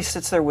mean, nobody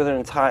sits there with an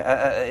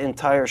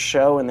entire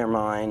show in their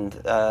mind.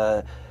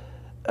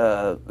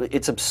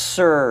 it's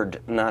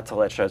absurd not to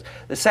let shows.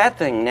 The sad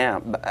thing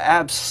now,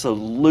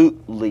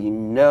 absolutely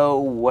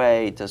no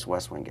way does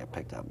West Wing get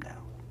picked up now.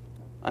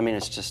 I mean,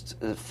 it's just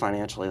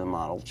financially the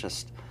model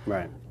just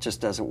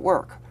doesn't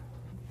work.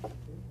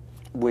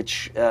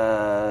 Which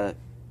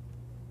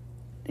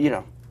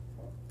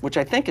which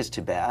I think is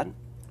too bad.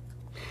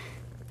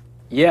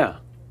 Yeah,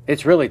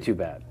 it's really too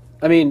bad.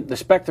 I mean, the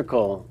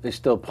spectacle is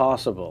still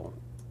possible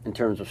in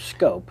terms of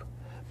scope.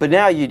 But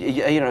now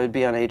it'd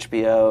be on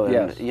HBO,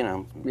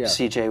 and Yes.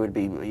 CJ would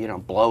be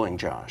blowing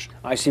Josh.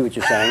 I see what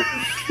you're saying.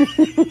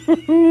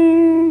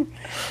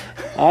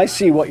 I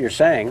see what you're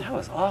saying. That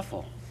was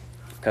awful.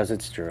 Because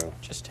it's true.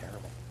 Just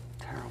terrible.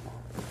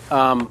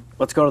 Terrible.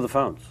 Let's go to the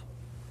phones.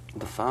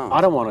 The phone.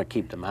 I don't want to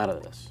keep them out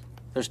of this.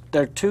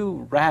 They're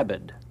too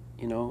rabid.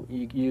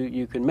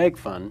 You can make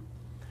fun.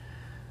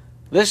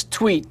 This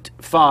tweet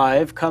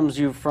 5 comes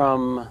you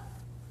from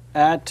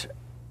at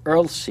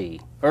Earlsey.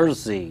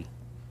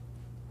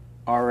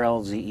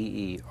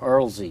 R-L-Z-E-E.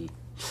 Earlsey.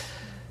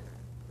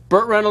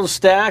 Burt Reynolds'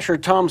 stash or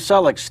Tom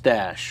Selleck's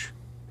stash?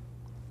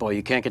 Boy,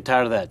 you can't get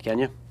tired of that, can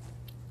you?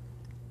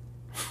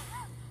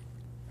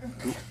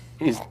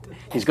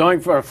 He's going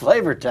for a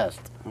flavor test.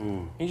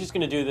 He's just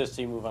going to do this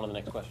so you move on to the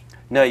next question.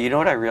 No, you know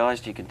what I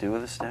realized you could do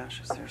with a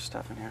stash? Is there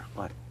stuff in here?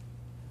 Like,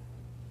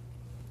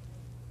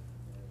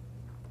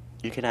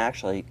 you can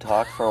actually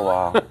talk for a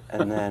while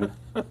and then...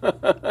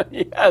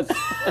 Yes.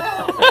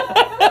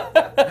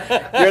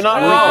 You're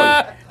not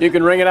wrong. You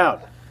can ring it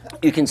out.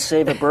 You can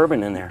save a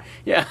bourbon in there.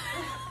 Yeah.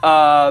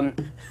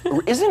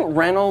 Isn't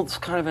Reynolds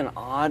kind of an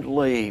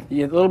oddly...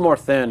 A little more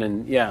thin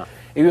and, yeah.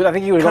 I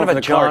think he was kind going of for a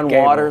the Clark John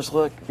Gable. Waters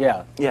look?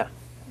 Yeah. Yeah.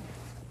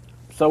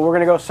 So we're going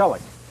to go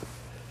Selleck.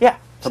 Yeah.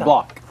 The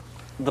block.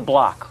 The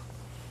block.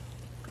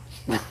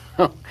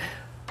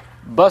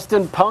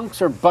 Bustin'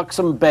 punks or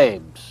buxom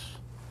babes?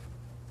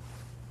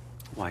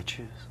 Why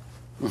choose?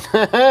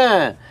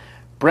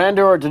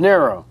 Brando or De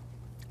Niro?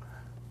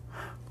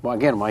 Well,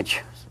 again, why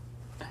choose?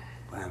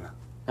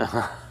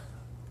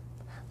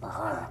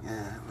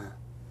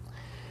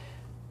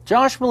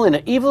 Josh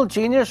Molina, evil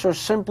genius or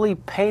simply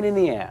pain in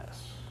the ass?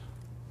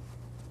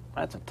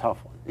 That's a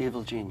tough one.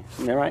 Evil genius.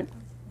 Isn't that right?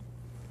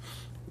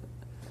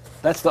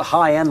 That's the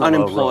high and the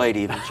Unemployed low road.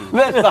 evil genius.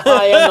 That's the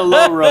high and the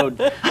low road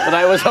that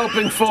I was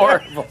hoping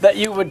for that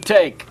you would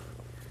take.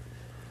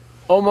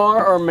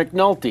 Omar or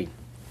McNulty?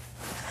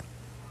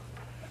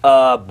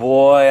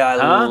 Boy,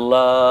 I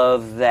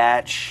love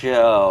that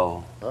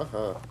show.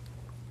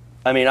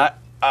 I mean,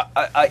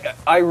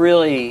 I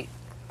really...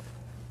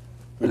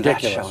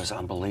 Ridiculous. That show is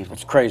unbelievable.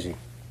 It's crazy.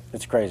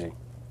 It's crazy.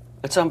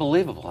 It's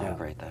unbelievable how Yeah.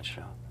 great that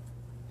show.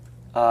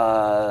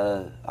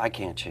 I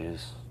can't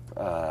choose.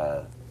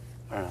 I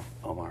don't know,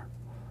 Omar.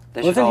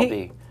 They should Wasn't all he-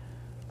 be.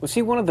 Was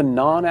he one of the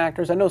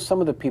non-actors? I know some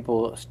of the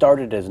people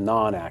started as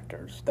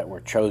non-actors that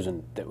were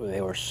chosen. That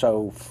they were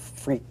so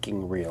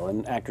freaking real,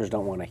 and actors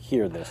don't want to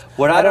hear this.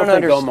 What I don't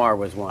think underst- Omar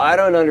was one. I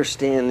don't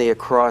understand the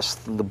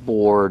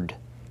across-the-board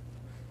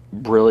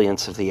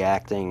brilliance of the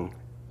acting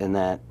in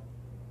that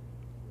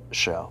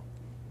show.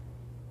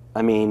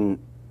 I mean,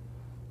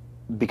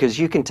 because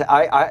you can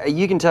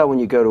you can tell when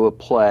you go to a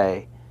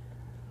play.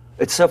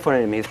 It's so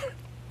funny to me.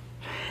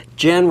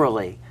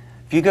 Generally,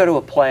 if you go to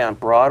a play on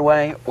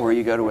Broadway or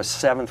you go to a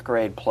 7th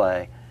grade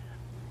play,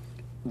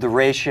 the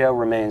ratio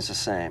remains the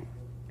same.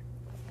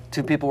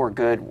 2 people were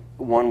good,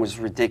 1 was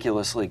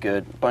ridiculously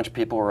good, a bunch of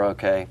people were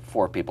okay,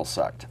 4 people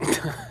sucked.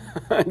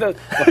 the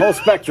whole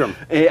spectrum.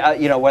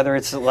 Whether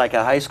it's like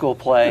a high school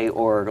play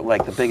or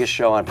like the biggest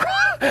show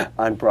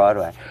on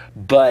Broadway.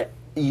 But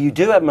you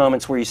do have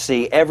moments where you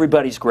see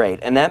everybody's great,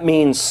 and that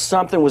means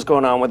something was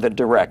going on with the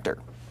director.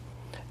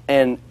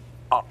 And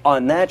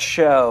on that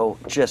show,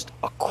 just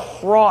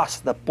across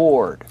the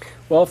board.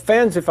 Well,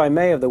 fans, if I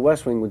may, of The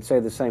West Wing would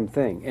say the same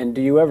thing. And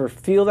do you ever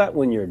feel that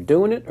when you're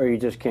doing it, or you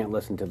just can't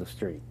listen to the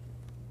street?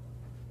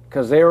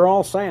 Because they were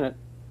all saying it.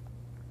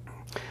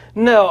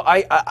 No,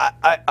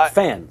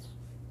 Fans.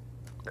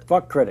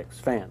 Fuck critics.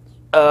 Fans.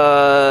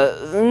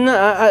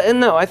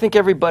 No, I think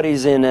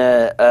everybody's in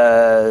a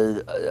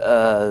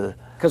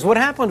Because what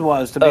happened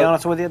was, to be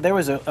honest with you, there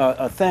was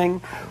a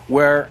thing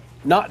where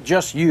not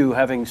just you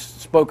having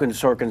spoken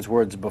Sorkin's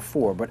words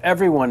before, but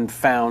everyone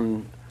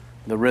found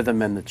the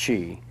rhythm and the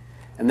chi.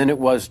 And then it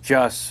was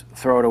just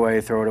throw it away,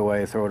 throw it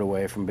away, throw it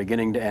away, from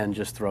beginning to end,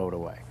 just throw it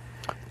away.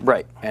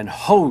 right. And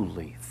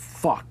holy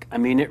fuck, I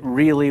mean, it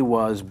really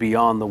was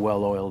beyond the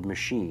well-oiled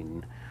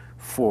machine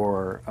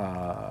for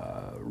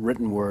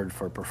written word,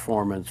 for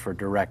performance, for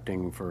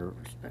directing, for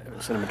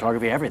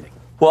cinematography, everything.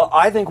 Well,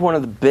 I think one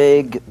of the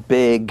big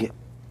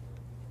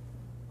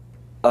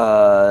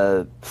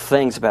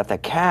things about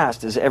that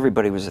cast is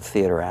everybody was a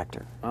theater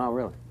actor. Oh,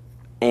 really?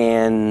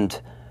 And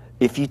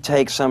if you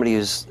take somebody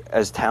who's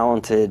as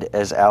talented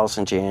as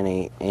Allison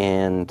Janney,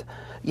 and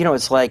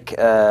it's like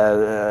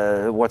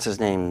what's his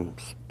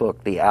name's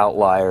book, The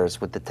Outliers,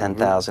 with the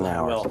 10,000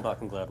 hours. Well,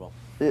 fucking Gladwell.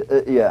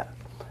 Yeah.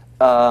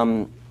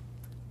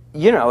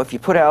 you know, if you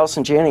put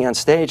Allison Janney on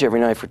stage every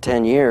night for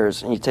 10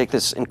 years, and you take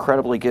this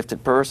incredibly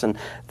gifted person,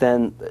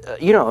 then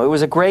you know, it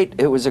was a great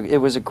you know, it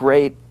was a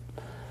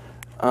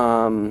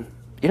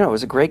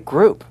great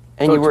group.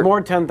 And So you it's were more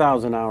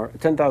 10,000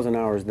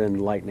 hours than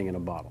lightning in a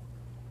bottle.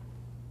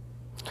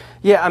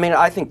 Yeah, I mean,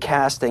 I think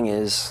casting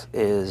is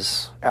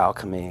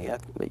alchemy,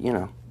 you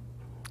know.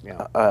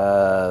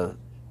 Yeah.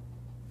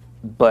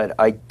 But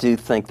I do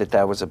think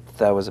that was a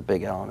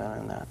big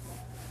element in that.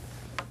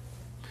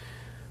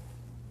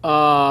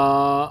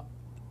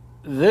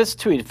 This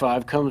tweet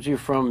 5 comes to you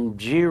from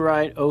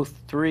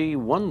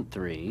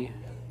gwright0313.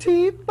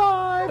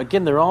 T5.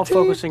 Again, they're all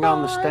focusing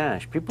on the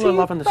stash. People are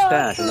loving the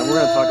stash, and then we're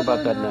going to talk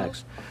about that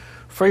next.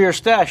 For your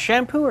stash,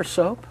 shampoo or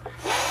soap?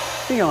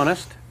 Be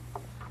honest.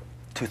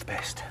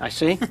 Toothpaste. I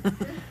see.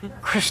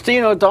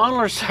 Christine O'Donnell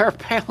or Sarah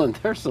Palin?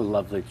 There's a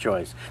lovely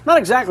choice. Not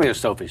exactly a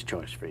Sophie's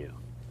choice for you.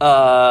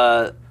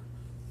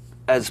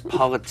 As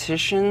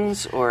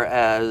politicians or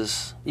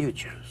as You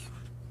choose.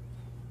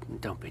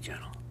 Don't be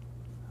gentle.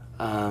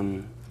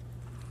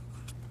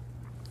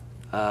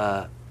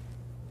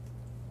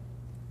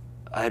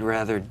 I'd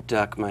rather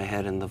duck my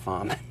head in the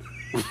vomit.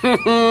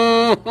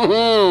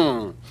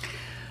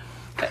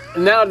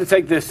 Now to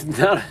take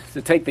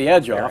the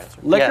edge off.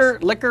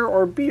 Liquor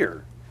or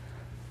beer?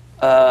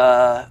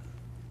 They're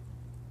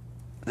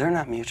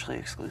not mutually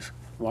exclusive.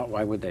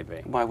 Why would they be?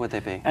 Why would they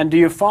be? And do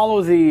you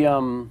follow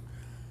the?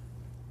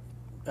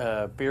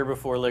 Beer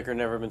before liquor,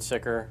 never been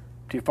sicker.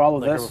 Do you follow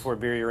Liquor this? before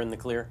beer, you're in the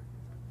clear.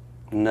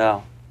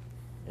 No.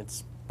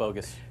 It's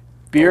bogus.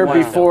 Beer Wow.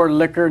 before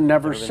liquor,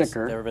 never Never been-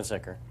 sicker. Never been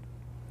sicker.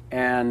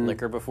 And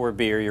Liquor before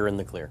beer, you're in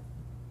the clear.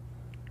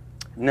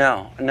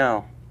 No.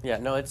 Yeah,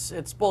 no, it's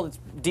bold. It's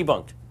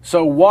debunked.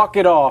 so walk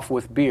it off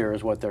with beer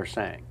is what they're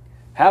saying.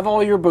 Have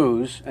all your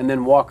booze and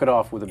then walk it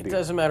off with a It beer.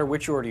 doesn't matter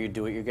which order you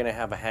do it, you're going to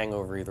have a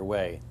hangover either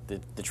way.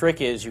 The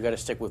trick is you got to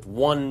stick with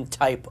one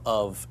type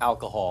of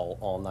alcohol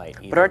all night.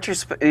 But aren't you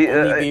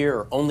only beer,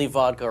 or only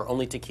vodka, or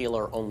only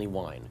tequila, or only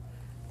wine.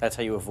 That's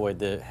how you avoid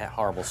the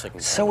horrible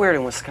sickness. so weird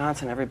in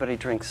Wisconsin, everybody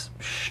drinks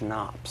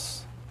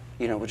schnapps,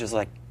 you know, which is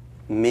like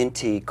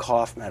minty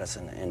cough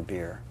medicine in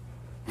beer.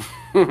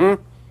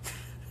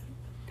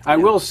 I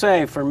will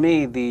say, for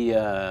me,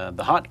 the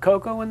hot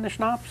cocoa in the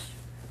schnapps,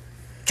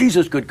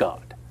 Jesus, good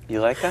God. You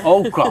like that?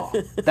 Oh, God.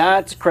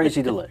 That's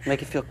crazy delicious.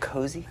 Make you feel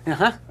cozy?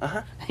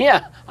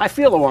 Yeah, I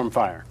feel a warm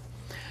fire.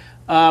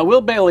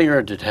 Will Bailey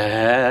or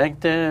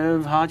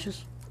Detective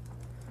Hodges?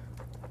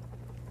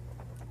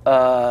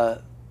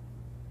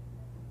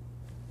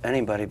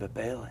 Anybody but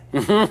Bailey.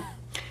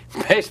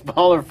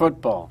 Baseball or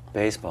football?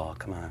 Baseball,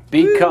 come on.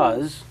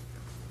 Because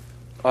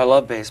I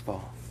love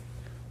baseball.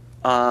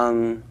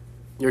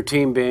 your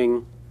team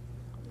being...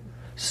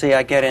 See,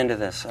 I get into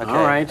this. Okay.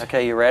 All right.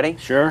 Okay, you ready?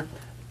 Sure.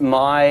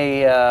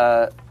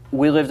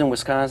 We lived in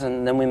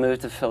Wisconsin, then we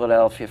moved to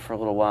Philadelphia for a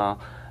little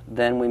while,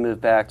 then we moved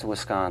back to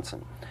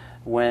Wisconsin.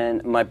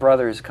 When my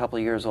brother is a couple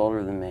of years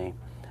older than me,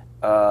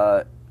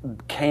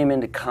 came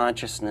into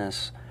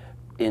consciousness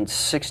in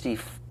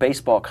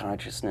baseball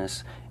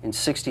consciousness in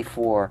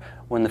 '64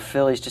 when the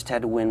Phillies just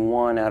had to win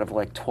one out of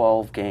like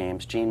 12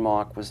 games. Gene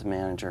Mauch was the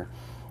manager,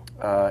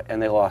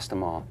 and they lost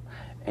them all.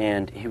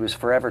 And he was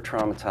forever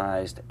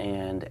traumatized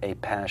and a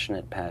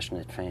passionate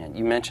fan.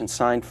 You mentioned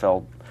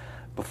Seinfeld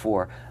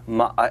before.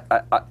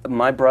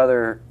 My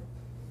brother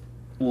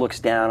looks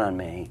down on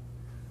me.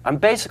 I'm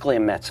basically a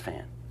Mets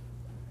fan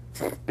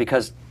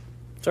because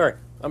Sorry,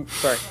 I'm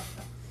sorry.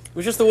 It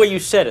was just the way you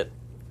said it.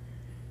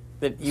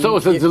 That you, So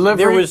it's a delivery?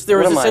 There was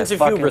what am a I, sense of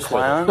fucking hubris with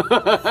clown?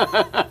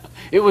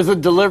 It was the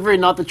delivery,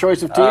 not the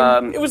choice of team?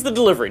 it. It was the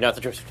delivery, not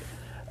the choice of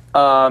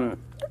team.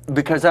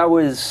 Because I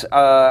was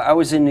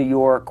in New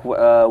York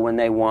when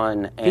they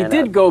won. He And,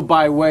 did go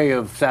by way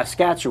of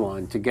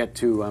Saskatchewan to get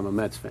to I'm a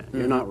Mets fan.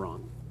 You're not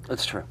wrong.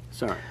 That's true.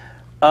 Sorry.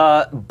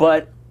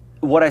 But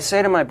what I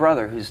say to my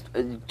brother, who's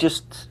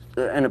just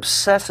an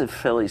obsessive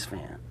Phillies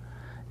fan,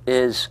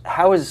 is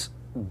how is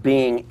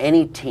being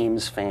any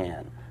team's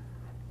fan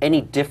any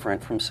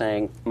different from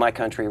saying my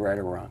country, right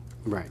or wrong?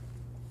 Right.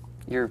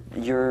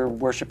 You're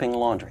worshiping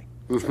laundry.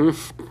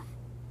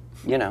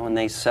 You know, and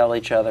they sell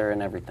each other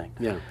and everything.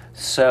 Yeah.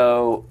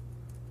 So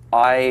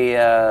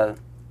I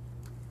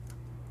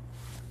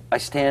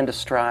stand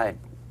astride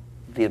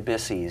the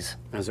Abyssies,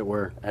 As it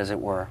were.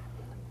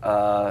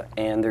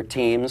 and their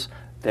teams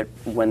that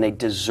when they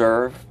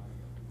deserve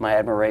my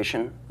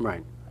admiration,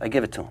 Right. I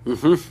give it to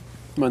them.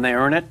 When they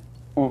earn it?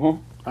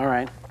 All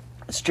right.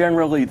 It's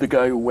generally the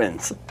guy who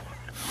wins.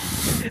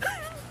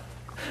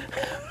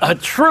 A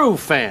true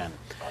fan.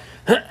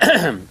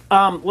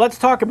 Let's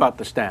talk about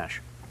the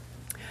stash.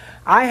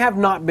 I have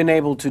not been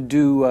able to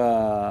do,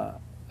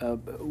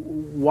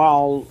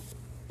 while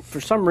for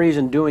some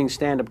reason doing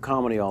stand-up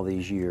comedy all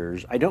these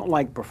years, I don't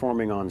like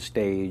performing on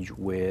stage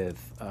with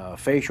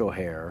facial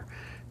hair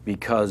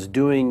because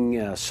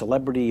doing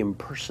celebrity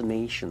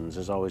impersonations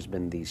has always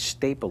been the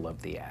staple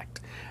of the act.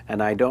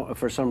 And I don't,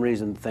 for some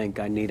reason, think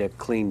I need a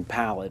clean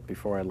palette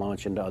before I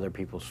launch into other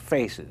people's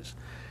faces.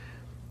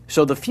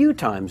 So the few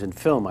times in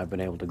film I've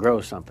been able to grow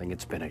something,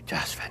 it's been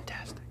just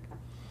fantastic.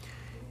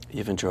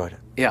 You've enjoyed it.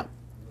 Yeah.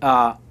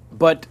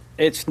 But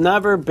it's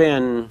never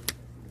been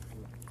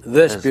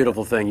this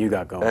beautiful thing you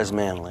got going As on.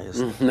 manly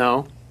as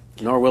No,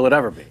 nor will it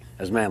ever be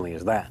as manly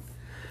as that.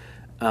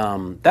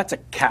 That's a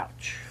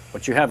couch.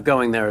 What you have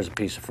going there is a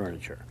piece of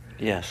furniture.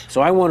 Yes.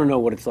 So I want to know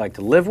what it's like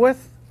to live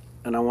with,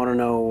 and I want to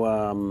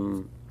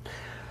know...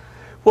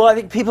 Well, I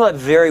think people have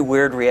very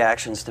weird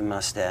reactions to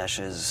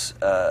mustaches.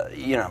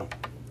 You know,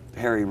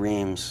 Harry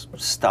Reams,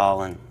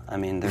 Stalin. I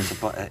mean, there's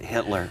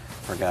Hitler,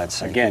 for God's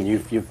sake. Again,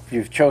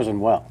 you've chosen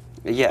well.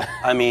 Yeah,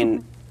 I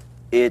mean,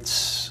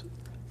 it's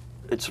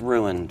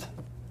ruined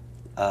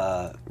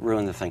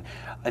the thing.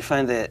 I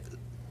find that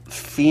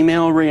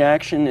female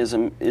reaction is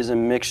a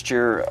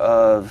mixture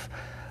of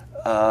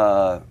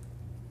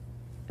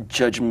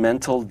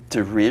judgmental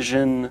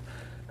derision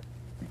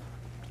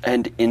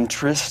and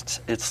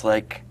interest. It's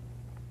like,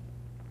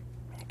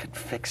 you could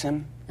fix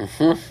him.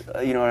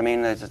 Mm-hmm. You know what I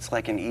mean? It's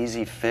like an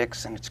easy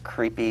fix, and it's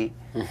creepy.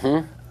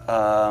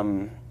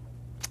 Mm-hmm.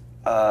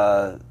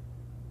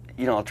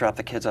 You know, I'll drop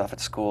the kids off at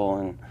school,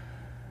 and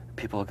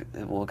people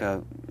will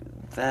go,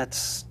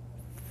 "That's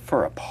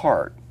for a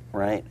part,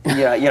 right?"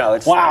 Yeah, you know,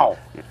 it's Wow.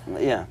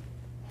 Yeah.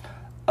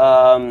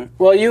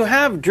 Well, you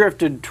have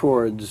drifted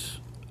towards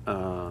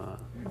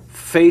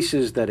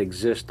faces that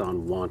exist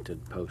on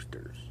wanted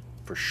posters,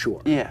 for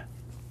sure. Yeah.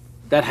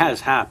 That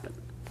has happened.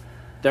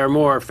 There are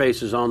more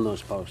faces on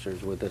those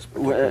posters with this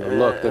particular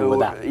look than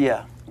without.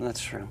 Yeah,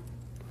 that's true.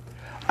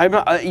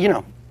 You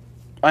know,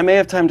 I may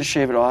have time to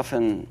shave it off,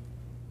 and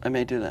I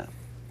may do that.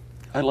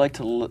 I'd like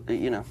to,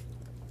 you know,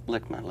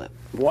 lick my lip.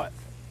 What,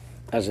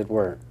 as it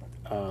were,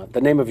 the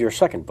name of your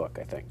second book,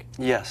 I think.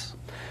 Yes.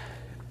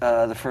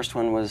 The first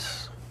one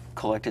was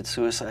Collected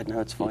Suicide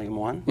Notes, Volume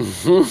 1.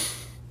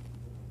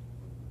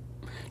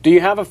 Do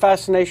you have a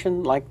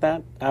fascination like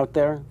that out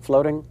there,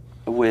 floating,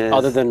 With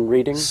other than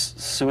reading?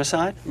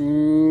 Suicide?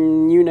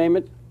 You name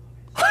it.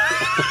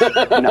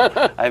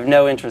 No, I have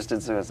no interest in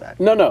suicide.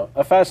 No,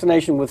 a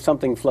fascination with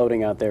something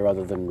floating out there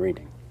other than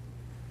reading.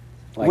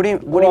 Like, What do you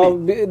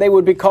mean? They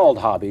would be called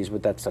hobbies,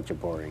 but that's such a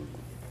boring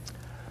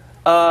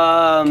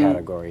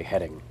category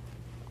heading.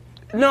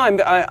 No,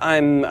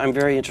 I'm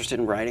very interested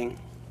in writing.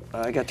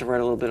 I got to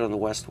write a little bit on The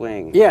West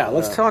Wing. Yeah,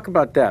 let's talk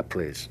about that,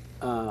 please.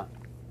 I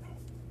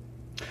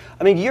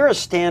mean, you're a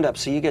stand-up,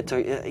 so you get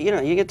to, you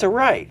know, you get to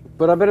write.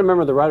 But I've been a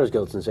member of the Writers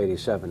Guild since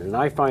 '87, and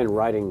I find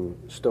writing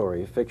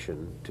story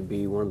fiction to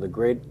be one of the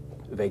great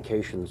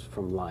vacations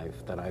from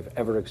life that I've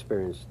ever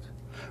experienced.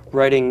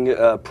 Writing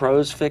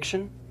prose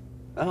fiction?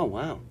 Oh,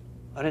 wow.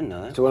 I didn't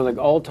know that. It's one of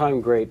the all-time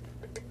great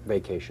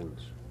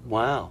vacations.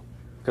 Wow.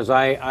 Because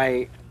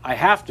I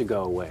have to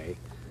go away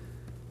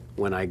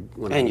when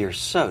And you're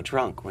so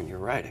drunk when you're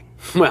writing.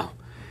 well,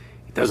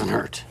 it doesn't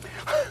hurt.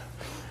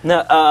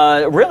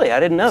 No, really, I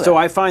didn't know that. So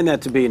I find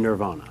that to be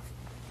nirvana.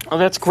 Oh,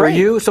 that's For great.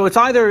 you, so it's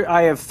either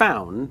I have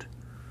found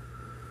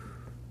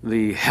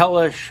the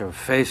hellish of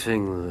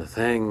facing the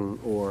thing,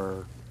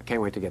 or I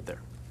can't wait to get there.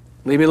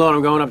 Leave me alone,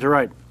 I'm going up to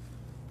write.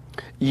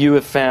 You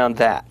have found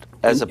that,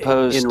 as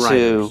opposed in to...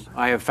 writers,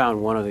 I have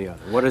found one or the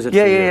other. What is it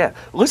Yeah, for you? yeah.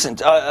 Listen,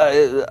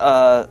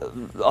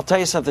 I'll tell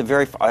you something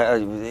very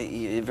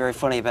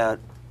funny about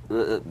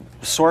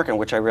Sorkin,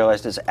 which I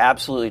realized is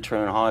absolutely true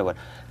in Hollywood.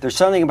 There's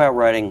something about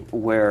writing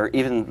where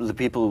even the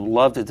people who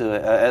love to do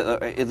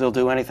it, they'll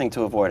do anything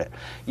to avoid it.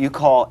 You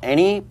call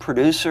any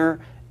producer,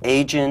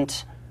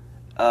 agent,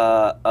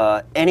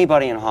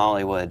 anybody in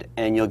Hollywood,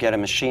 and you'll get a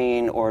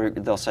machine, or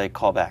they'll say,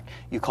 call back.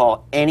 You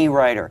call any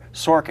writer.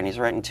 Sorkin, he's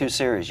writing 2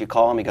 series. You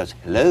call him, he goes,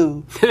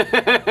 hello.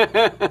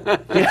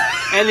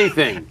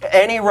 Anything.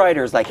 Any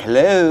writer's like,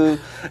 hello.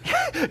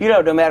 You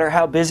know, no matter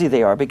how busy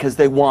they are, because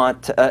they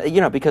want, you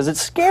know, because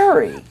it's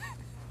scary.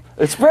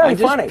 It's very I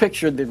just funny.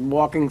 pictured them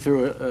walking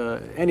through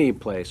any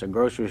place, a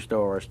grocery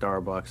store or a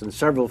Starbucks, and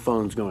several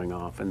phones going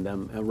off, and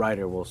then a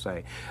writer will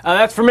say,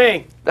 that's for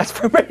me. That's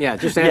for me. Yeah,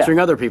 just answering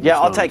other people's Yeah,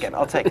 I'll phones. take it.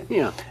 I'll take it.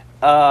 Yeah.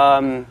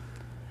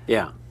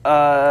 Yeah.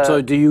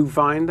 So do you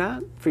find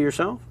that for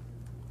yourself?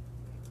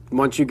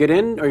 Once you get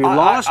in, are you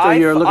lost, or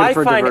you're looking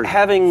for I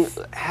diversion?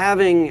 find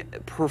having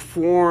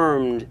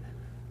performed,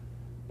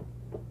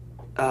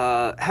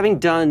 having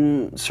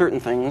done certain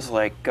things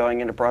like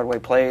going into Broadway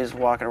plays,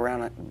 walking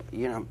around,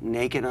 you know,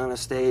 naked on a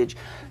stage,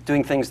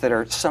 doing things that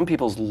are some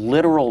people's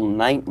literal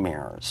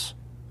nightmares.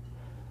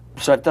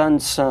 So I've done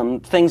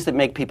some things that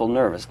make people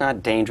nervous,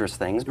 not dangerous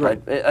things,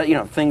 but you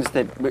know, things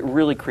that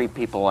really creep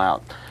people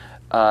out.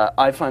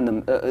 I find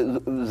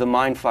the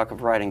mind fuck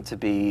of writing to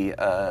be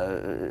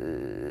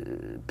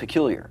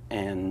peculiar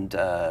and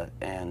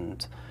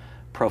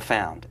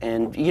profound,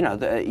 and you know,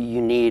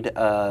 you need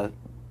a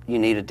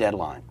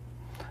deadline.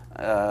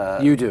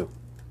 You do.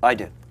 I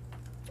do.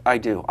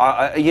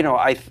 You know,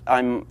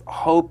 I'm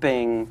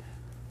hoping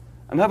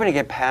to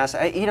get past.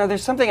 You know,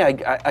 there's something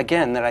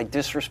again that I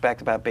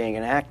disrespect about being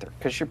an actor,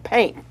 because you're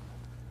paint.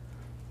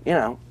 You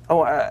know,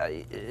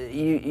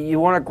 you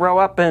want to grow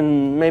up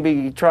and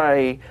maybe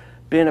try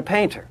being a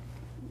painter.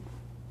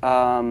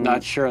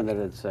 Not sure that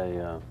it's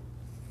a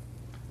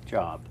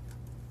job.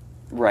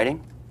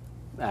 Writing.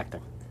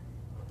 Acting.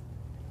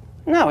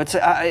 No, it's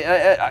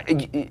yeah,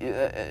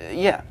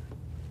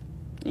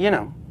 you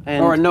know.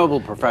 And, Or a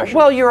noble profession.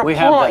 Well, you're a We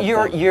have pawn.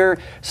 that thing. You're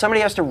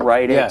somebody has to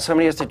write it, Yeah.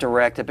 somebody has to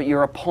direct it, but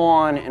you're a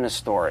pawn in a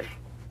story.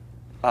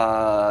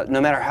 No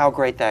matter how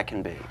great that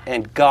can be,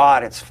 and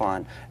God, it's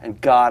fun,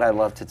 and God, I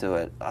love to do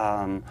it.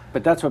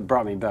 But that's what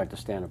brought me back to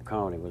stand-up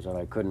comedy, was that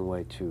I couldn't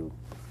wait to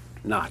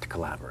not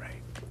collaborate.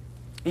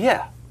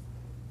 Yeah,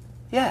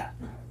 yeah.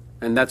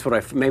 And that's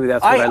what maybe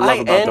that's what I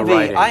love about the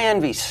writing. I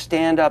envy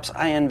stand-ups.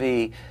 I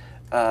envy.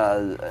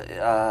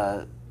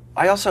 I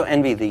also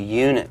envy the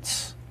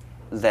units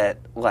that,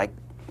 like,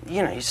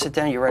 you know, you sit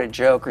down, you write a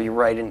joke, or you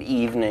write an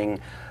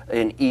evening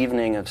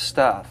of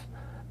stuff.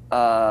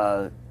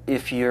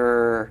 If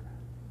you're,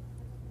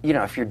 you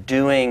know, if you're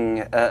doing,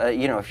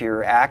 you know, if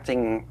you're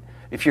acting,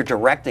 if you're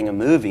directing a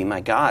movie,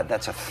 my God,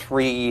 that's a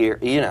 3-year,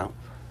 you know,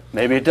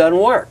 maybe it doesn't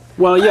work.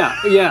 Well,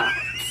 yeah,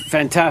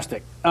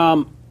 fantastic.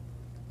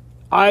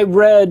 I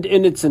read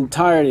in its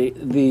entirety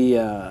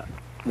the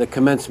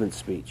commencement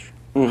speech.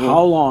 Mm-hmm.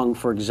 How long,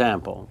 for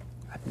example,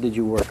 did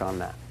you work on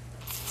that?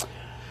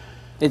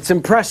 It's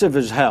impressive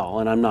as hell,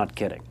 and I'm not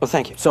kidding. Well,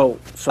 thank you. So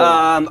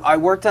I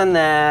worked on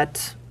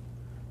that.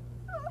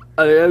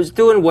 I was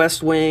doing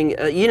West Wing.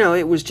 You know,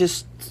 it was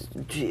just,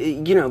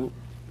 you know.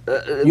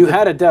 you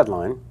had a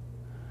deadline.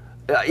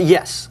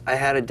 Yes, I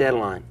had a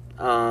deadline.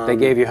 They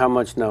gave you how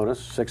much notice?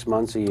 6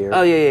 months, a year?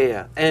 Oh,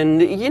 yeah.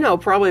 And, you know,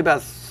 probably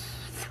about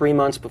 3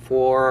 months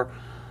before,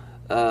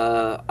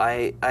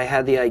 I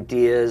had the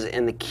ideas.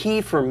 And the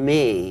key for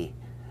me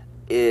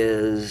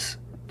is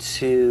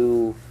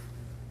to,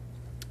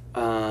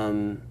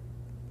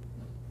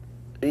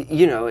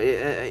 you know,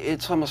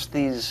 it's almost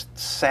these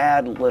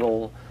sad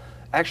little.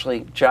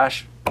 Actually,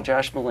 Josh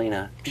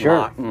Molina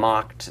Sure.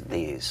 mocked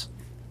these.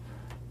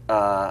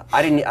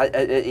 I didn't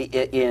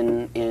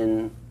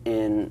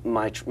in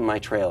my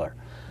trailer.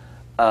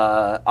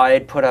 I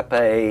had put up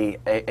a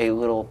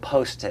little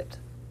post-it.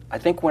 I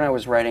think when I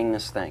was writing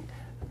this thing,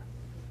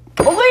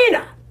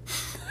 Molina,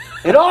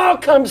 it all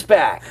comes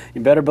back.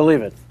 You better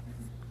believe it.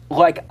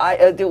 Like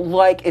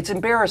it's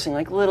embarrassing.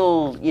 Like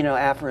little, you know,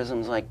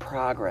 aphorisms like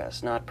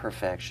progress, not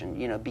perfection.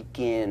 You know,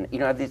 begin. You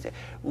know, I have these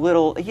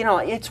little. You know,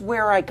 it's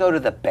where I go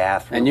to the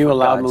bathroom. And you for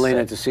allowed God's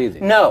Molina sake. to see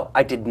these? No,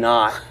 I did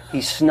not.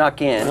 He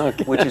snuck in,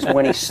 which is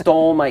when he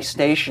stole my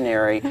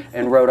stationery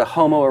and wrote a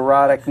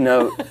homoerotic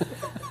note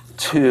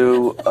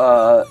to.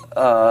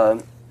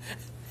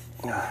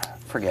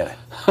 Forget it.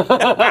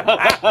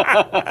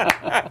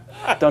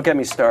 Don't get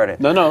me started.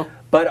 No.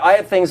 But I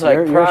have things like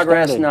You're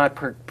progress, standing. not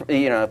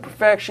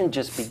perfection.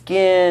 Just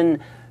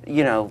begin.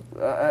 You know,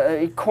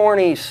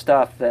 corny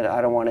stuff that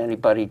I don't want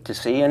anybody to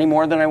see any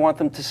more than I want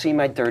them to see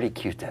my dirty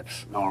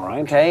Q-tips. All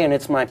right. Okay, and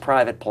it's my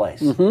private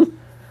place. Mm-hmm.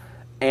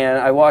 And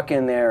I walk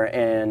in there,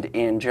 and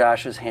in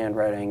Josh's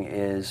handwriting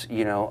is,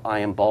 you know, I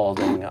am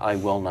balding. I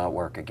will not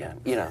work again.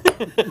 You know,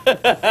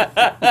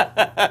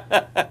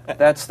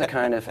 that's the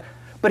kind of.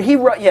 But he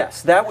wrote,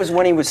 yes, that was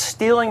when he was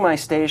stealing my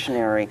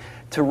stationery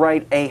to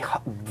write a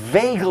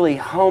vaguely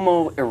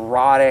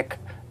homoerotic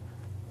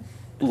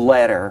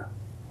letter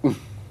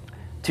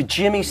to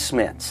Jimmy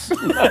Smits.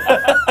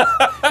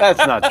 That's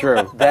not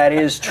true. That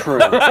is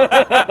true.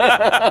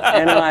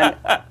 And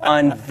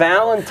on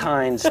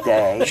Valentine's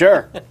Day,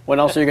 Sure. When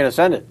else are you going to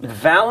send it?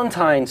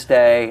 Valentine's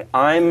Day,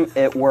 I'm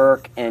at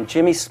work, and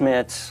Jimmy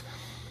Smits,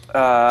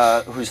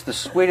 who's the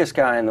sweetest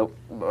guy in the,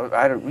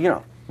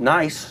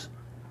 nice,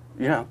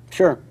 you know,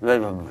 Sure.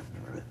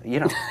 you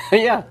know,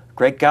 Yeah.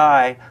 great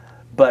guy,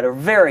 but a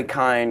very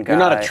kind guy. You're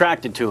not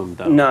attracted to him,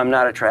 though. No, I'm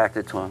not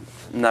attracted to him.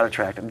 I'm not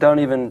attracted. Don't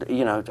even,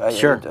 you know,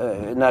 Sure.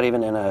 not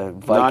even in a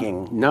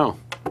Viking. No.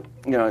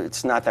 You know,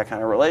 it's not that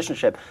kind of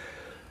relationship.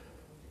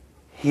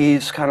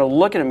 He's kind of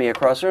looking at me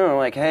across the room. I'm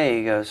like, hey,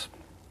 he goes,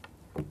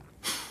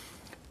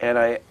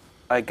 and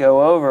I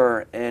go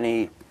over and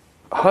he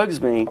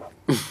hugs me,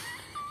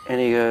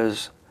 and he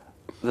goes,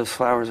 those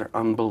flowers are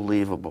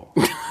unbelievable.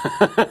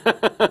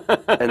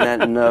 And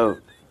that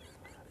note,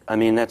 I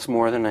mean, that's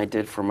more than I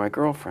did for my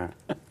girlfriend.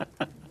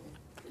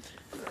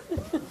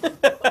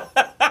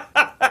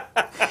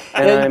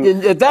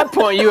 And at that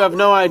point, you have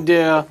no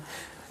idea.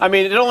 I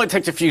mean, it only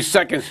takes a few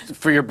seconds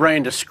for your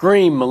brain to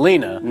scream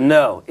Molina.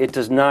 No, it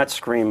does not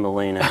scream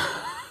Molina.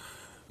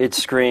 It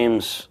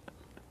screams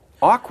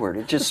awkward.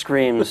 It just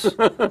screams.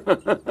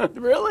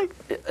 Really?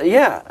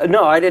 Yeah.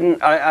 No, I didn't.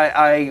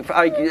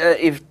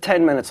 If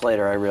 10 minutes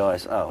later I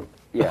realized, oh,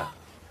 yeah.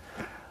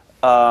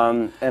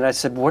 And I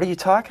said, what are you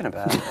talking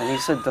about? And he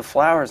said, the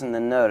flowers in the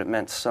note, it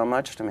meant so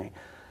much to me.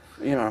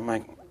 You know, I'm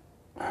like,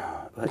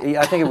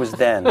 I think it was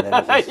then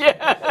that it was.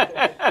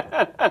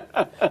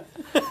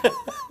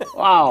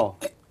 Wow.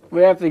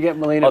 We have to get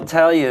Molina. I'll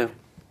tell you,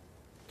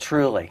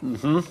 truly,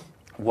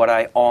 what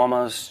I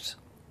almost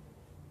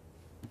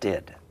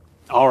did.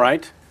 All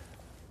right.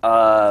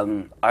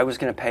 I was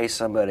going to pay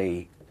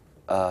somebody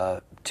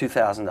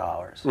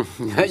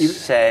 $2,000. You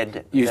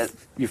said that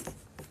you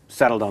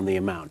settled on the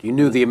amount. You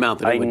knew the amount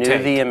that it I would knew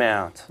take. the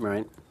amount.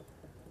 Right.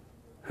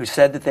 Who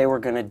said that they were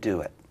going to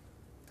do it,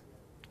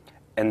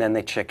 and then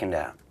they chickened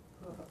out.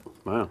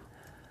 Wow.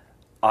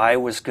 I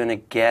was going to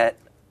get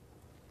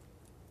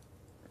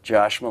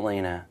Josh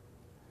Molina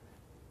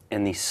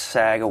in the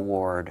SAG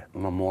Award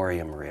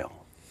Memoriam Reel.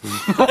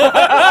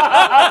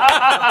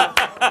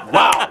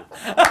 Wow.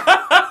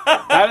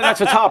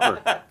 That's a topper.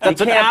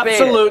 That's an can't beat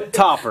absolute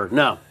topper.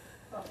 No.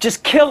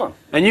 Just kill him.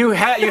 And you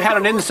had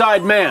an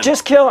inside man.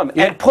 Just kill him.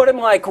 Yeah. And put him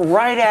like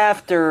right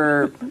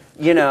after,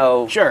 you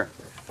know. Sure.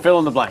 Fill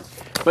in the blank.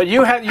 But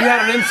you had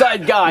an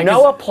inside guy.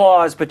 No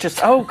applause, but just,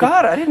 oh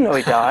God, I didn't know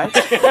he died.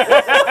 No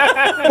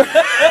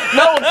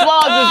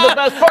applause is the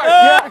best part.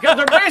 Yeah, because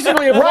they're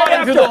basically applauding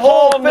after through the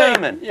whole Paul thing.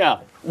 Newman. Yeah.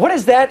 What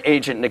is that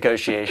agent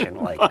negotiation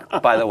like,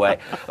 by the way?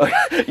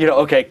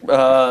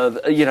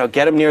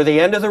 Get him near the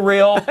end of the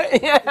reel.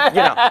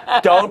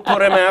 Don't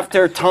put him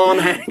after Tom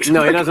Hanks.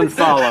 No, he doesn't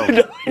follow.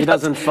 He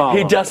doesn't follow.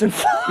 He doesn't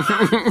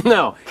follow.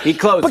 No, he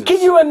closes. But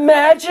can you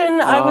imagine?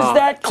 I was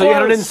that close. So you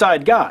had an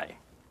inside guy.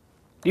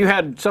 You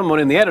had someone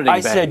in the editing I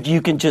bag. said, you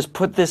can just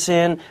put this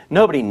in.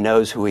 Nobody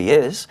knows who he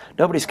is.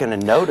 Nobody's going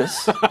to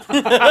notice. They're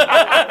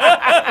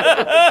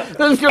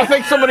just going to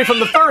think somebody from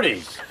the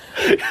 30s.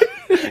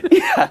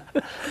 Yeah.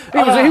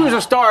 He was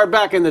a star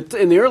back in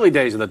the early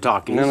days of the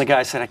talkies. And then the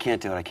guy said, I can't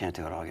do it,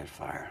 I'll get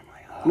fired. I'm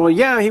like, oh. Well,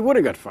 yeah, he would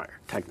have got fired,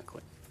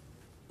 technically.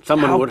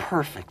 Someone How would.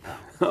 perfect, though.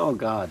 Oh,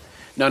 God.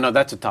 No,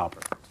 that's a topper.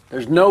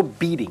 There's no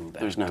beating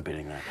that. There's no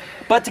beating that.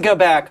 But to go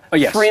back,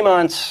 yes. 3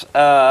 months,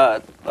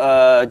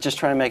 just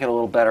trying to make it a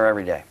little better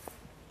every day.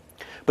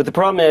 But the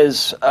problem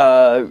is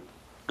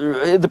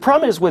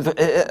with,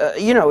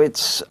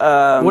 it's...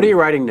 What are you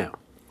writing now?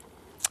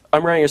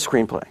 I'm writing a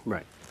screenplay.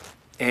 Right.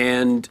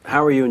 And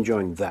how are you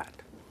enjoying that?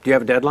 Do you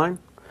have a deadline?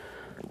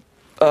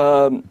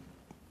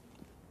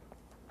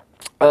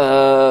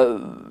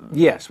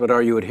 Yes, but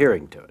are you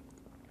adhering to it?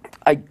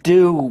 I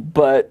do,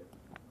 but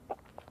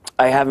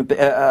I haven't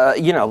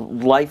been,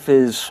 life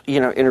is,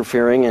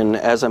 interfering, and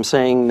as I'm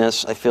saying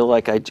this, I feel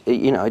like I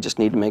just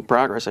need to make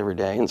progress every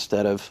day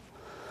instead of,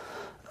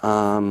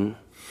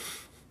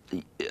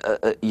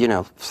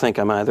 think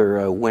I'm either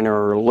a winner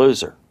or a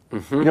loser.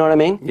 Mm-hmm. You know what I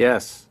mean?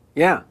 Yes.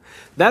 Yeah.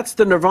 That's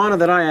the nirvana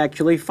that I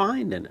actually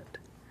find in it.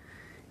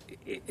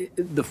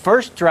 The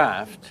first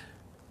draft,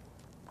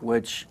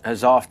 which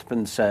has often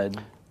been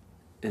said,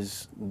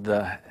 is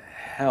the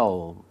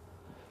hell.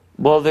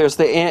 Well, there's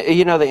the Anne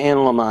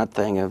Lamott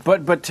thing of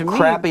but to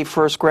crappy me,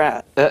 first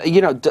draft.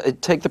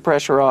 Take the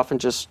pressure off and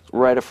just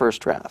write a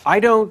first draft. I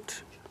don't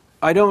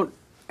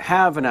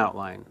have an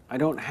outline. I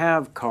don't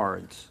have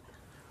cards.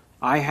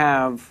 I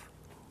have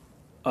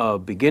a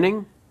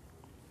beginning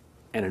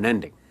and an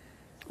ending.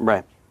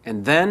 Right.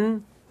 And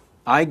then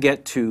I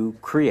get to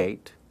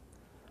create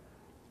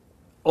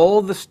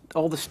all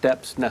the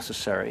steps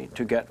necessary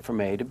to get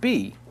from A to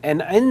B.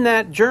 And in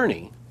that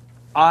journey,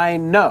 I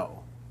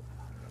know,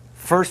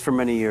 first for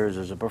many years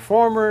as a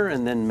performer,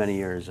 and then many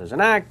years as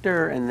an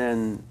actor, and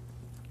then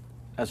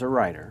as a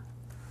writer,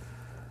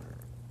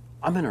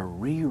 I'm going to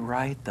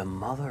rewrite the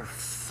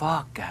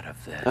motherfuck out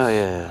of this. Oh,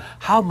 yeah.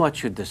 How much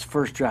should this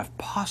first draft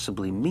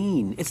possibly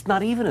mean? It's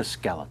not even a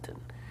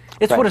skeleton.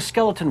 It's Right. what a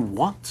skeleton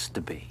wants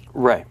to be.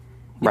 Right.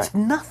 Right. It's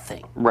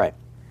nothing. Right.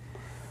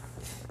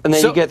 And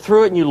then So- you get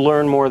through it and you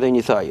learn more than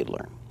you thought you'd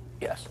learn.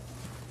 Yes.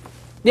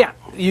 Yeah,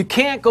 you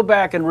can't go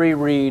back and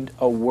reread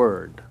a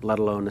word, let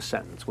alone a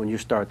sentence, when you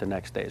start the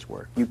next day's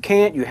work. You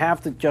can't. You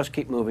have to just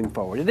keep moving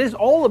forward. It is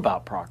all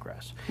about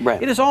progress.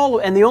 Right. It is all,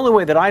 and the only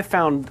way that I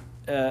found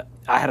I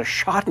had a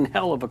shot in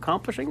hell of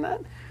accomplishing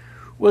that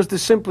was to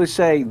simply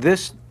say,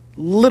 this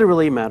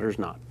literally matters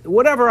not.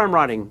 Whatever I'm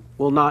writing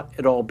will not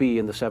at all be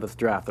in the 7th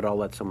draft that I'll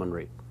let someone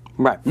read.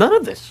 Right. None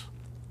of this.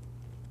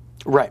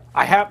 Right.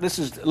 This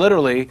is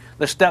literally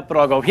the step that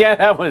I'll go, yeah,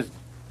 that was.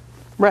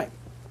 Right.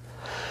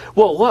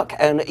 Well, look,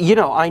 and,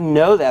 I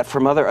know that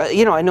from other,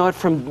 I know it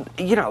from,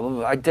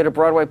 I did a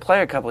Broadway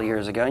play a couple of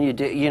years ago, and you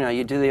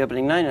do the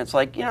opening night, and it's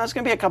like, it's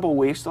going to be a couple of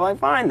weeks till I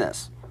find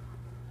this.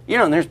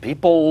 And there's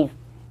people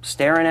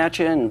staring at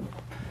you and,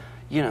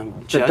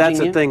 judging But that's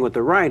you. the thing with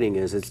the writing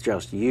is it's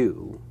just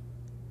you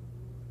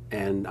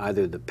and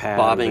either the pad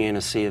Bobbing in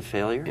a sea of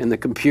failure. in the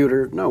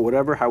computer,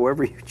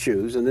 however you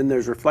choose, and then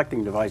there's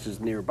reflecting devices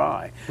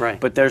nearby. Right.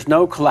 But there's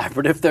no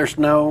collaborative, there's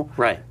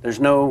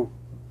no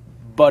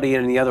buddy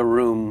in the other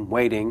room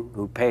waiting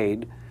who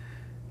paid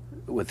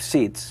with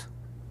seats.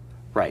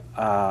 Right.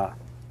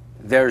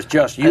 There's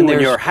just you And in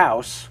there's- your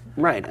house,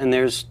 Right. And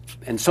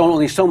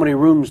only so many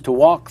rooms to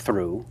walk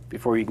through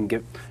before you can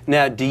get.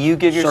 now, do you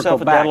give Circle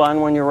yourself a back. deadline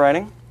when you're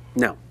writing?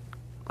 No.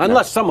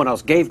 Unless someone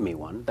else gave me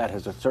one. That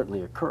has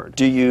certainly occurred.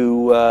 Do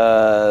you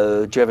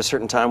have a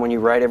certain time when you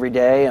write every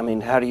day? I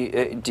mean, how do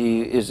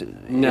you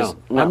No,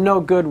 I'm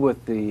no good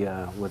with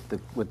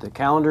the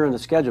calendar and the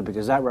schedule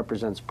because that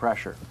represents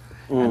pressure,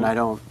 and I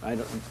don't.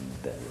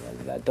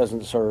 That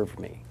doesn't serve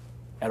me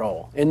at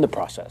all in the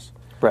process.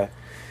 Right.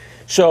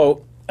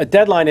 So a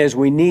deadline is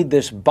we need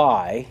this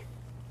by,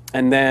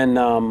 and then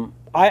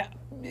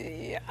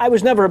I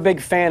was never a big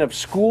fan of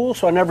school,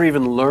 so I never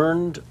even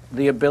learned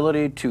the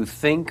ability to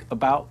think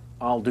about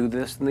I'll do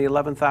this in the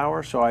 11th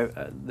hour. So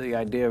the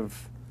idea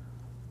of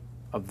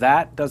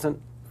that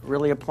doesn't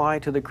really apply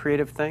to the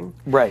creative thing.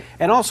 Right.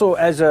 And also,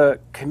 as a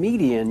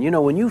comedian, you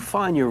know, when you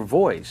find your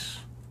voice,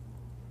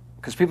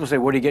 because people say,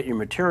 where do you get your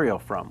material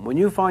from? When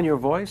you find your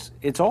voice,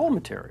 it's all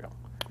material.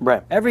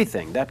 Right.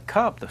 Everything, that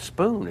cup, the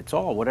spoon, it's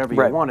all whatever you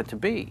Right. want it to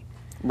be.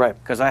 Right.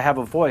 Because I have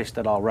a voice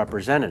that I'll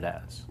represent it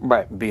as.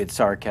 Right. Be it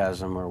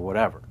sarcasm or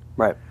whatever.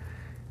 Right.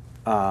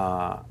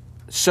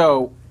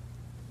 So,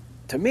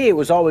 to me, it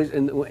was always,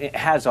 and it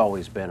has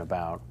always been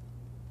about,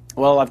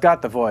 well, I've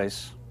got the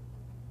voice.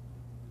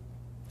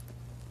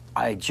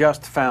 I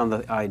just found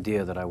the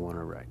idea that I want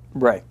to write.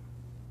 Right.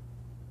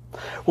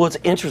 Well, it's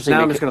interesting.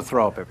 Now I'm because just going to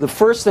throw up everything. the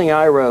first thing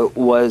I wrote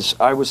was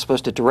I was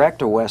supposed to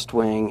direct a West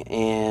Wing,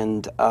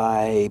 and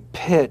I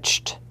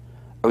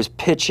was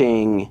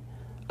pitching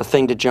a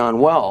thing to John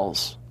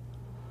Wells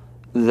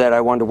that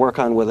I wanted to work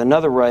on with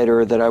another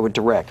writer that I would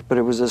direct, but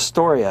it was a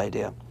story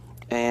idea.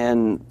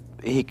 And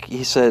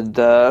he said,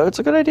 it's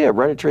a good idea,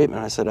 write a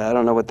treatment. I said, I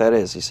don't know what that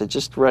is. He said,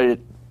 just write it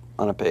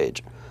on a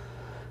page.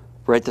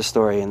 Write the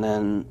story. And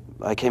then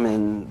I came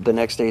in the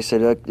next day, he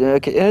said,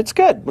 okay, it's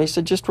good. He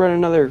said, just write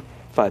another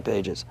 5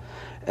 pages.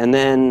 And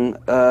then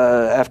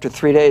after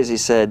 3 days, he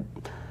said,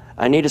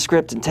 I need a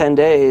script in 10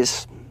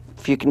 days,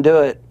 if you can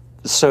do it.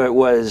 So it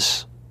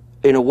was,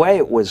 in a way,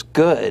 it was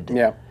good.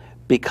 Yeah.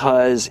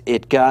 Because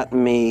it got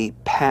me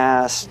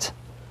past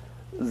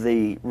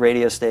the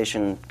radio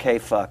station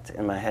K-fucked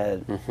in my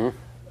head.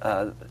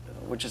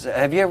 Which is,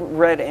 have you ever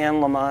read Anne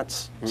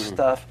Lamott's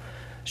stuff?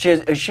 She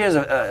has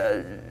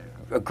a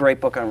great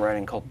book on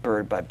writing called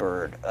Bird by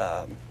Bird.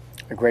 A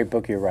great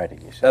book you're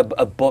writing, you said.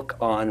 A book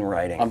on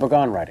writing. A book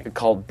on writing.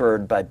 Called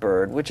Bird by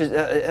Bird, which is,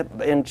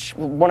 and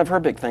one of her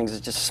big things is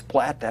just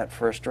splat that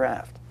first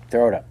draft.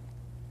 Throw it up.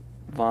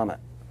 Vomit.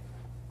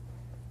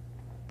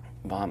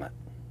 Vomit.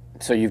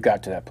 So you've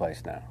got to that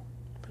place now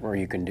where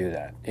you can do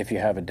that if you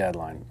have a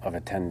deadline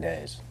of 10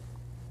 days.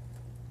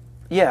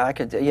 Yeah, I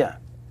could, yeah.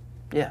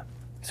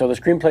 So the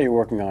screenplay you're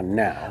working on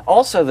now.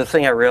 Also, the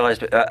thing I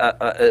realized,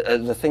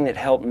 the thing that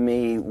helped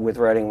me with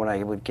writing when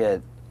I would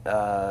get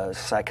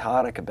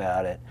psychotic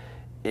about it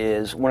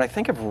is when I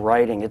think of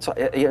writing,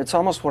 it's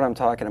almost what I'm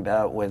talking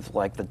about with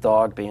like the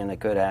dog being a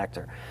good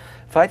actor.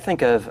 If I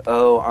think of,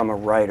 oh, I'm a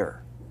writer,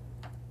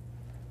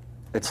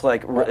 it's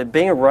like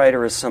being a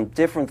writer is some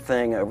different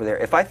thing over there.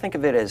 If I think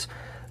of it as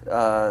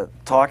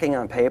talking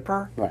on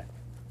paper, Right.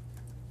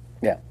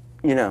 Yeah.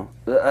 you know,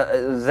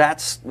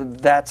 that's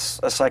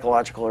a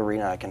psychological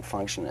arena I can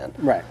function in.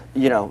 Right.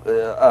 You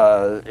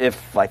know,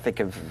 if I think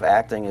of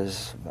acting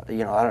as,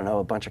 you know, I don't know,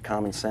 a bunch of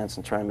common sense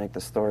and try and make the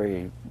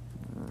story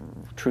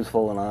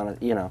truthful and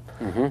honest, you know,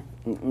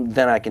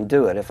 then I can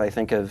do it. If I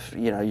think of,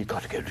 you know, you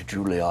got to go to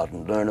Juilliard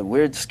and learn a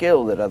weird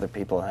skill that other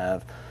people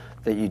have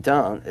that you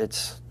don't, I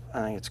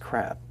think it's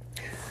crap.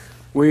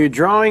 Were you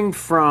drawing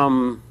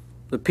from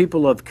the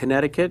people of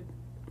Connecticut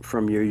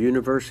from your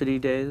university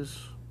days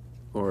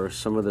or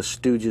some of the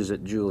stooges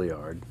at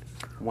Juilliard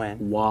When?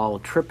 while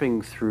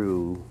tripping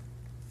through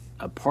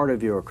a part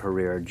of your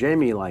career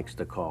Jamie likes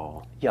to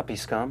call Yuppie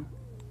scum?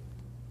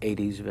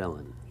 80s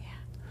villain?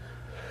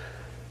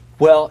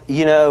 Well,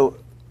 you know,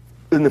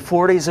 in the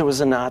 40s it was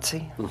a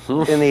Nazi. In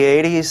the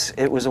 80s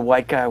it was a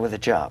white guy with a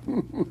job.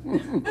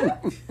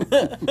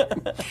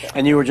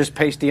 And you were just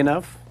pasty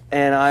enough?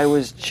 And I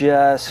was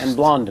just... And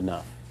blonde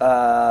enough?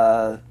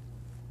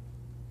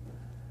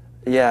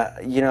 Yeah,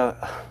 you know,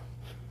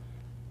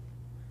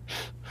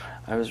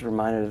 I was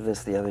reminded of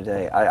this the other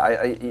day.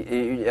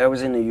 I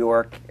was in New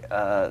York,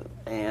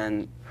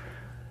 and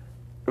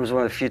it was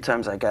one of the few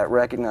times I got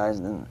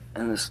recognized, and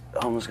this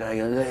homeless guy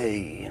goes,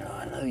 "Hey, you know,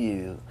 I know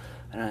you,"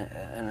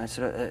 and I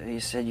said, "He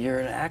said you're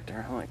an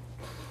actor." I'm like,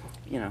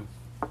 you know,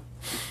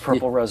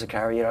 Purple Rose of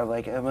Cairo, you know,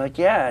 I'm like,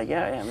 yeah.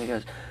 And he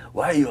goes,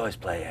 "Why do you always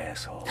play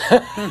asshole?"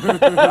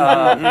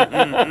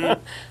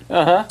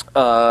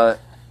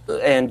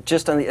 And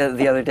just on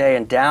the other day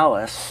in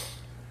Dallas,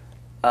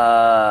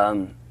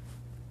 there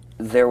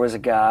was a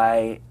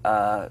guy,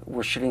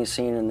 we're shooting a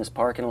scene in this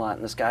parking lot,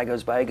 and this guy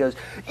goes by, he goes,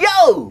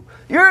 "Yo,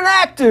 you're an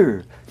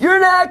actor! You're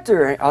an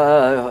actor!"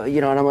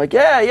 You know, and I'm like,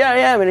 yeah, I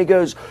am. And he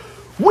goes,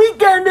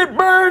 "Weekend at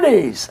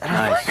Bernie's!"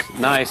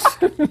 Nice.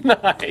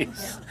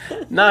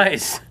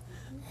 Nice.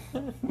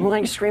 I'm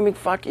like screaming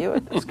 "fuck you"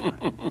 at this guy.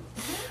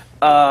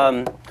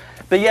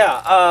 But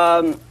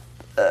yeah,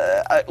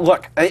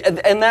 look,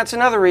 and that's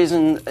another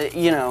reason,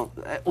 you know,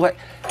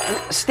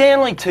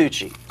 Stanley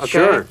Tucci. Okay?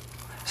 Sure.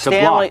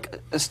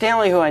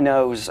 Stanley, who I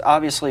know, is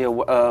obviously a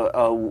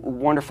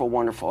wonderful,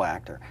 wonderful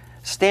actor.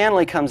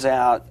 Stanley comes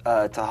out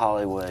to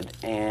Hollywood,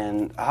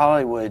 and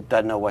Hollywood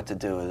doesn't know what to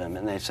do with him.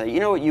 And they say, "You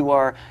know what you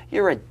are?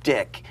 You're a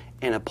dick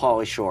in a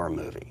Pauly Shore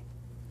movie."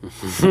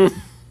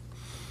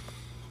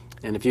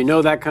 And if you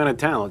know that kind of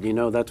talent, you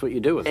know that's what you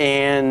do with it.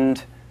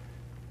 And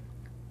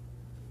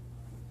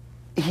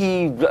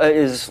he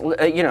is,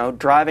 you know,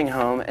 driving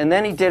home, and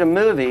then he did a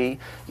movie,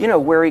 you know,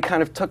 where he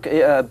kind of took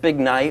a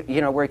big night,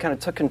 you know, where he kind of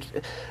took,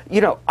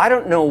 you know, I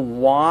don't know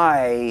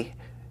why.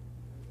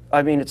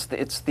 I mean, it's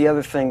the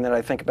other thing that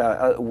I think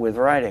about with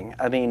writing.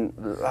 I mean,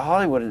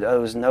 Hollywood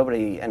owes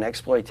nobody an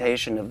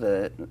exploitation of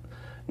the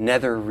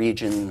nether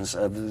regions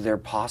of their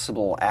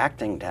possible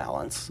acting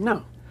talents.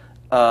 No.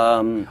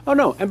 Oh,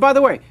 no. And by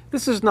the way,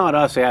 this is not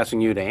us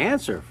asking you to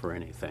answer for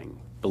anything.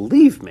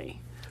 Believe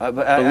me.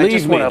 But I Believe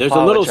just me, want to there's a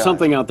little apologize.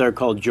 something out there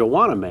called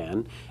Joanna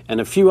Man and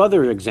a few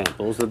other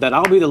examples that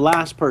I'll be the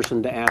last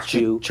person to ask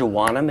you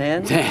Joanna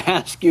Man? to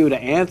ask you to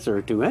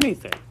answer to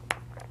anything.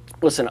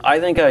 Listen, I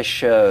think I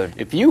showed.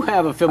 If you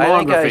have a I think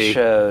filmography, I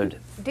showed.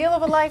 Deal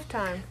of a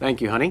lifetime. thank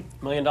you, honey.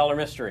 $1 million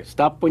mystery.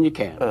 Stop when you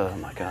can. Oh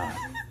my God.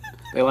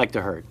 They like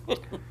to hurt.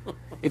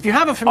 If you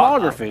have a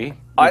filmography,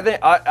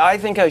 I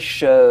think I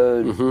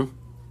showed.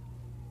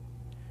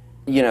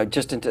 You know,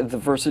 just into the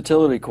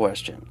versatility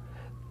question.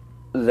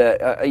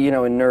 That you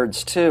know, in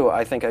Nerds 2,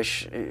 I think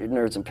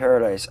Nerds in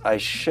Paradise, I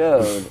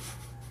showed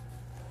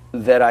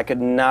that I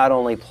could not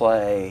only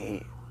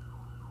play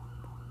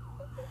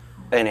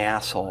an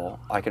asshole,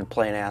 I could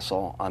play an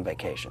asshole on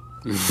vacation.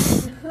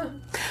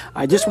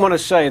 I just want to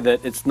say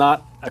that it's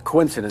not a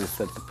coincidence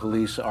that the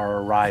police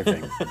are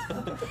arriving.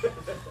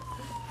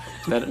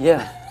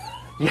 Yeah.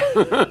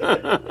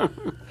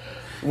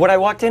 When I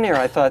walked in here,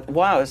 I thought,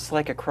 wow, it's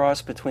like a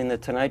cross between the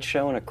Tonight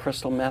Show and a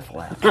crystal meth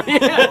lab.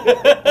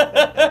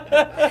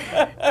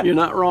 You're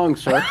not wrong,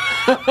 sir.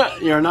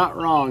 You're not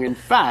wrong. In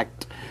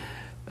fact,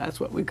 that's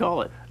what we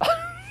call it.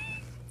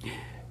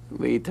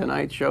 The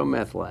Tonight Show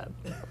Meth Lab.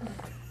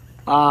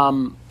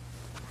 All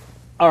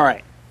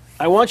right.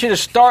 I want you to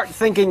start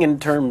thinking in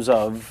terms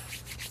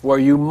of where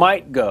you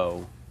might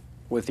go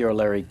with your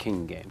Larry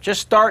King game.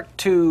 Just start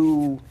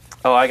to...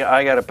 Oh,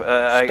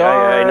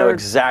 I know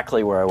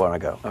exactly where I want to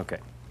go. Okay.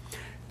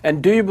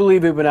 And do you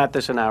believe we've been at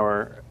this an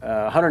hour,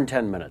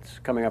 110 minutes,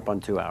 coming up on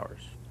 2 hours?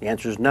 The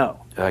answer is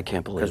no, I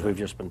can't believe because it. we've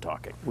just been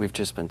talking. We've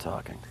just been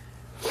talking.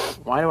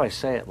 Why do I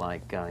say it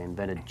like I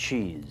invented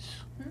cheese?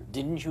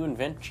 Didn't you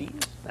invent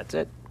cheese? That's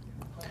it.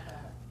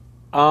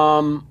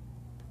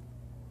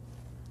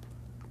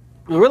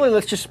 Really,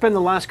 let's just spend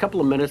the last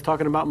couple of minutes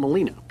talking about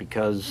Melina,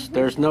 because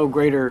there's no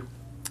greater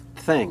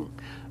thing.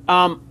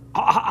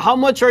 How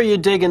much are you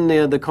digging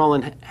the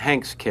Colin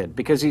Hanks kid?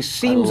 Because he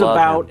seems love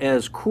about him.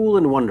 as cool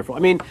and wonderful. I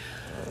mean,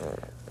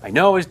 I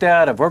know his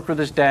dad. I've worked with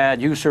his dad.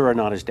 You, sir, are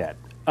not his dad.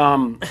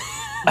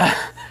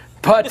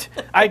 But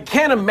I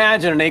can't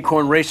imagine an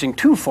acorn racing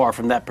too far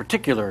from that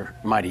particular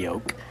mighty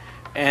oak.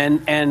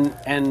 And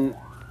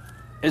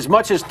as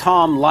much as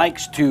Tom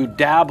likes to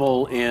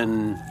dabble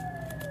in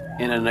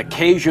an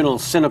occasional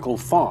cynical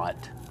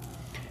thought,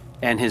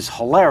 and is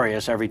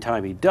hilarious every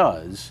time he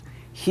does,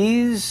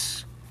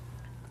 he's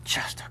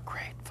just a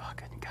great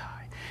fucking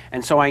guy.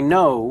 And so I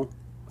knew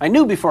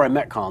before I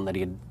met Colin that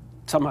he had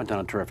somehow done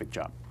a terrific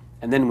job.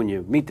 And then when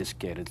you meet this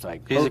kid, it's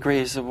like,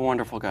 He's a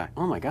wonderful guy.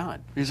 oh my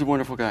God. He's a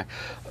wonderful guy.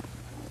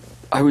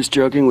 I was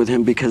joking with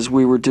him because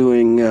we were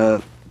doing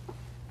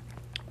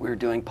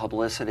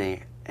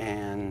publicity,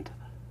 and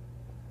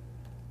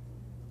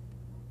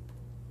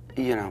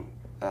you know,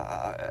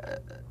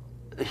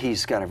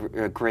 he's got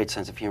a great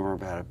sense of humor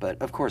about it. But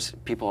of course,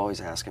 people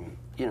always ask him,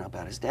 you know,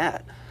 about his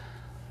dad.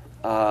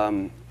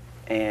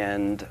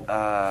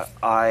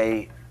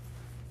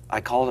 I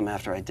called him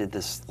after I did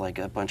this, like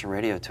a bunch of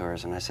radio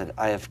tours, and I said,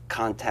 I have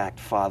contact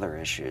father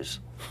issues.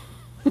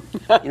 You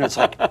know, it's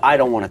like, I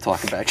don't want to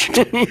talk about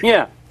you.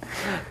 Yeah.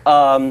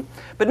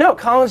 But no,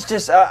 Colin's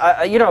just,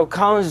 you know,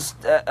 Colin's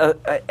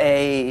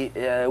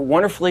a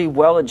wonderfully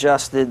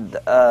well-adjusted,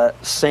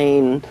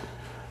 sane,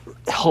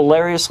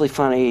 hilariously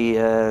funny,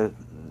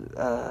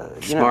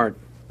 Smart.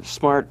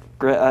 Smart,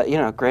 you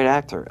know, great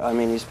actor. I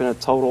mean, he's been a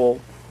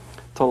total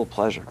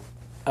pleasure.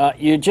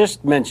 You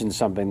just mentioned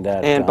something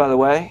that... And by the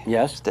way,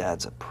 yes? his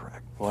dad's a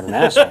prick. What an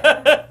asshole.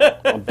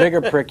 A bigger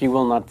prick you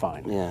will not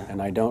find. Yeah.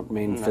 And I don't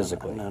mean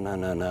physically. No.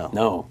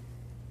 No.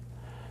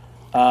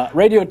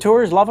 Radio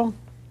tours, love them?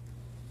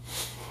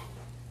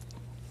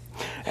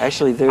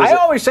 Actually, there's. I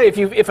always say if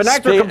an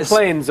actor Spa-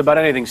 complains about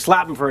anything,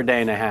 slap him for a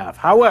day and a half.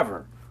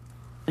 However...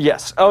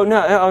 Yes. Oh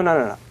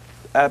no.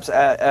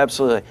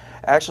 Absolutely.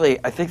 Actually,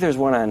 I think there's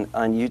one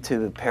on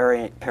YouTube.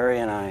 Perry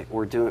and I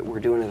we're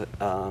doing it.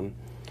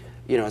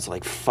 You know, it's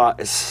like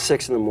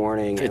 6 in the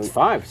morning. It's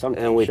 5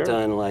 something. And we've sure.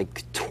 done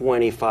like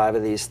 25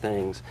 of these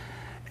things,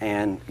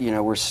 and you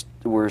know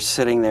we're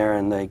sitting there,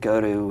 and they go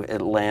to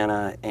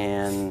Atlanta,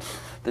 and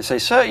they say,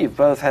 so you've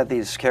both had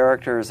these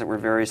characters that were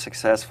very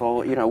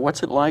successful. You know,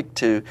 what's it like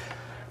to?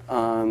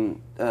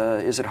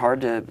 Is it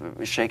hard to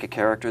shake a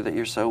character that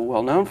you're so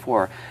well known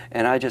for?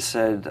 And I just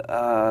said,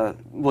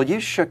 well, you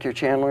shook your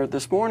Chandler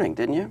this morning,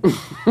 didn't you?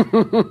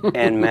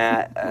 And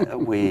Matt,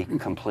 we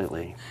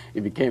completely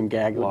You became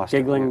lost it.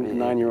 giggling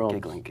 9-year-old.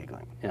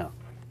 Giggling. Yeah.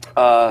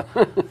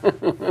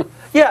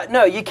 Yeah,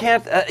 no, you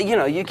can't. You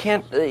know, you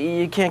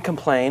can't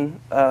complain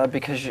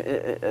because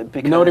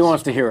Nobody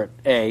wants to hear it,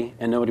 A,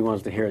 and nobody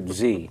wants to hear it,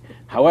 Z.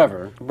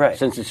 However, Right.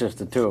 since it's just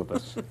the two of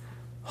us,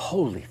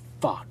 holy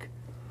fuck.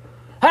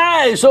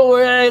 Hey, so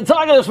we're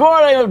talking this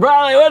morning with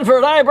Bradley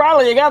Whitford. Hey,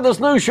 Bradley, you got this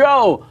new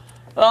show.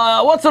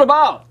 What's it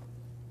about?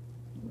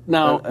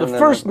 Now, And the then-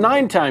 first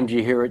 9 times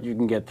you hear it, you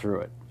can get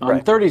through it. On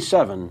Right.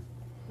 37,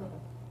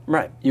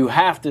 Right. you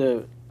have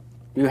to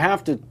You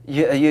have to.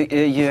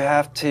 You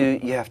have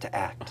to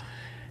act.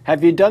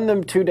 Have you done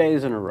them 2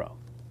 days in a row?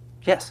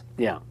 Yes.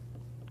 Yeah,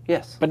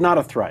 Yes. but not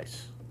a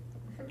thrice.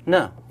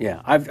 No.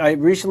 Yeah, I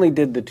recently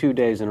did the 2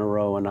 days in a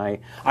row, and I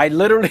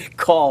literally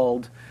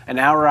called an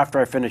hour after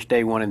I finished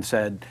day one and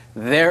said,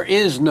 there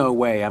is no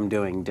way I'm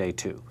doing day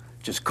two.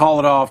 Just call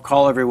it off,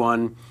 call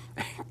everyone,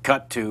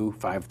 cut to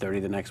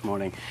 5:30 the next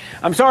morning.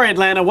 I'm sorry,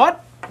 Atlanta,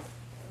 what?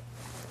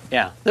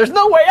 Yeah, there's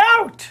no way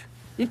out.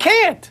 You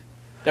can't.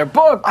 They're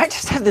booked. I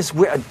just have this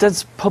weird.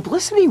 Does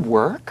publicity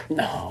work?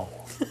 No.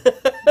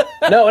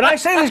 No, and I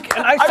say this.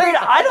 And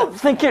I don't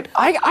think it.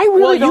 I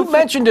really well, don't. You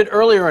mentioned it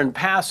earlier in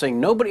passing.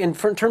 Nobody, in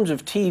terms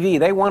of TV,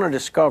 they want to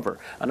discover.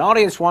 An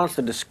audience wants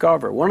to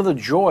discover. One of the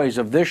joys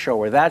of this show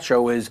or that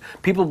show is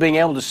people being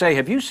able to say,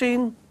 "Have you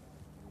seen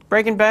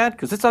Breaking Bad?"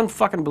 Because it's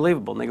unfucking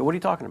believable. And they go, "What are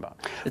you talking about?"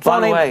 It's By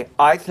the way,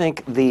 I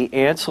think the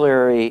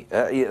ancillary.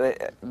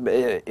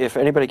 If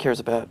anybody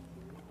cares about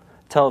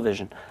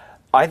television,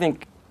 I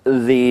think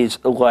these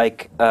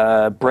like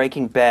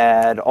Breaking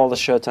Bad, all the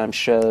Showtime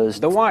shows,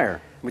 The Wire.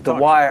 The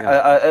Wire,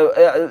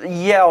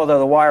 yeah, although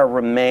The Wire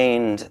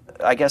remained,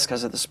 I guess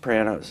because of The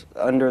Sopranos,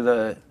 under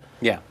the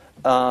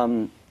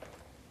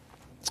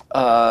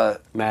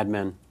Mad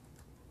Men.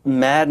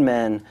 Mad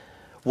Men.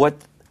 What,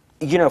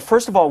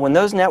 first of all, when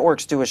those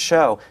networks do a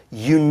show,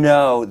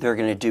 they're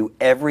going to do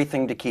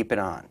everything to keep it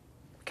on,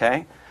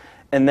 okay?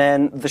 And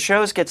then the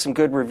shows get some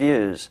good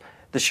reviews.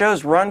 The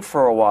shows run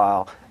for a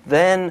while,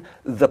 then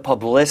the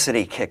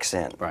publicity kicks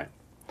in. Right.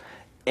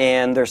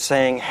 And they're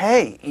saying,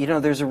 hey,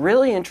 there's a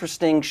really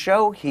interesting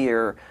show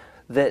here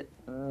that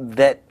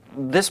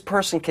this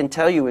person can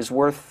tell you is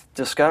worth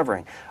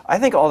discovering. I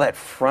think all that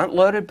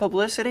front-loaded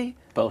publicity,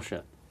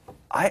 Bullshit.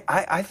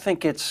 I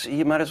think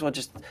you might as well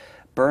just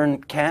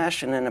burn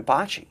cash and then a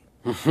bocce.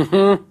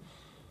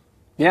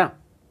 Yeah.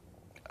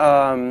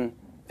 And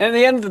at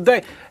the end of the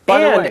day, by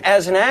the way,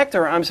 as an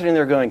actor, I'm sitting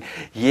there going,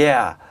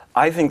 yeah,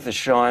 I think the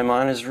show I'm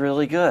on is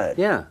really good.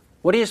 yeah.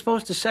 What are you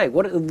supposed to say?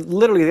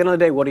 Literally, at the end of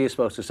the day, what are you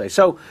supposed to say?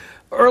 So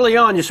early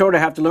on, you sort of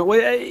have to learn. Well,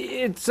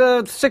 it's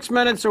 6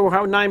 minutes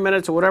or 9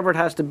 minutes or whatever it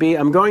has to be.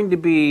 I'm going to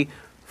be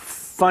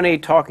funny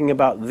talking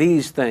about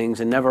these things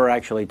and never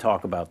actually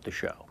talk about the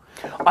show.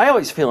 I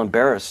always feel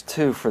embarrassed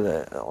too for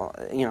the,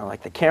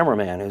 like the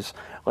cameraman who's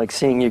like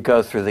seeing you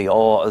go through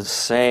the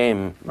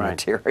same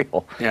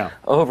material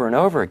over and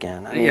over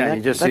again. I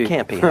mean, that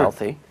can't be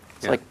healthy.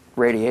 It's like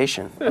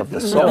radiation of the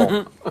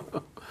soul.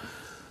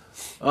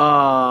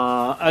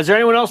 Is there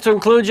anyone else to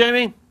include,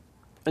 Jamie?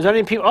 Is there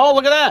any people? Oh,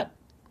 look at that!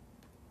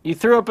 You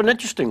threw up an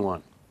interesting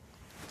one.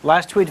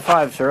 Last tweet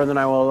 5, sir, and then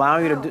I will allow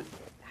you to do.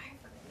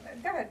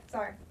 Go ahead.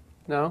 Sorry.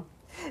 No.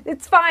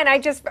 It's fine.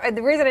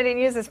 The reason I didn't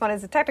use this one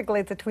is that technically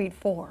it's a tweet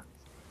 4.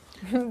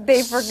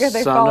 They forget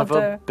they Son fall of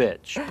a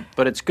bitch,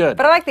 but it's good.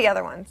 But I like the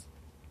other ones.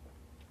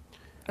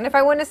 And if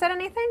I wouldn't have said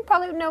anything,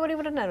 probably nobody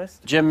would have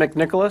noticed. Jim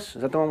McNicholas,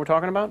 is that the one we're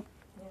talking about?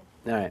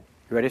 Yeah. All right.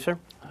 You ready, sir?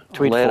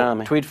 Tweet Lay it 4. on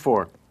me. Tweet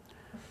 4.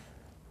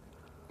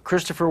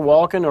 Christopher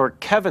Walken or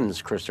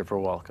Kevin's Christopher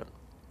Walken?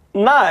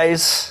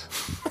 Nice.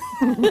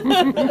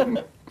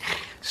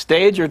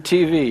 Stage or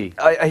TV?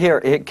 Here,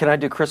 can I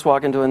do Chris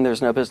Walken doing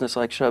There's No Business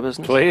Like Show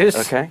Business? Please.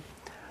 Okay.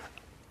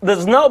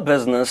 There's no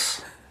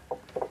business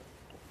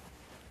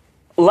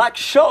like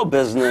show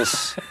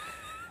business.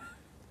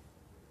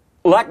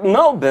 Like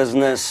no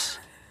business.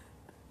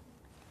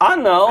 I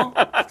know.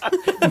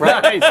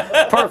 Right.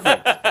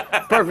 Perfect.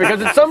 Perfect.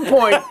 Because at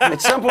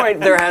some point,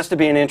 there has to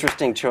be an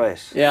interesting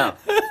choice. yeah.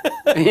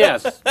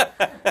 Yes.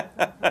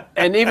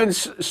 And even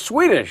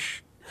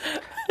Swedish.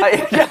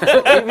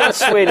 Even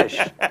Swedish.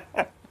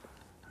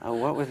 Oh,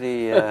 what were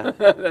the?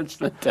 That's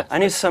fantastic. I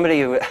knew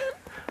somebody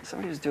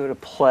who's doing a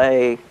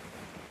play.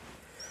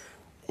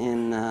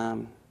 In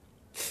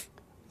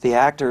the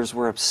actors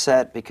were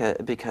upset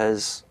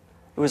because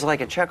it was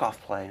like a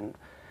Chekhov play,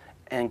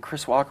 and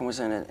Chris Walken was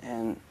in it,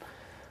 and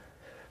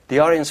the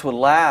audience would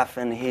laugh,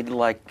 and he'd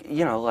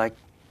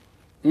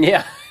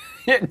Yeah.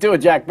 Do a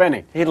Jack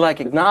Benny. he'd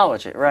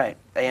acknowledge it, right?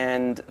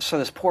 And so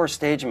this poor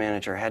stage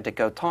manager had to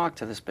go talk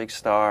to this big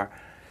star,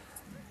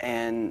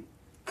 and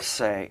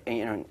say,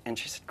 and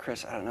she said,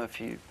 Chris, I don't know if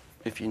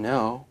you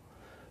know,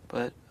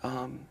 but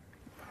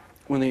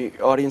when the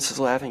audience is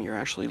laughing, you're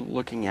actually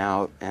looking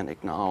out and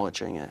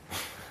acknowledging it.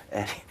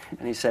 And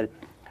he said,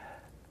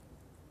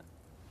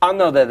 I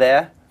know they're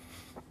there.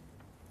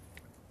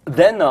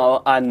 They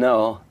know I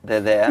know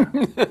they're there.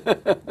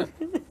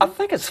 I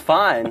think it's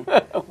fine.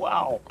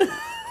 Wow.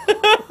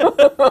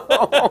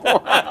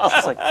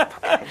 It's like,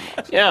 okay.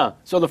 Yeah.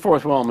 So the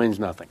fourth wall means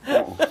nothing.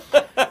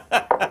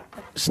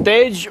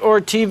 Stage or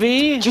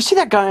TV? Did you see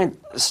that guy on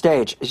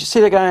stage? Did you see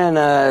that guy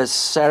on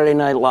Saturday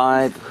Night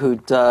Live who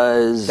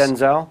does...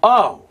 Denzel?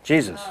 Oh!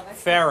 Jesus.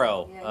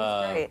 Pharaoh.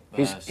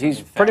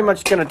 He's pretty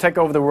much going to take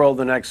over the world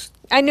the next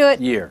I knew it.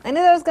 year. I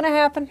knew that was going to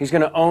happen. He's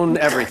going to own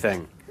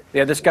everything.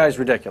 Yeah, this guy's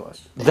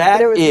ridiculous. That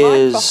But it was my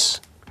is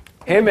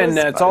Him and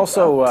it's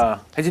also.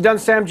 Has he done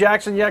Sam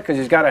Jackson yet? Because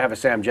he's got to have a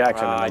Sam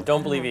Jackson. I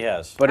don't believe he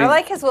has. But I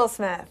like his Will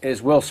Smith.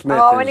 Is Will Smith?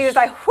 Oh, when he was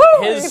like, whoo!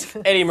 His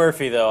Eddie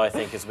Murphy, though, I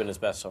think has been his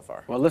best so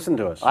far. Well, listen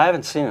to us. I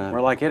haven't seen it.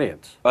 We're like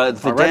idiots. The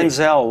Already.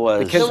 Denzel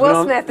was. The kid's Will been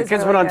on, Smith the is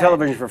kid's really been on good.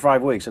 television for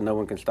 5 weeks and no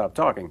one can stop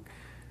talking.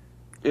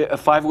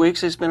 5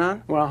 weeks he's been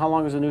on? Well, how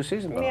long has the new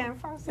season been? Yeah,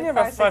 on?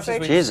 about 5, 6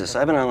 weeks. Jesus,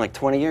 I've been on like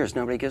 20 years.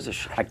 Nobody gives a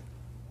shit.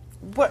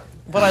 What?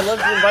 But I love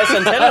you in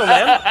Bicentennial,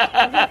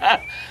 man.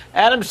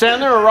 Adam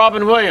Sandler or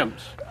Robin Williams?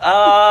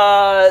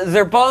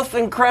 They're both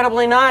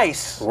incredibly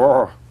nice.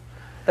 Or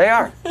They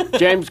are.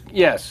 James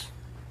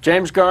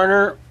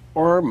Garner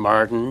or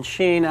Martin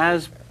Sheen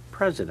as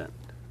president.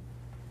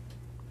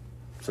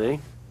 See?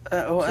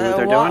 what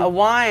they're doing?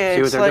 Why?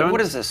 See what It's they're like, doing?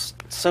 what is this?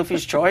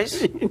 Sophie's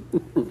Choice?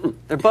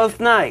 They're both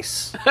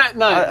nice.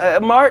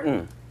 Nice.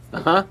 Martin.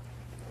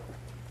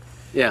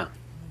 Yeah.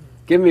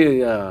 Give me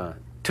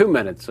 2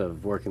 minutes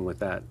of working with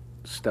that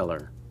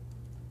stellar.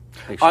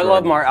 I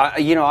love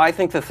Martin. I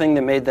think the thing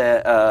that made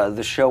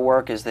the show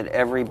work is that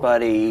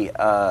everybody.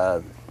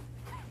 It's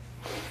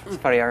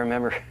funny. I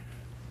remember.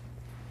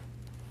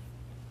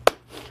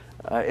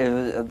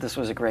 This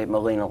was a great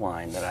Molina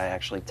line that I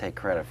actually take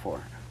credit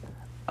for.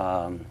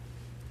 I'll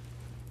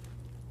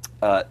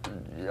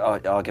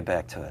get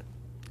back to it.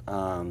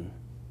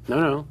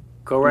 No.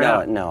 Go right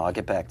out. No, I'll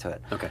get back to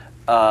it. Okay.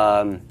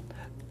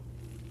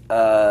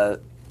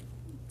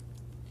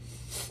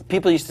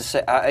 People used to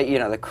say,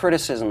 the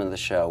criticism of the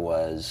show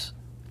was,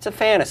 it's a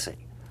fantasy.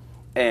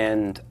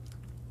 And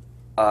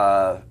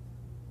I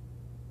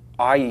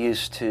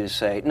used to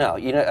say, no,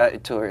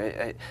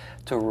 to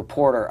a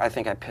reporter, I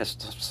think I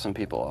pissed some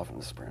people off in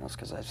The Sopranos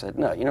because I said,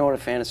 no, you know what a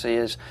fantasy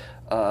is?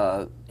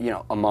 A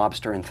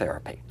mobster in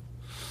therapy.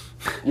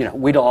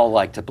 We'd all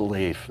like to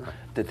believe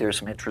that there's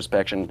some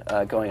introspection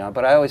going on,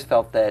 but I always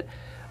felt that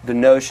the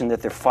notion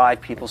that there are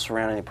 5 people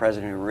surrounding the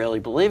president who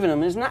really believe in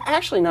him is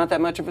actually not that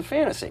much of a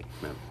fantasy.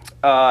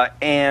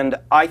 And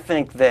I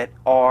think that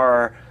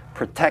our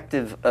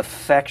protective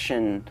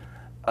affection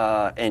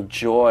and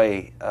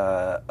joy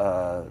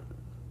that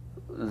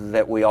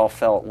we all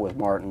felt with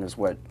Martin is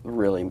what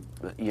really,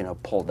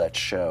 pulled that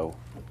show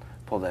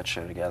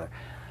together.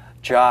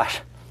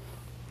 Josh,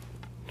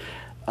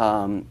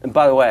 and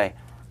by the way,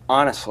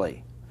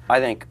 honestly, I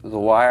think The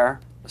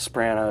Wire, The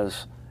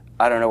Sopranos,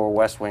 I don't know where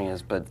West Wing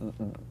is, but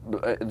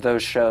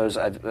those shows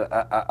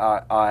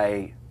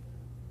I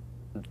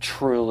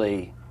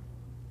truly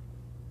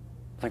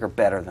think are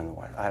better than The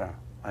Wire. I don't know.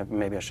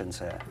 Maybe I shouldn't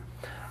say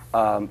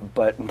that.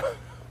 But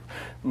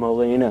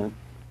Molina,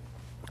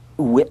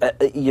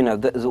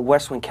 the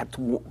West Wing kept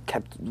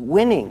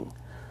winning.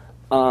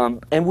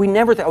 And we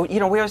never thought, we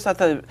always thought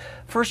the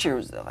first year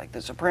was like The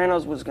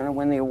Sopranos was going to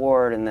win the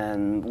award, and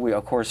then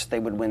of course, they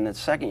would win the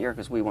second year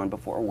because we won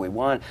before we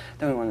won.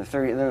 Then we won the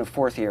third year, then the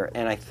fourth year.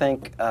 And I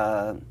think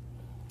Gandolfini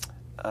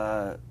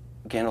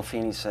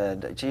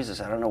said, Jesus,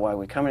 I don't know why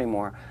we come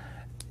anymore.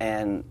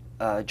 And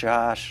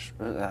Josh,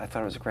 I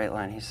thought it was a great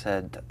line. He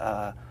said,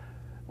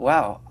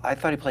 wow, I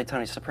thought he played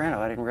Tony Soprano.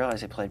 I didn't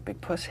realize he played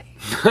Big Pussy.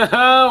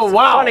 Oh,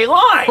 wow. Funny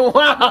line.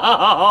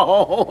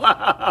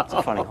 Wow. It's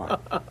a funny line.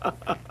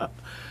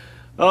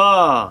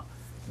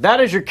 That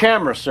is your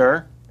camera,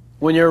 sir.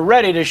 When you're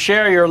ready to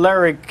share your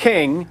Larry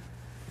King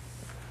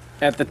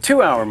at the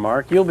 2-hour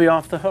mark, you'll be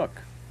off the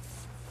hook.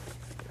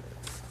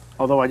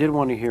 Although I did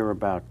want to hear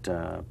about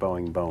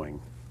Boeing.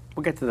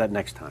 We'll get to that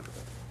next time.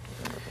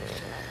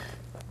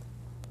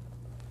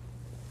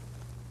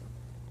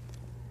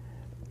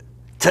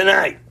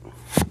 Tonight,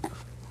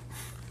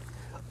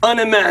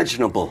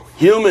 unimaginable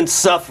human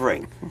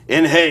suffering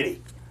in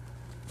Haiti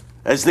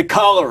as the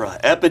cholera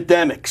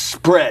epidemic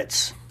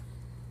spreads.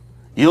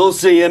 You'll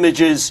see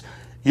images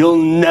you'll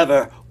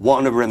never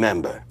want to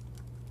remember.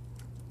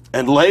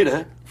 And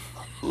later,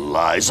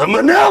 Liza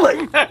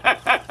Minnelli.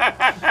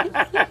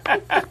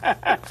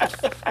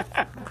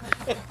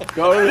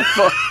 Go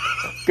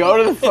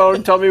to the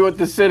phone. Tell me what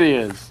the city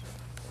is.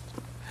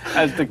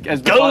 Go to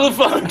the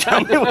phone.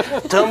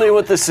 Tell me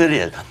what the city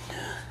is.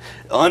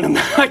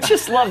 I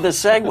just love the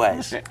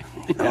segues.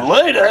 And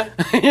later,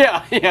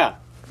 Yeah.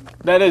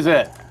 That is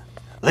it.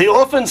 the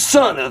orphan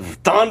son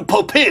of Don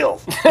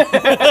Popeil.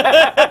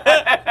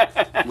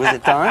 Was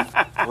it Don?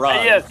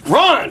 Ron. Yes.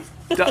 Ron!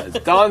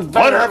 Don's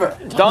better. Whatever.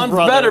 Don's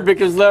better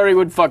because Larry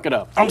would fuck it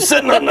up. I'm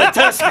sitting on my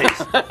testes.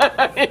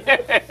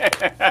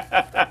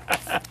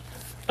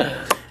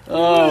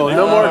 Oh,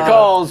 no more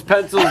calls.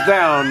 Pencils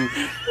down.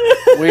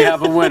 We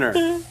have a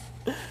winner.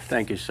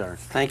 Thank you, sir.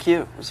 Thank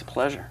you. It was a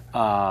pleasure.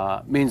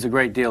 Means a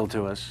great deal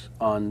to us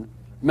on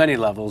many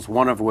levels,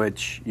 one of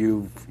which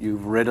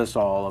you've rid us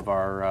all of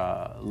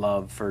our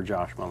love for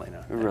Josh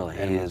Molina. Really,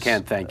 and he we is.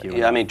 can't thank you.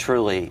 Yeah, I mean,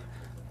 truly,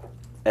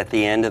 at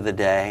the end of the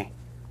day,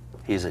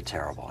 he's a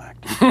terrible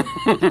actor.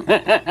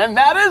 And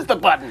that is the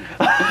button.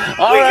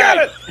 All right.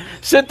 Got it.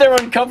 Sit there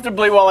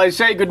uncomfortably while I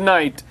say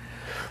goodnight.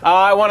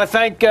 I want to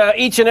thank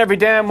each and every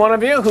damn one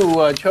of you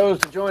who chose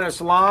to join us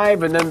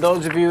live, and then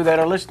those of you that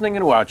are listening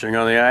and watching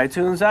on the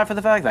iTunes after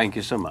the fact, thank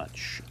you so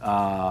much.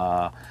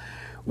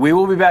 We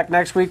will be back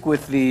next week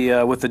with the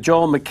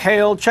Joel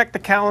McHale. Check the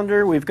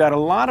calendar. We've got a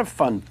lot of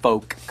fun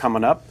folk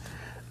coming up.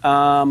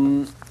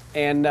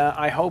 And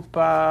I hope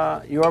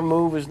your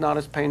move is not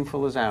as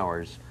painful as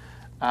ours.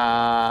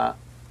 I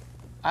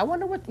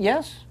wonder what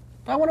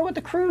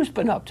the crew's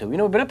been up to. You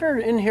know, we've been up here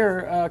in here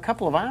a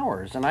couple of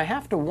hours, and I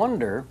have to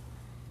wonder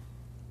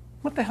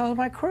what the hell has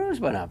my crew's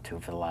been up to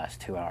for the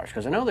last 2 hours,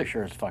 because I know they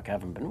sure as fuck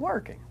haven't been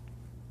working.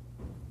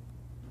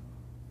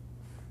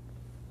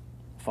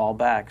 Fall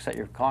back, set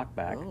your clock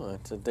back. Oh,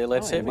 it's a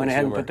daylight savings. Went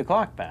ahead and humor. put the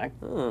clock back.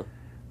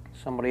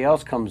 Somebody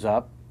else comes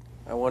up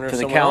I wonder to if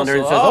the someone calendar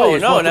and else says, will- you're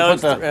no, supposed to now put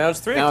it's, the- now it's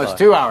 3 now o'clock. it's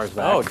 2 hours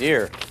back. Oh,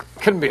 dear.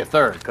 Couldn't be a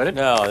third, could it?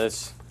 No,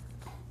 that's...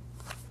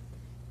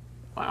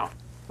 Wow.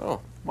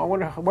 Oh. Well,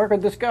 where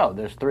could this go?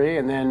 There's 3,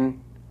 and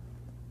then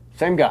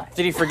same guy.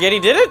 Did he forget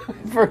he did it?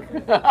 Is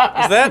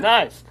that-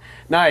 nice?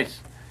 Nice.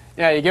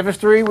 Yeah, you give us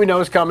 3, we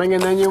know it's coming,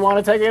 and then you want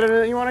to take it,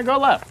 and you want to go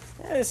left.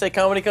 Yeah, they say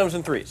comedy comes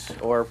in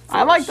 3s. Or 4s.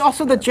 I like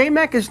also that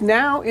J-Mac is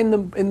now in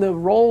the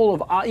role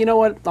of, you know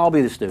what? I'll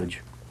be the stooge.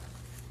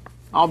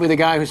 I'll be the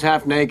guy who's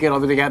half naked. I'll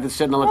be the guy that's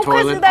sitting on the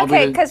toilet.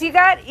 Because you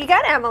got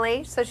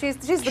Emily, so she's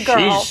the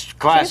girl. She's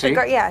classy. She's the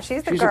girl. Yeah,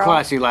 she's the girl. She's a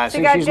classy lassie. So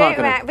you got She's not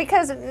J-Mac, gonna...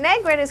 because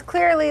Negrin is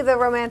clearly the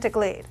romantic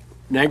lead.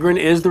 Negrin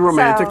is the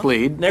romantic So-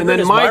 lead. Negrin and then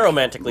is my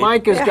romantic lead.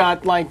 Mike has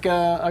got like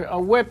a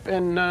whip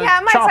and Yeah,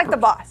 Mike's like the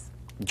boss.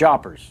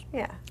 Joppers.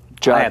 Yeah.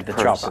 I had the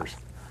choppers.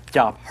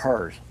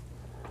 Joppers.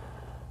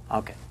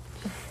 Okay.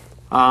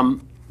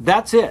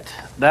 That's it.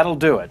 That'll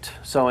do it.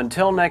 So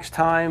until next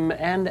time,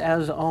 and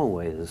as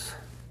always,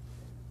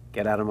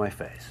 get out of my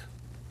face.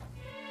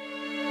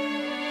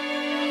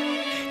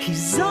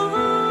 He's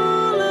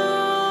all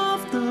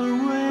of the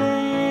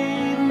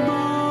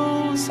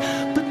rainbows,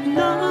 but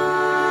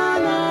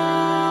none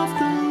of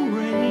the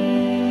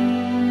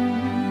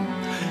rain.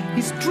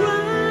 He's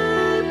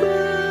dry,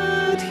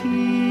 but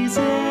he's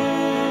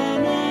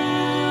an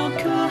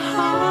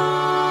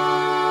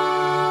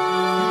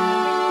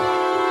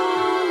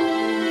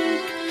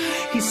alcoholic.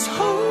 He's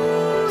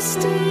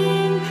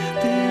hosting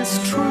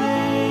this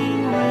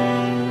train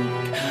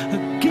wreck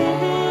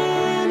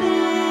again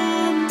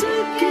and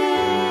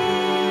again,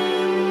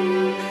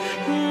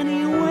 and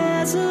he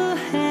wears a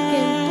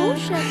hat.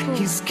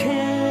 He's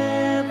carrying